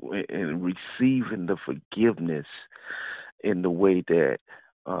in receiving the forgiveness in the way that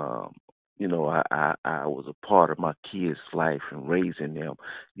I was a part of my kids' life and raising them.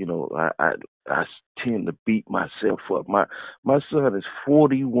 I tend to beat myself up. My son is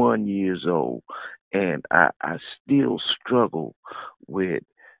 41 years old, and I still struggle with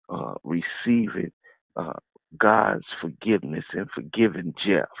receiving uh, God's forgiveness and forgiving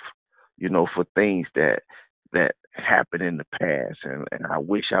Jeff. For things that happened in the past, and I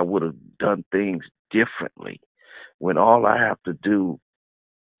wish I would have done things differently. When all I have to do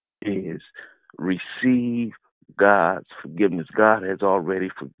is receive God's forgiveness. God has already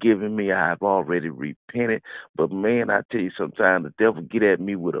forgiven me. I have already repented. But man, I tell you, sometimes the devil get at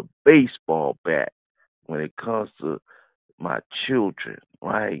me with a baseball bat when it comes to my children,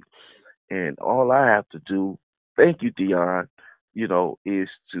 right? And all I have to do, thank you, Dion, is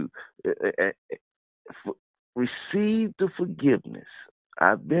to receive the forgiveness.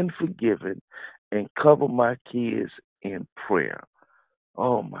 I've been forgiven and cover my kids in prayer.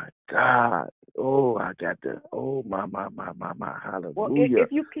 Oh my God. Oh, I got the. Oh my. Hallelujah. Well,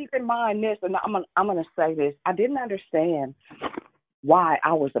 if you keep in mind this, and I'm gonna say this, I didn't understand why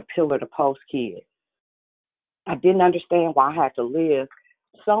I was a pillar to post kid. I didn't understand why I had to live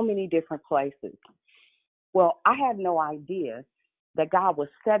so many different places. Well, I had no idea that God was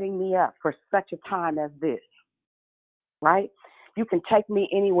setting me up for such a time as this, right? You can take me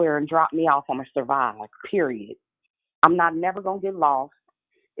anywhere and drop me off. I'm going to survive, period. I'm never going to get lost.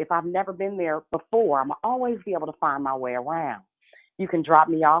 If I've never been there before, I'm going to always be able to find my way around. You can drop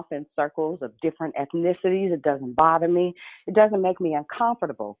me off in circles of different ethnicities. It doesn't bother me. It doesn't make me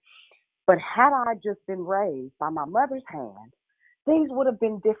uncomfortable. But had I just been raised by my mother's hand, things would have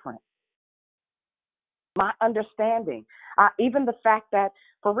been different. My understanding, even the fact that,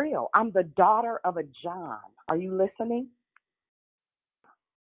 for real, I'm the daughter of a John. Are you listening?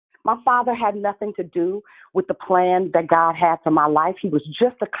 My father had nothing to do with the plan that God had for my life. He was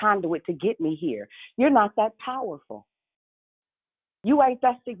just a conduit to get me here. You're not that powerful. You ain't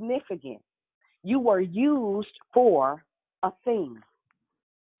that significant. You were used for a thing.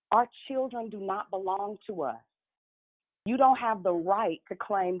 Our children do not belong to us. You don't have the right to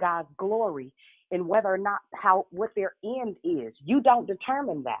claim God's glory in whether or not what their end is. You don't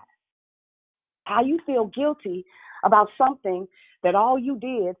determine that. How you feel guilty about something that all you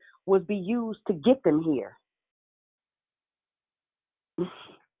did was be used to get them here.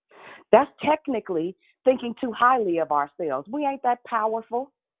 That's technically thinking too highly of ourselves. We ain't that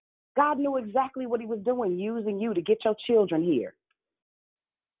powerful. God knew exactly what he was doing, using you to get your children here.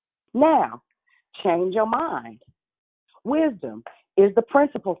 Now, change your mind. Wisdom is the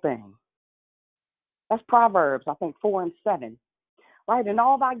principal thing. That's Proverbs, I think, 4 and 7. Right? And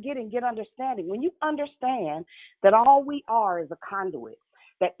all by get understanding. When you understand that all we are is a conduit,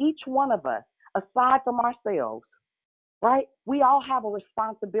 that each one of us, aside from ourselves, right, we all have a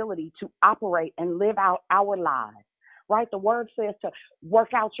responsibility to operate and live out our lives. Right? The word says to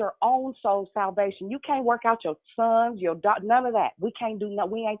work out your own soul salvation. You can't work out your sons, your daughters, none of that. We can't do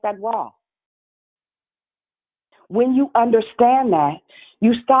nothing. We ain't that raw. When you understand that,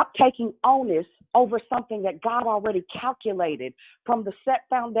 you stop taking onus over something that God already calculated from the set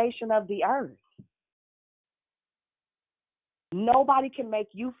foundation of the earth. Nobody can make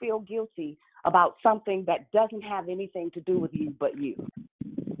you feel guilty about something that doesn't have anything to do with you but you.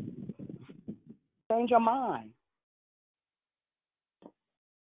 Change your mind.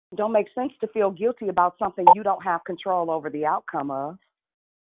 It don't make sense to feel guilty about something you don't have control over the outcome of.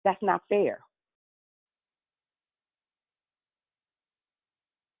 That's not fair.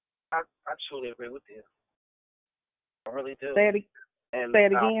 I truly agree with you. I really do. Say it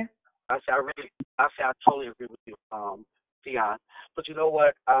again. I totally agree with you, Dion. But you know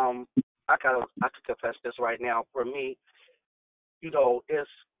what? I can confess this right now. For me,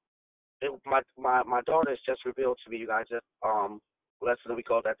 my daughter has just revealed to me, you guys, that less than a week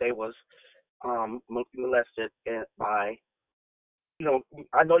ago that they was molested by.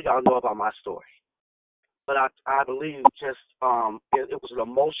 I know y'all know about my story, but I believe just it was an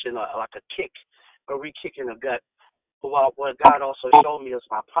emotion, like a kick, a re-kick in the gut. But what God also showed me is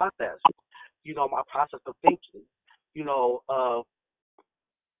my process. My process of thinking. Of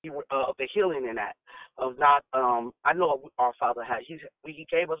the healing in that. Of not. I know our Father had. He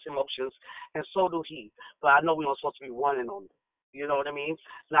gave us emotions, and so do He. But I know we don't supposed to be running on them. You know what I mean?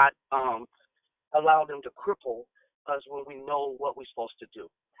 Not allow them to cripple us when we know what we're supposed to do.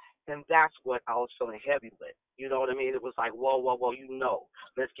 And that's what I was feeling heavy with. You know what I mean? It was like, whoa,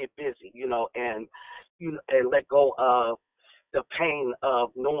 let's get busy, and let go of the pain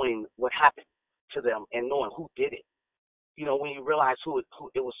of knowing what happened to them and knowing who did it. When you realize who it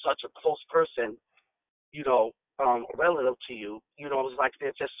was such a close person, relative to you. You know, it's like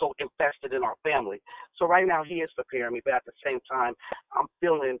they're just so invested in our family. So right now he is preparing me, but at the same time, I'm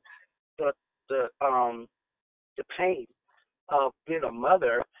feeling the pain of being a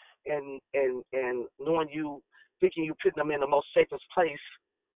mother and knowing you, thinking you putting them in the most safest place,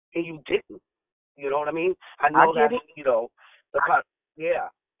 and you didn't. You know what I mean? I know that, you know, yeah,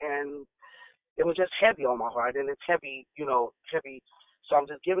 and it was just heavy on my heart, and it's heavy, you know, heavy. So I'm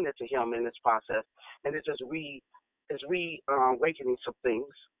just giving it to him in this process, and it's just awakening some things,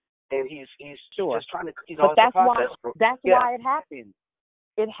 and he's just trying to, you know, but that's why yeah. why it happens.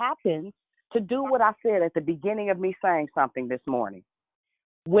 It happens to do what I said at the beginning of me saying something this morning.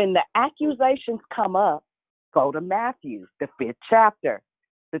 When the accusations come up, go to Matthew, the 5th chapter,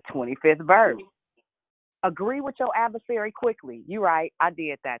 the 25th verse. Agree with your adversary quickly. You're right. I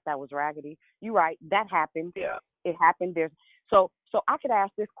did that. That was raggedy. You're right. That happened. Yeah. It happened. So I could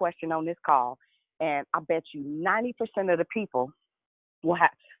ask this question on this call, and I bet you 90% of the people will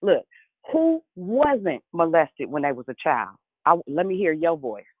have. Look, who wasn't molested when they was a child? Let me hear your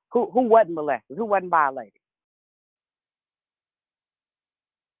voice. Who wasn't molested? Who wasn't violated?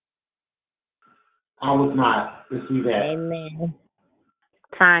 I was not. Receive that. Amen.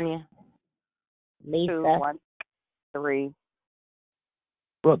 Tanya. Lisa. 2, 1, 3.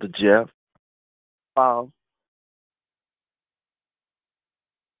 Brother Jeff. 4.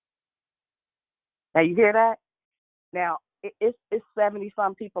 Now you hear that? Now it's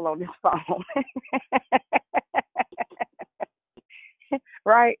 70-some people on this phone,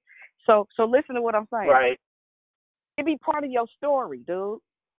 right? So listen to what I'm saying. Right. It be part of your story, dude.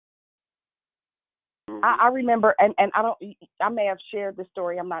 I remember, and I may have shared this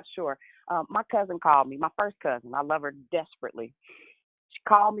story, I'm not sure. My cousin called me, my first cousin. I love her desperately. She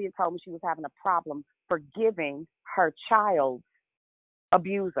called me and told me she was having a problem forgiving her child's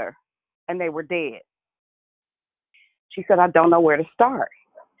abuser, and they were dead. She said, I don't know where to start.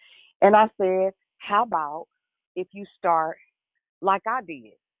 And I said, how about if you start like I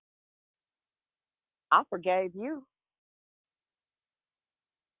did? I forgave you.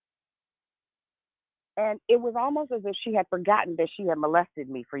 And it was almost as if she had forgotten that she had molested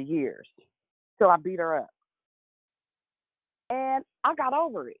me for years. So I beat her up. And I got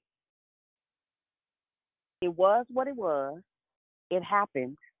over it. It was what it was. It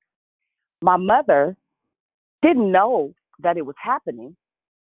happened. My mother didn't know that it was happening.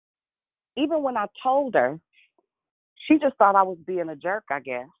 Even when I told her, she just thought I was being a jerk, I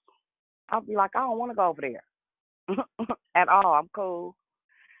guess. I'd be like, I don't want to go over there at all. I'm cool.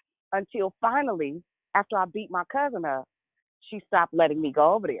 Until finally, after I beat my cousin up, she stopped letting me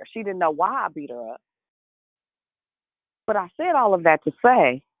go over there. She didn't know why I beat her up. But I said all of that to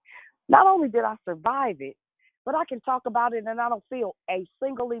say, not only did I survive it, but I can talk about it and I don't feel a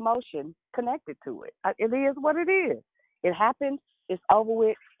single emotion connected to it. It is what it is. It happened, it's over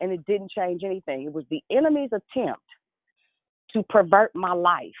with, and it didn't change anything. It was the enemy's attempt to pervert my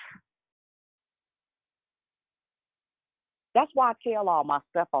life. That's why I tell all my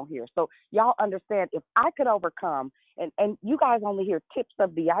stuff on here. So y'all understand, if I could overcome, and you guys only hear tips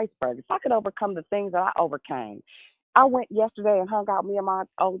of the iceberg, if I could overcome the things that I overcame. I went yesterday and hung out, me and my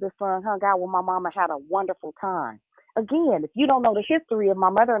oldest son hung out with my mama, had a wonderful time. Again, if you don't know the history of my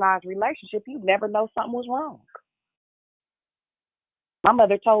mother and I's relationship, you'd never know something was wrong. My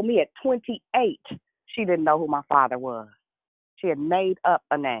mother told me at 28, she didn't know who my father was. She had made up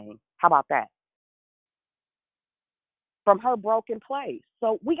a name. How about that? From her broken place.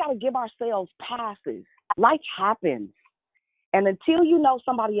 So we got to give ourselves passes. Life happens. And until you know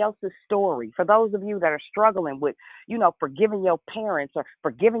somebody else's story, for those of you that are struggling with, forgiving your parents or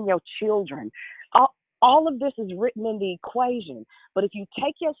forgiving your children, all of this is written in the equation. But if you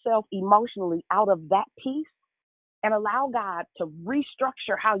take yourself emotionally out of that piece and allow God to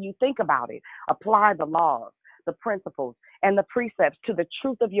restructure how you think about it, apply the laws, the principles, and the precepts to the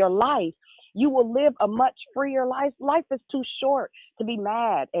truth of your life, you will live a much freer life. Life is too short to be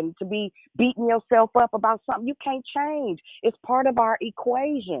mad and to be beating yourself up about something you can't change. It's part of our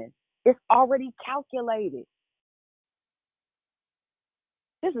equation. It's already calculated.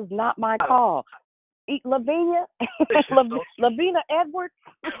 This is not my call. Lavinia, Lavina Edwards.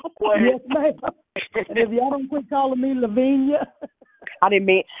 Yes, ma'am. And if y'all don't quit calling me Lavinia. I didn't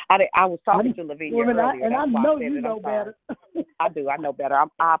mean. I was talking to Lavinia earlier. And I know you know better. I do. I know better.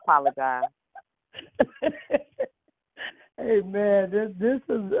 I apologize. Hey man, this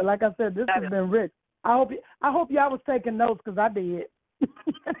is, like I said, this has been rich. I hope y'all was taking notes, because I did.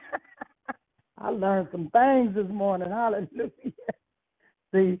 I learned some things this morning. Hallelujah.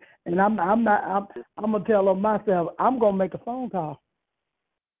 See, and I'm gonna tell on myself, I'm gonna make a phone call.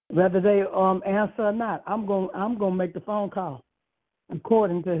 Whether they answer or not, I'm gonna make the phone call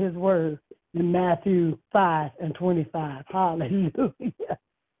according to His word in Matthew 5:25. Hallelujah.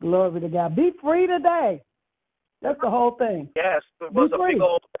 Glory to God. Be free today. That's the whole thing. Yes, it was a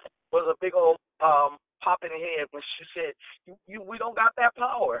big old pop in the head when she said, we don't got that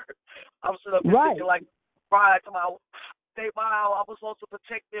power. I'm sitting up there thinking like, pride to my I was supposed to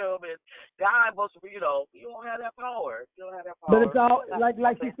protect them, and God was, you don't have that power. You don't have that power. But it's all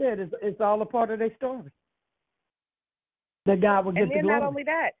like you said, it's all a part of their story. That God will get the glory. And then not only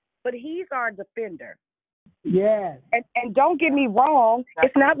that, but He's our defender. Yes. And don't get me wrong,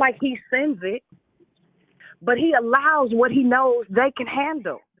 it's not like He sends it, but He allows what He knows they can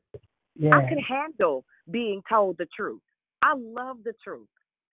handle. Yeah. I can handle being told the truth. I love the truth.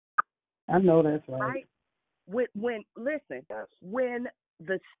 I know that's right. Right? When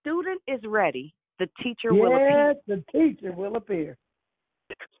the student is ready, the teacher will appear. Yes, the teacher will appear.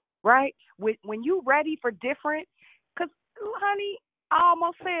 Right? When you ready for different, because, honey, I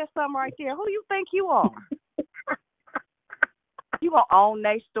almost said something right there. Who you think you are? You going to own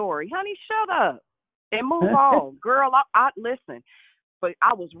their story. Honey, shut up and move on. Girl, I listen. But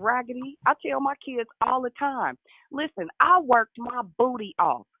I was raggedy. I tell my kids all the time, listen, I worked my booty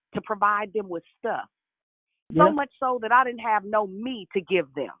off to provide them with stuff. So much so that I didn't have no me to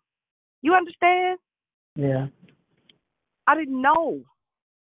give them. You understand? Yeah. I didn't know.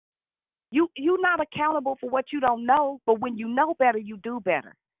 You're not accountable for what you don't know, but when you know better, you do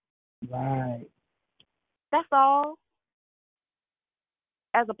better. Right. That's all.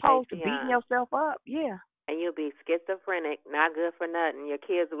 As opposed to beating yourself up. Yeah. And you'll be schizophrenic, not good for nothing. Your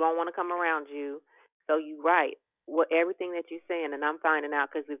kids won't want to come around you. So you're right. Everything that you're saying, and I'm finding out,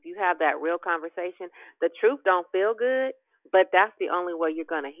 because if you have that real conversation, the truth don't feel good, but that's the only way you're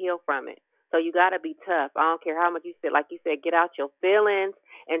going to heal from it. So you got to be tough. I don't care how much you said, like you said, get out your feelings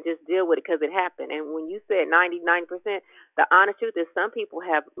and just deal with it because it happened. And when you said 99%, the honest truth is some people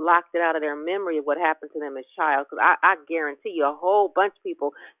have locked it out of their memory of what happened to them as child. Because I guarantee you a whole bunch of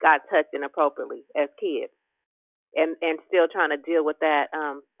people got touched inappropriately as kids and still trying to deal with that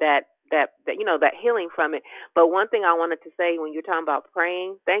that healing from it. But one thing I wanted to say when you're talking about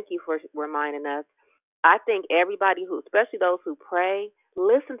praying, thank you for reminding us. I think everybody especially those who pray,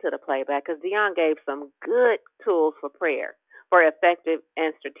 listen to the playback, because Dion gave some good tools for prayer, for effective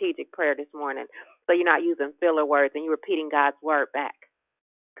and strategic prayer this morning. So you're not using filler words and you're repeating God's word back,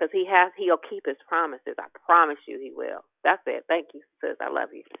 because He'll keep His promises. I promise you He will. That's it. Thank you, sis. I love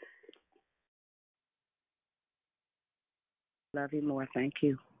you. Love you more. Thank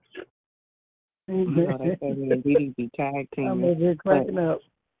you. We be tag team. I'm over here cracking up.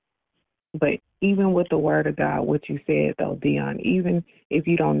 But even with the word of God, what you said though, Dion, even if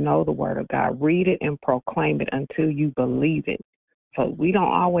you don't know the word of God, read it and proclaim it until you believe it. So we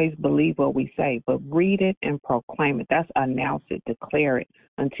don't always believe what we say, but read it and proclaim it. That's announce it, declare it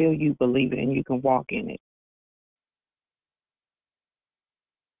until you believe it and you can walk in it.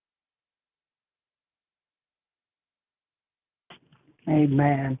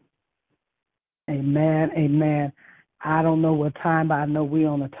 Amen. Amen. Amen. I don't know what time, but I know we're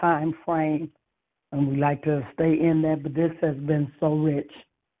on a time frame, and we like to stay in that, but this has been so rich.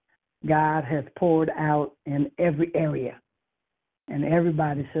 God has poured out in every area, and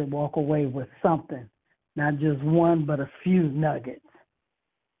everybody should walk away with something, not just one, but a few nuggets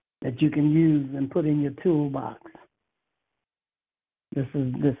that you can use and put in your toolbox. This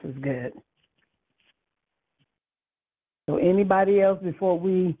is good. So anybody else before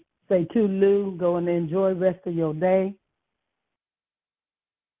we say to Lou, go and enjoy the rest of your day?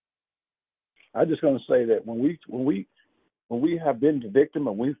 I'm just going to say that when we have been the victim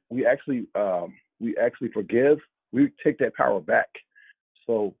and we actually forgive, we take that power back.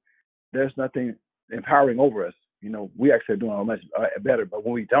 So there's nothing empowering over us. We actually are doing much better. But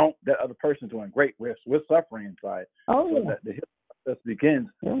when we don't, that other person's doing great. We're suffering inside. Oh, so yeah. that the healing process begins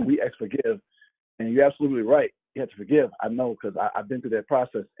when we forgive. And you're absolutely right. You have to forgive. I know, because I've been through that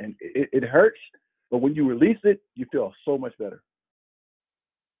process, and it hurts. But when you release it, you feel so much better.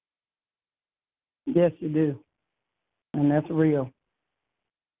 Yes, you do. And that's real.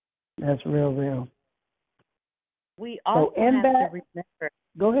 That's real. We also have to remember.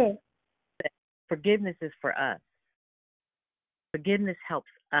 Go ahead. That forgiveness is for us. Forgiveness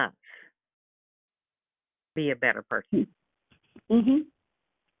helps us be a better person. Mhm.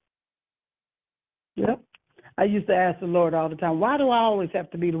 Yep. I used to ask the Lord all the time, why do I always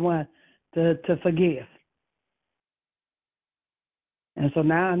have to be the one to forgive? And so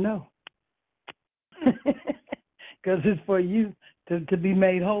now I know. Because it's for you to be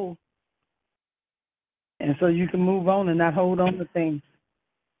made whole. And so you can move on and not hold on to things.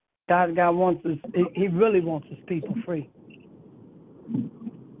 God wants us. He really wants his people free.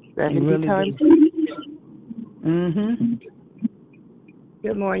 70 really times. Mhm.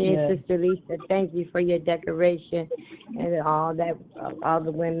 Good morning, Yeah. Sister Lisa. Thank you for your decoration and all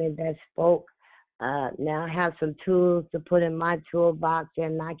the women that spoke. Now I have some tools to put in my toolbox,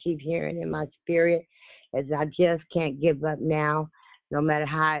 and I keep hearing in my spirit as I just can't give up now, no matter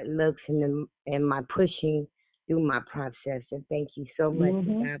how it looks in my pushing through my process. And thank you so much.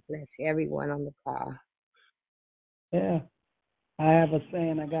 Mhm. God bless everyone on the call. Yeah. I have a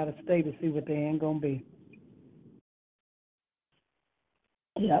saying, I got to stay to see what the end going to be.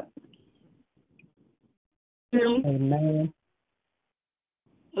 Yep. Amen.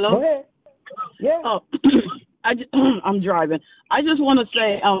 Hello? Go ahead. Yeah. Oh, I'm driving. I just want to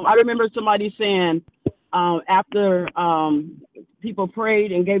say, I remember somebody saying after people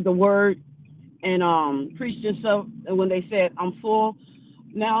prayed and gave the word and preached and stuff, and when they said, I'm full,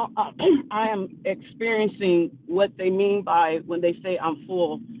 now I am experiencing what they mean by when they say I'm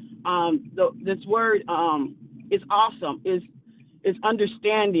full. This word is awesome, is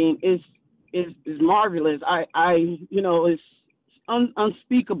understanding, is marvelous. I it's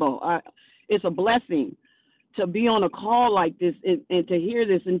unspeakable. It's a blessing to be on a call like this and to hear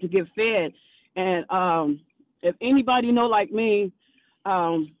this and to get fed. And if anybody know like me,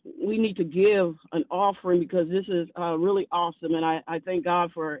 we need to give an offering because this is really awesome. And I thank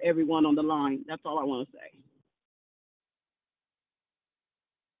God for everyone on the line. That's all I want to say.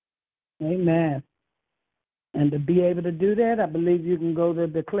 Amen. And to be able to do that, I believe you can go to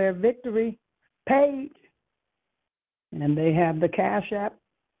Declare Victory page, and they have the Cash App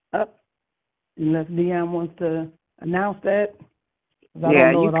up. Unless Dion wants to announce that.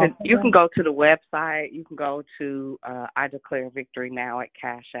 Yeah, you can go to the website. You can go to I Declare Victory now at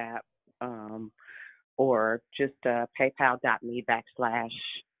Cash App, or just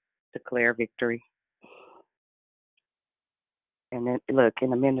paypal.me/Declare Victory. And then, look,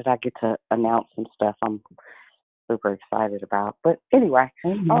 in a minute I get to announce some stuff I'm super excited about. But anyway,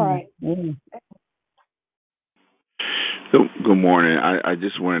 all right. So, good morning. I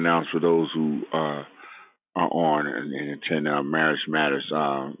just want to announce for those who are on and attend Marriage Matters,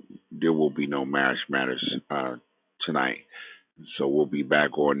 there will be no Marriage Matters tonight. So we'll be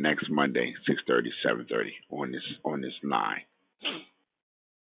back on next Monday, 6:30, 7:30 on this line.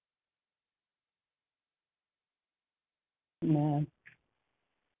 Man.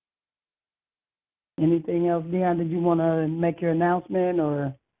 Anything else, Dion? Did you want to make your announcement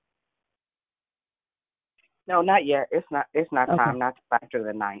or? No, not yet. It's not Okay. time. Not after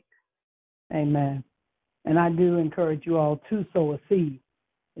the night. Amen. And I do encourage you all to sow a seed.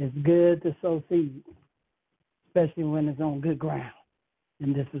 It's good to sow seeds, especially when it's on good ground.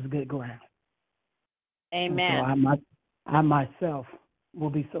 And this is good ground. Amen. So I myself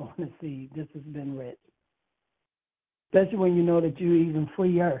will be sowing a seed. This has been rich. Especially when you know that you're even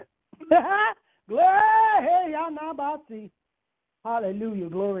freer. Glory, hey, y'all now about to see. Hallelujah,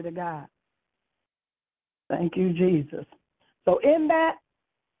 glory to God. Thank you, Jesus. So in that,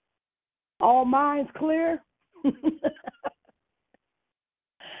 all minds clear.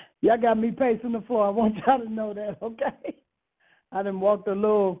 Y'all got me pacing the floor. I want y'all to know that, okay? I done walked a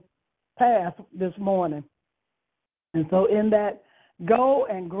little path this morning. And so in that, go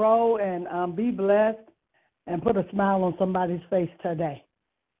and grow and be blessed and put a smile on somebody's face today.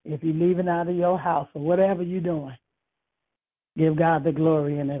 If you're leaving out of your house or whatever you're doing, give God the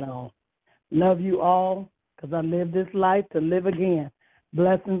glory in it all. Love you all because I live this life to live again.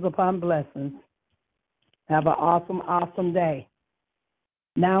 Blessings upon blessings. Have an awesome, awesome day.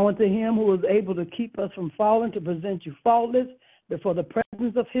 Now unto him who is able to keep us from falling, to present you faultless before the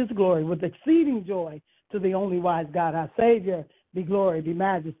presence of his glory with exceeding joy, to the only wise God, our Savior, be glory, be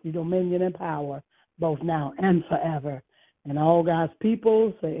majesty, dominion, and power, both now and forever. And all God's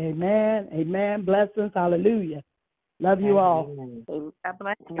people say amen, amen, blessings, hallelujah. Love you all. God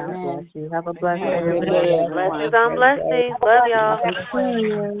bless you. God bless you. Have a blessed day. Blessings on blessings. Love y'all.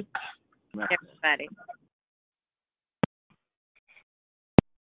 Everybody.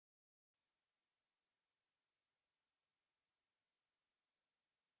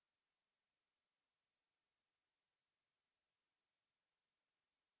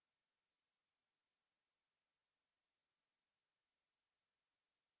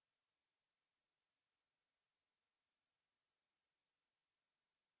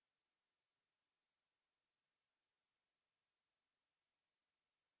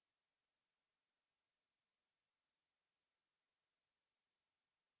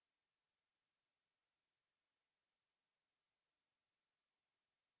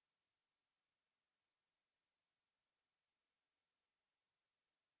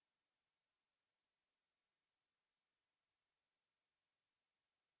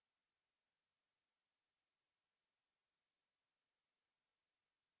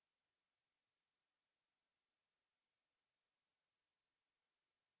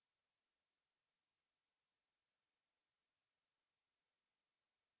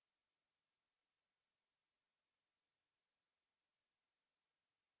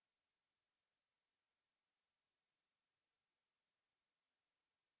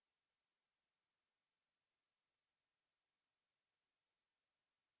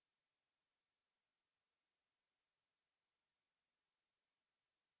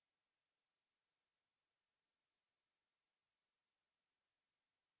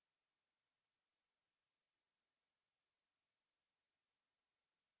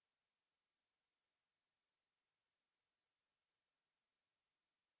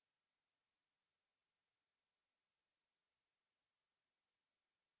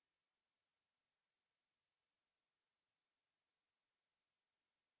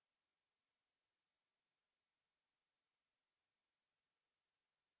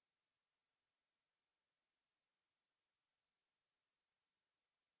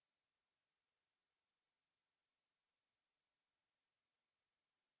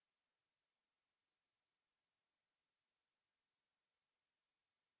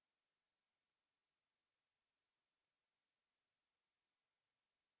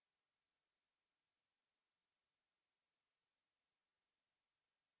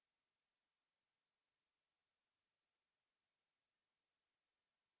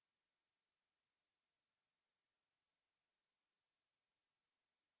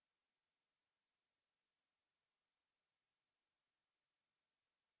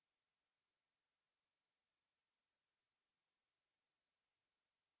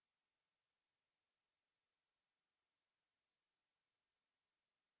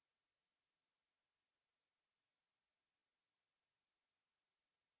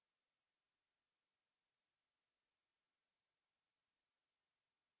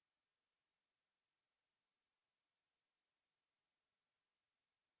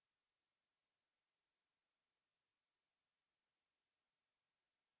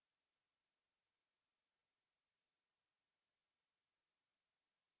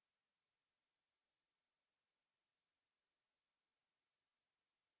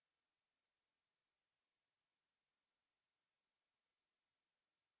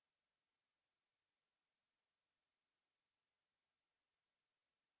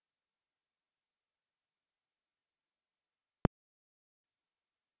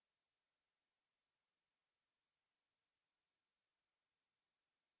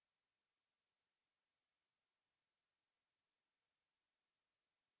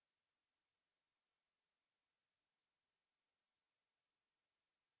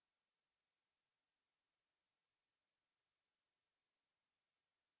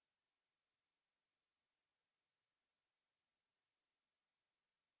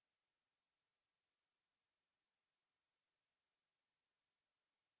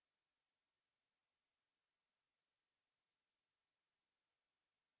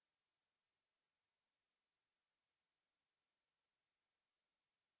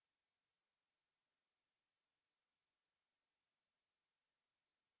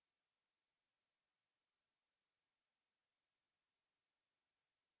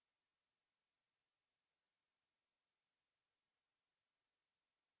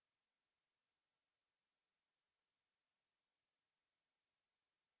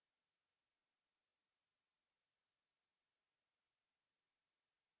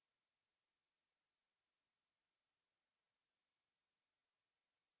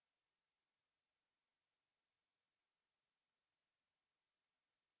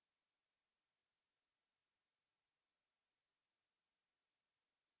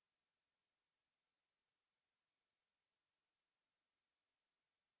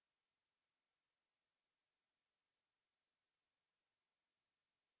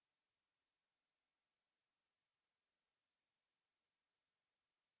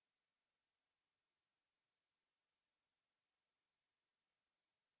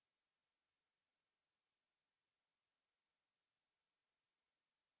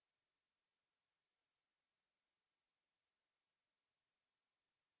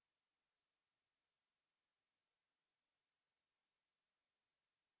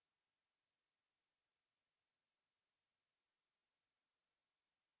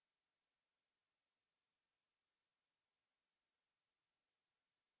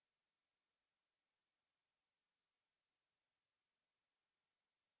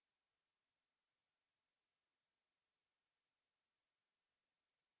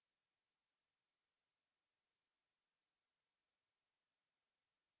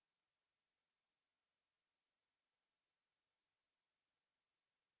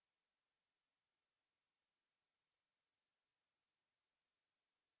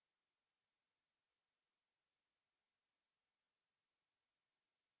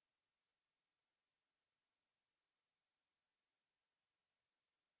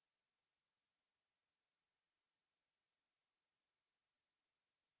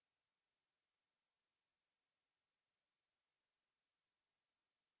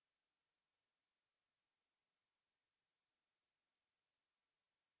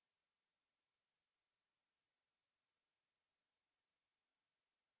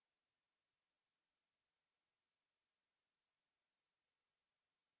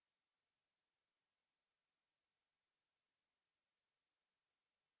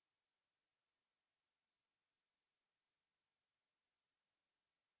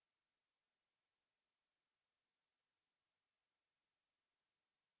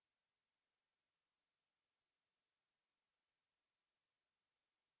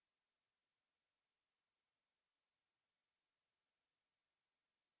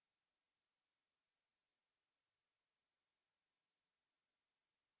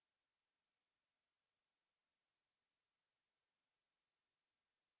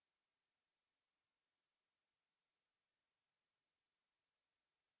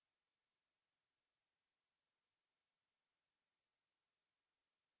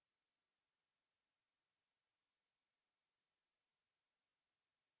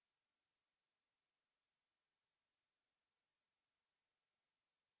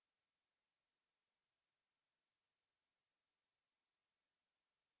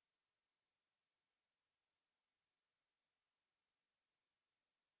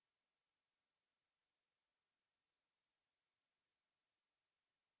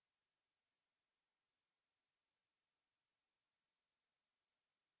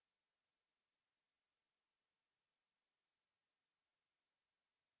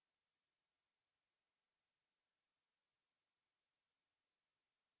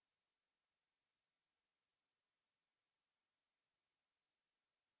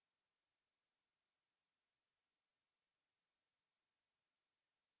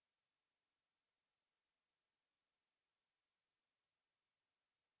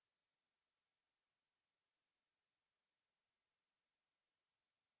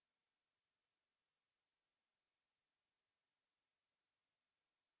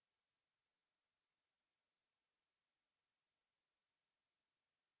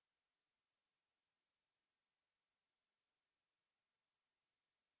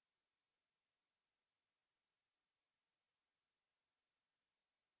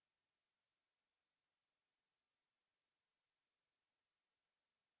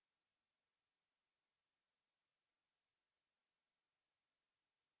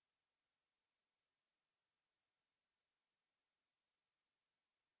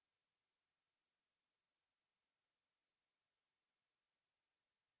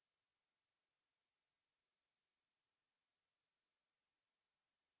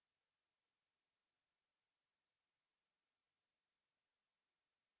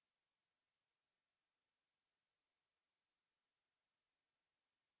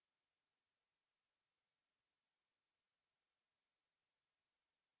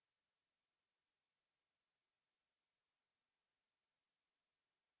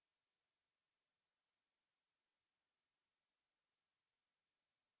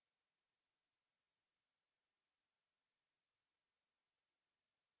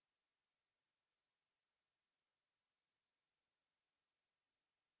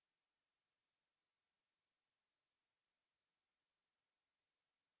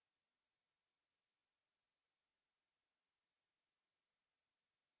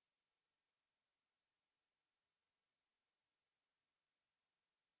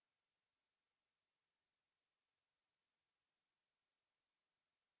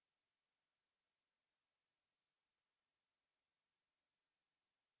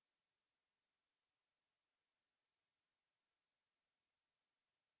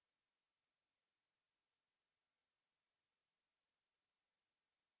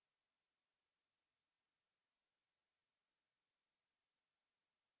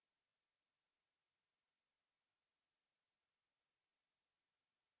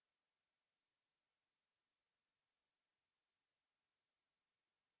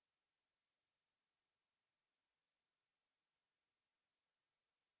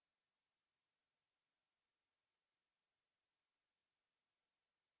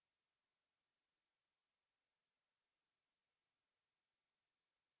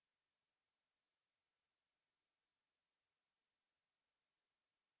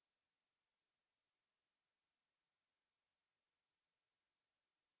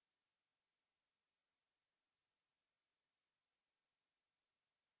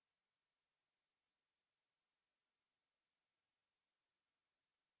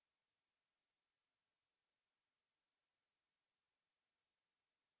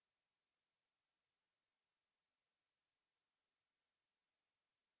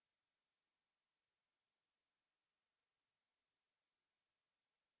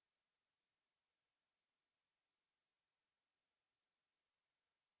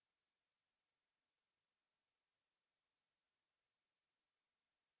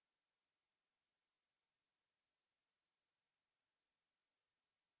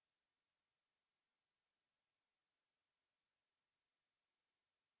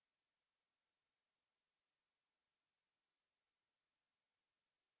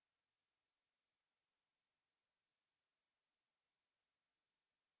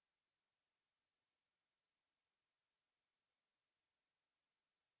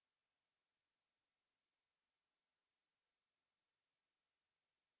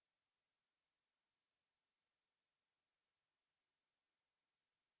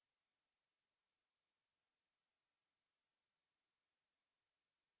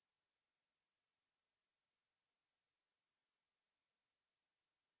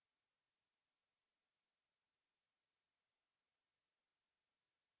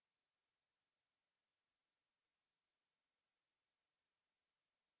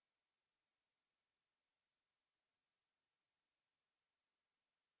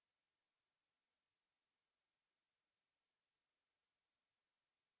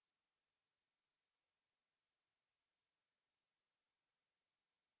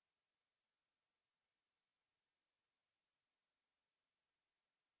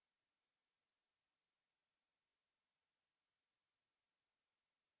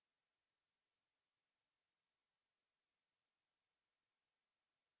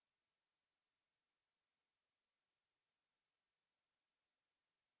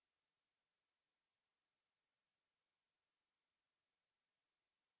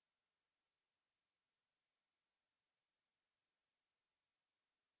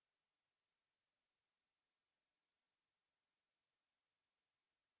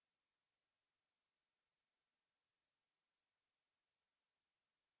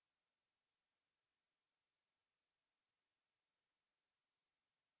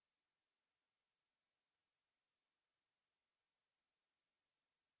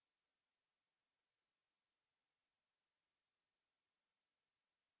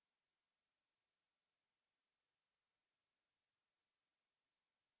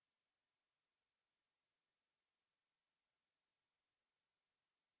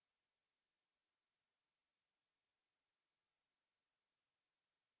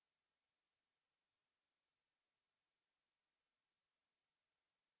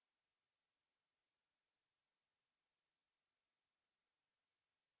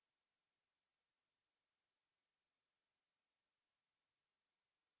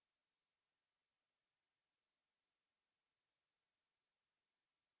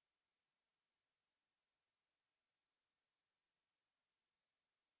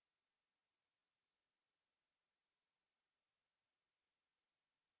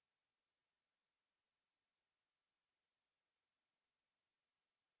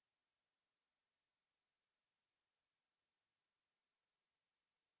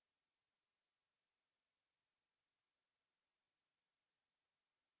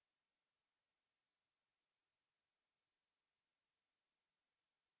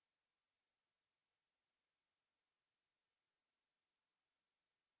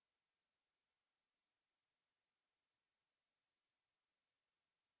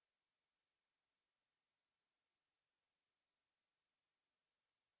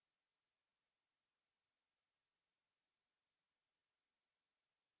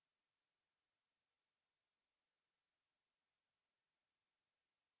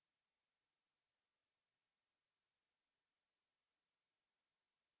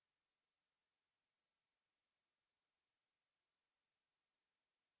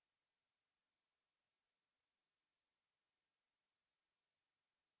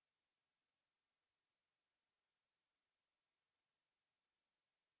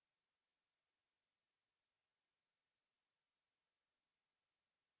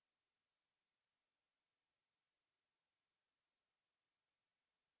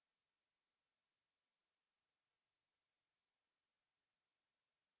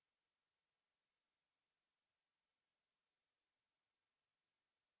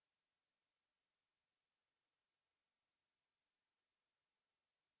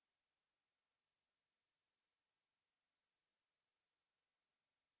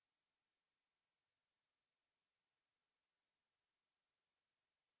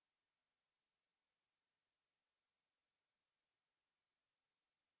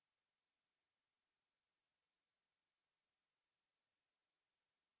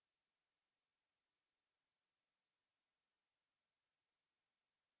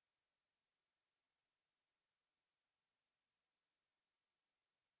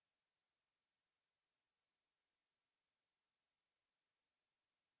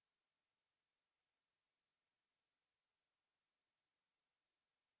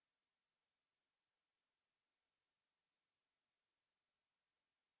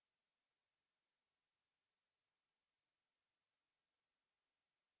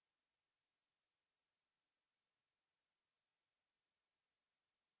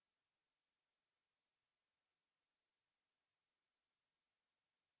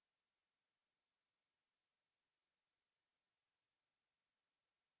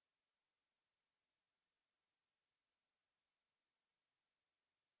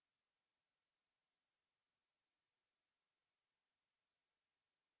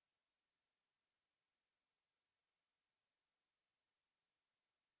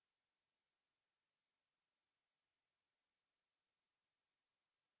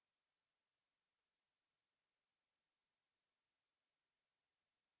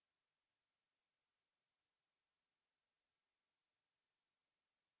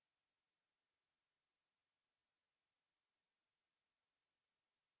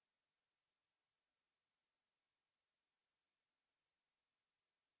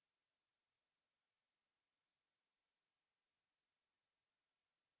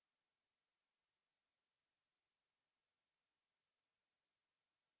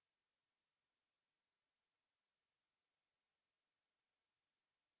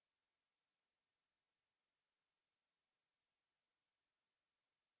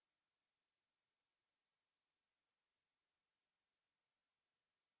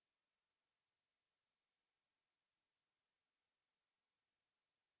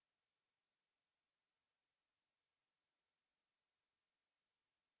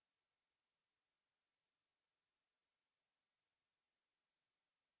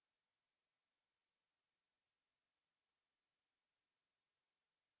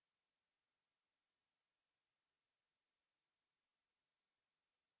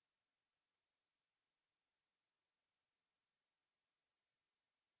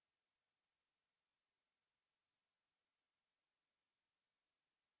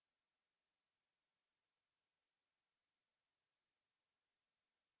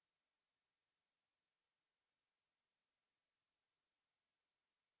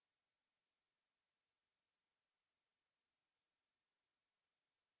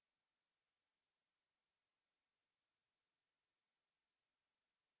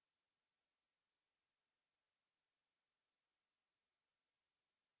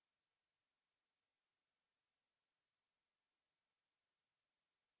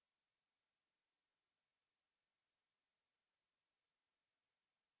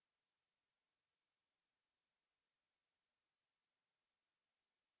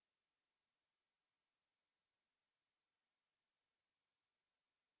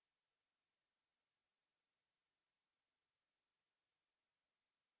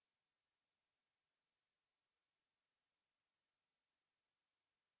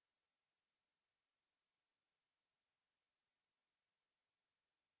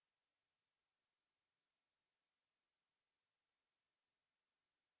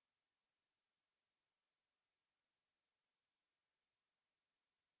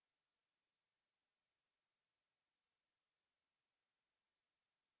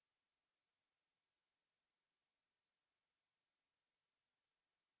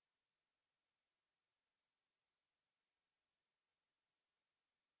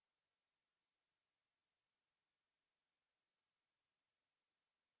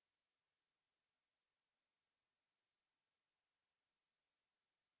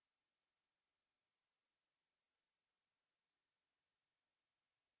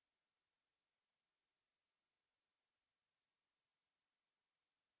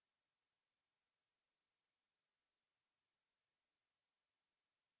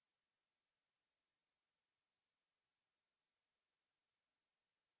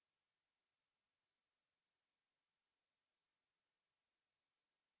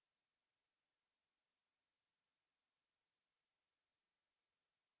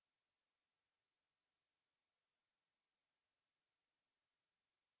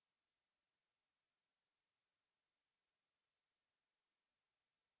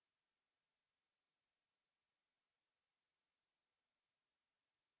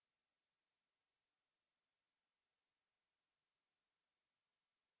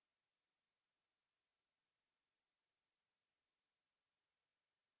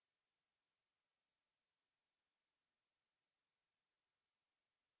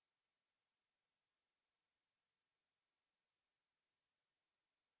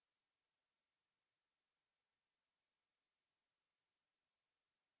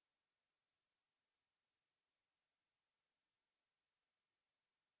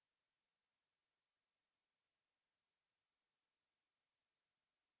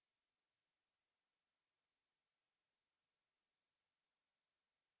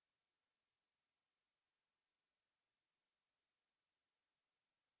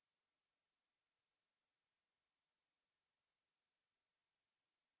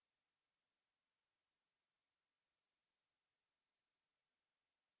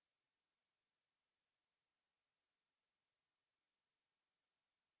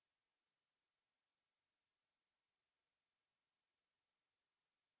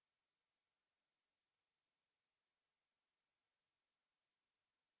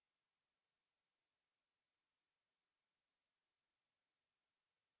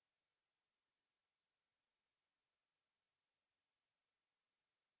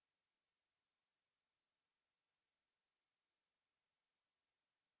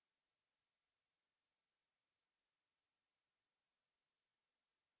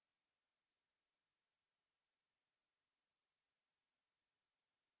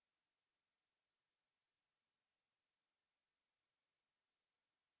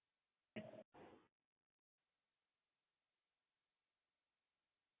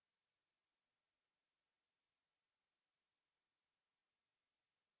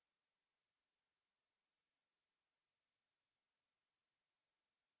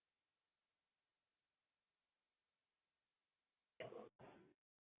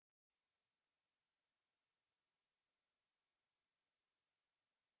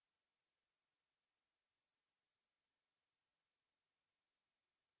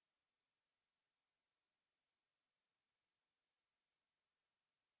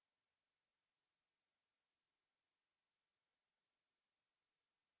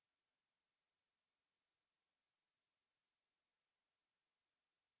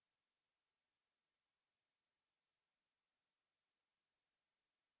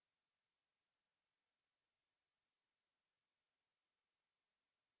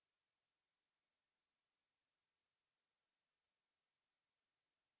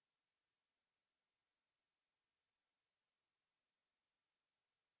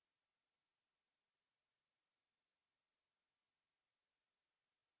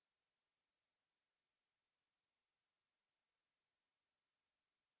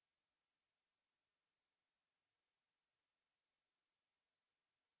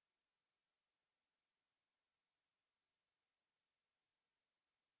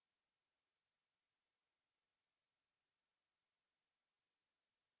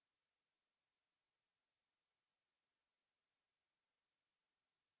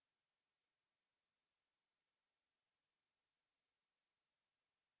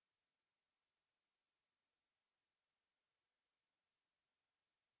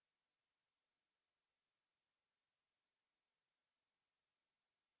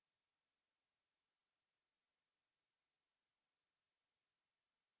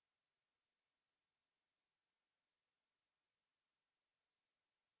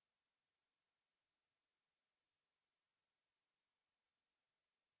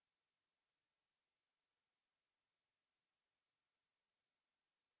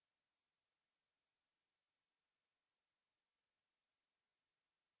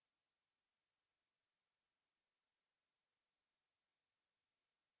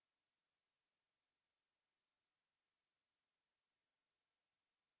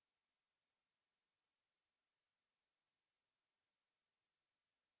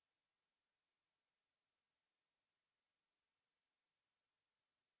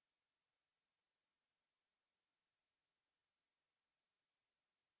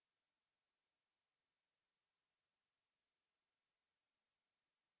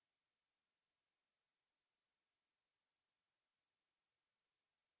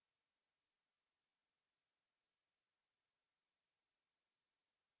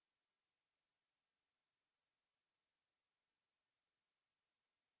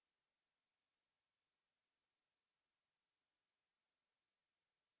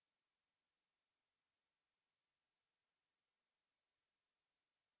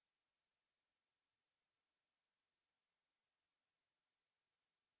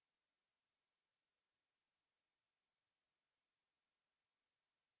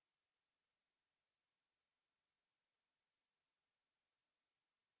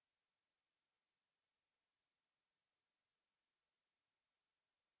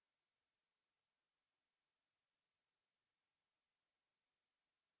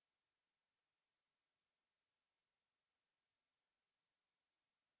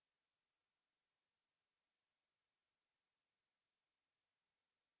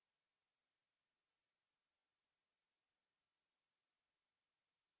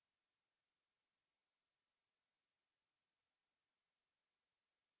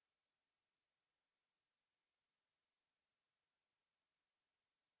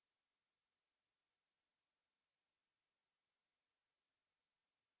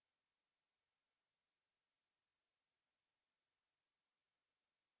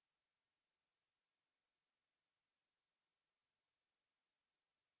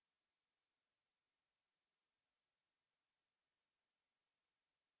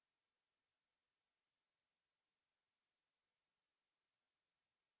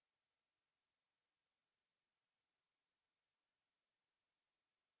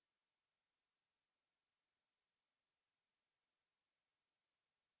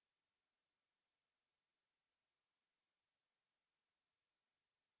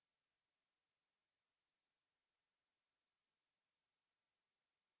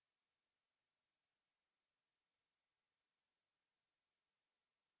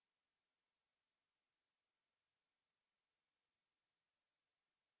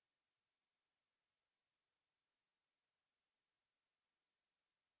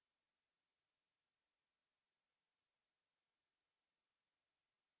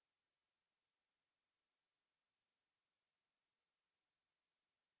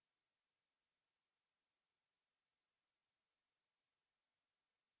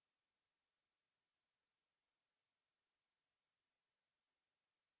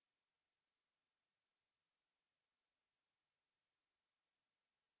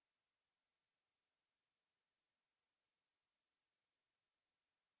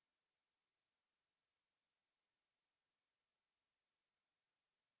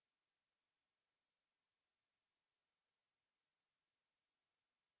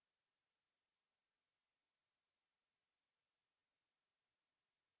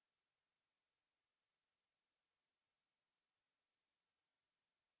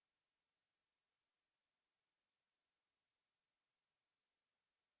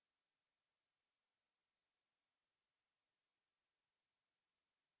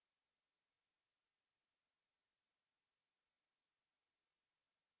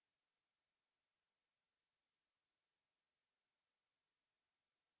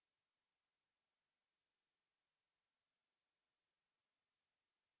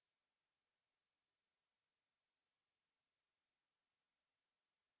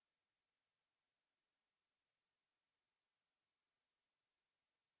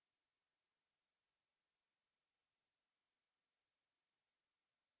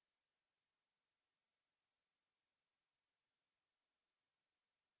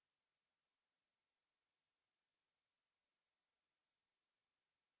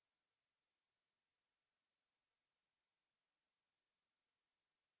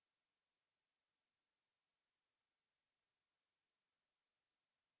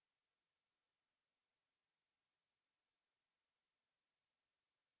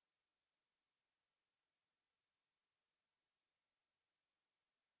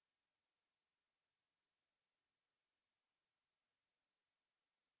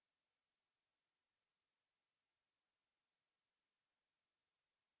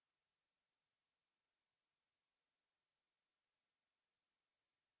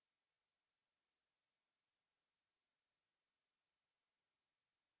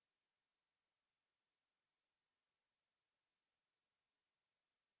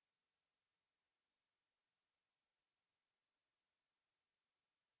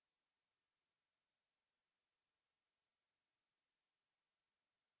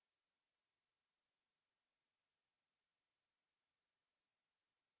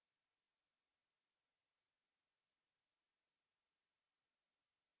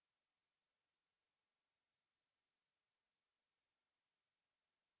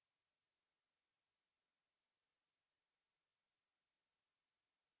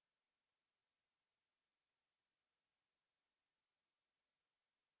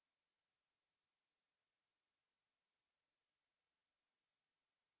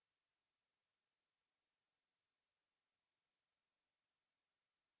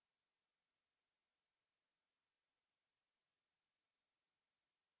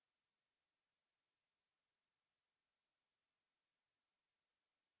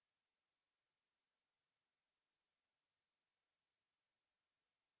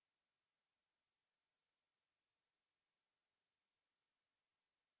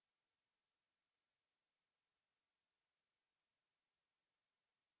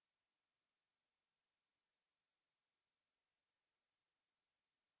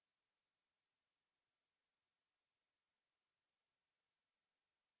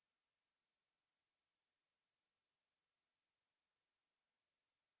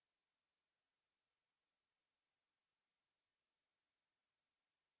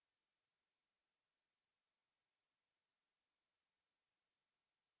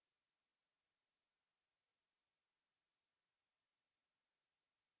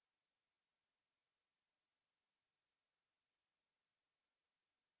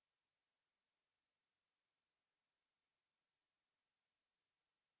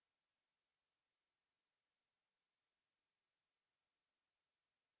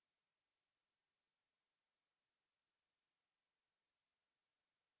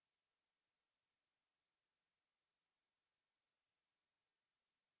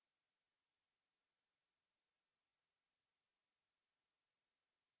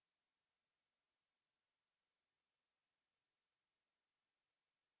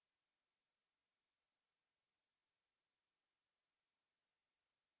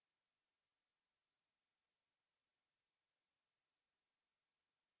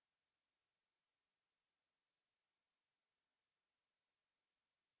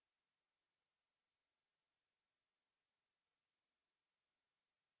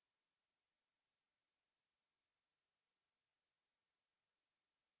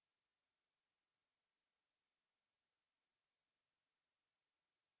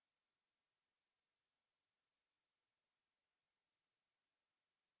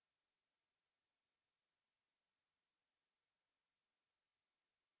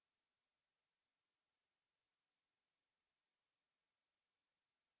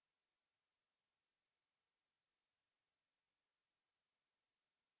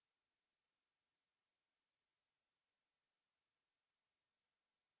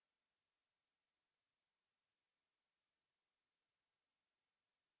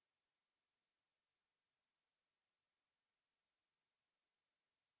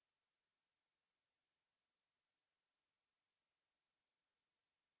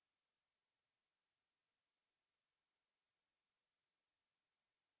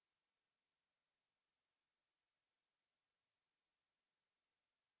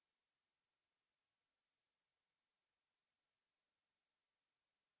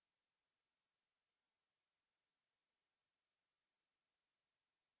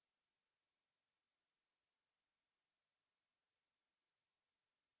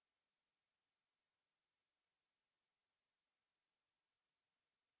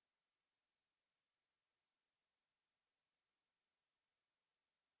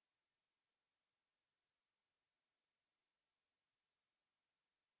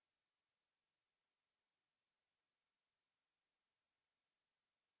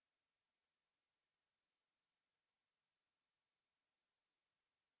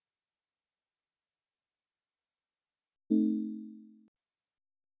 Giving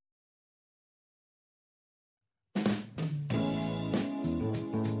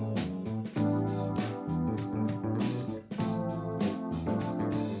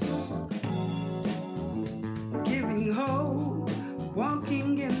hope,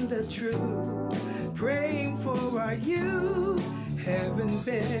 walking in the truth, praying for our youth, having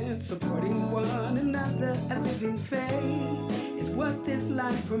been supporting one another. A living faith is what this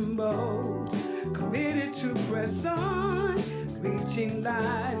life promotes. Committed to press on, reaching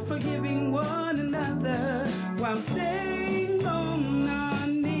life, forgiving one another while staying on our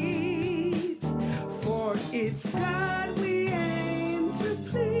knees. For it's God we aim to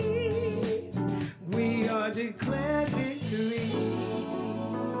please. We are declared victory.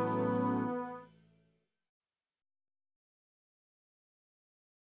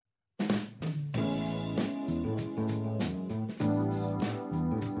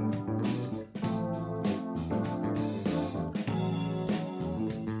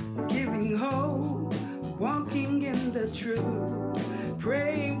 Giving hope, walking in the truth,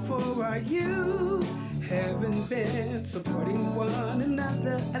 praying for our youth, having been supporting one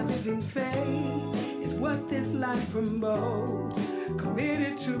another. A living faith is what this life promotes.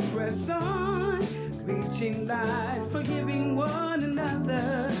 Committed to press on, reaching life, forgiving one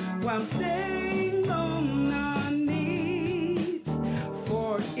another while staying on our knees.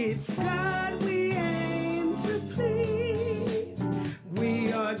 For it's God we aim to please.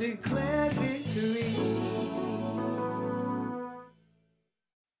 We are declared victory.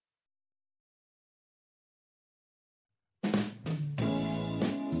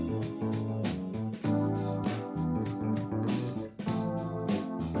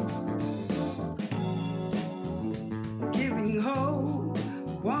 Giving hope,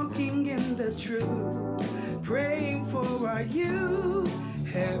 walking in the truth, praying for our youth,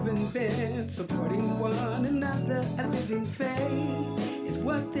 having been supporting one another. A living faith is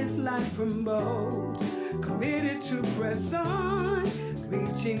what this life promotes. Committed to press on,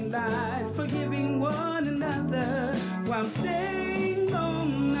 reaching life, forgiving one another while staying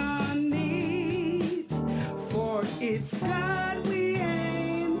on our knees. For it's God we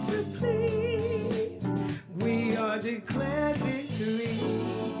aim to please. We are declared victory.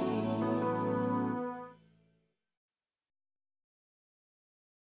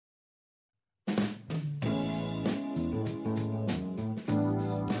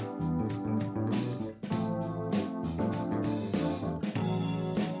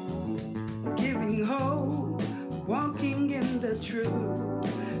 Giving hope, walking in the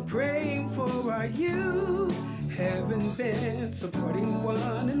truth, praying for our youth, having been supporting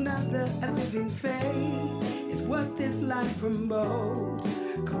one another. A living faith is what this life promotes.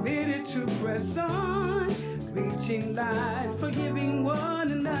 Committed to press on, reaching life, forgiving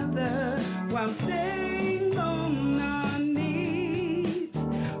one another while staying on our knees.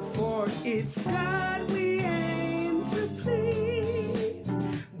 For it's God we aim to please.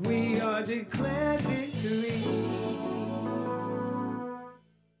 We are declared victory.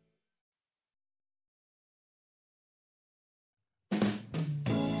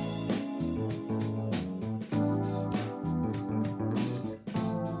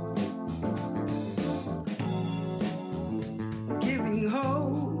 Giving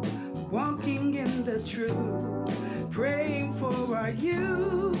hope, walking in the truth, praying for our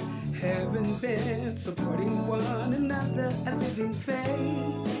youth, having been supporting one another. A living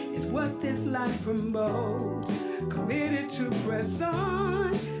faith is what this life promotes. Committed to press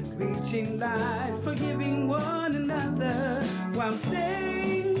on, reaching life, forgiving one another while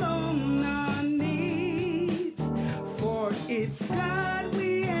staying on our knees. For it's God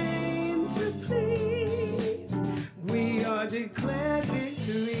we aim to please. We are declared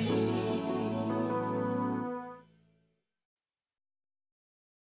victory.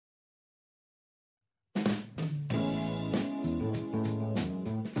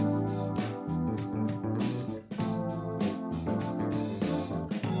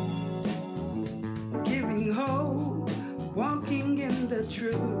 Giving hope, walking in the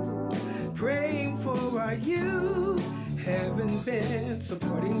truth, praying for our youth, having been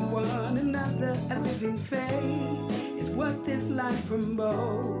supporting one another. A living faith is what this life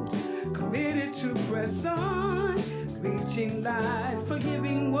promotes. Committed to press on, reaching life,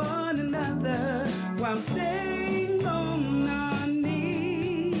 forgiving one another while staying on our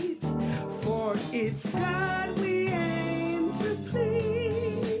knees. For it's God we aim to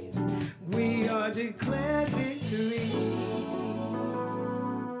please. We are declared victory.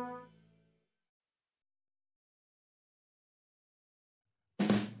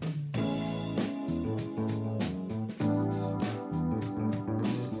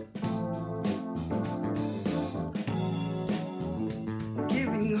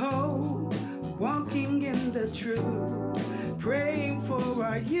 the truth, praying for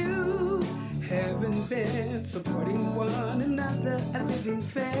our youth. Haven't been supporting one another. A living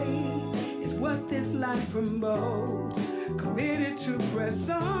faith is what this life promotes. Committed to press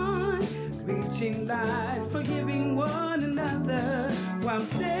on, reaching light, forgiving one another while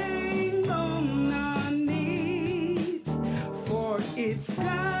staying on our knees. For it's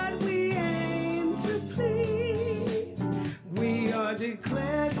God we aim to please. We are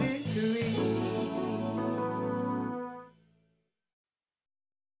declared victory.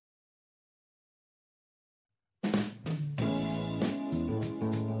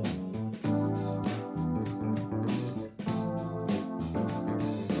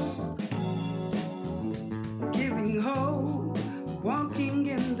 Hope, walking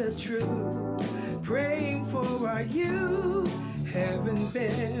in the truth, praying for our youth. Haven't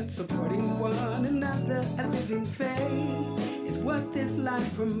been supporting one another. A living faith is what this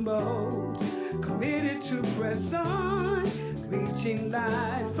life promotes. Committed to press on, reaching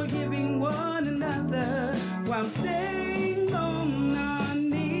light, forgiving one another while staying on our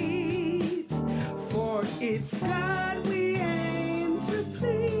knees. For it's God we aim to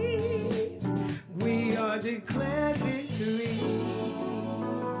please. We are declared victory.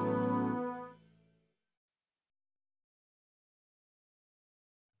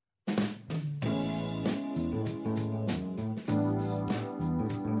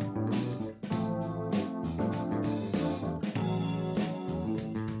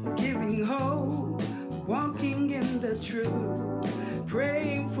 Giving hope, walking in the truth,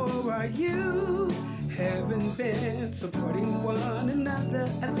 praying for our youth. Haven't been supporting one another.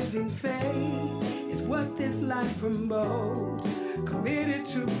 A living faith is what this life promotes. Committed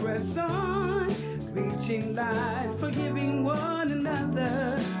to press on, reaching light, forgiving one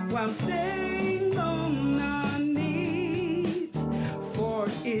another while staying on our knees. For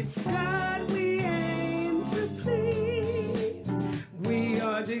it's God we aim to please. We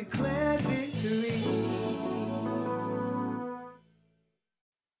are declared victory.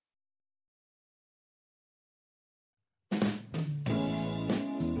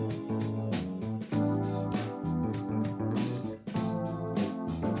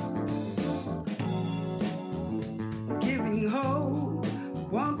 Hope,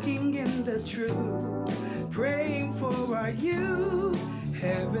 walking in the truth, praying for our youth.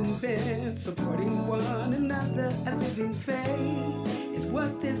 Haven't been supporting one another. A living faith is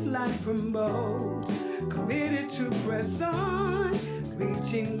what this life promotes. Committed to press on,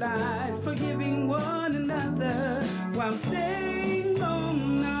 reaching light, forgiving one another while staying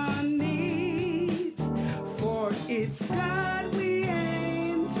on our knees. For it's God we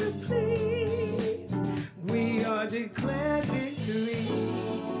aim to please. We are declared victory.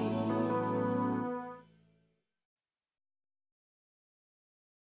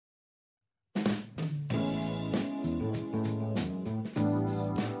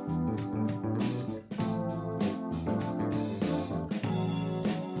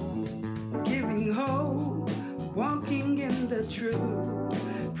 Giving hope, walking in the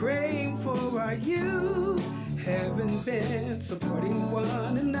truth, praying for our youth. Haven't been supporting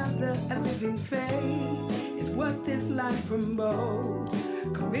one another. A living faith is what this life promotes.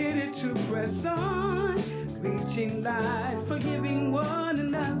 Committed to press on, reaching light, forgiving one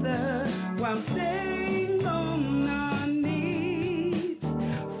another while staying on our knees.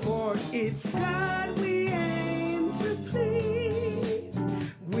 For it's God we aim to please.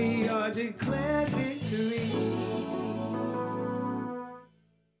 We are declared victory.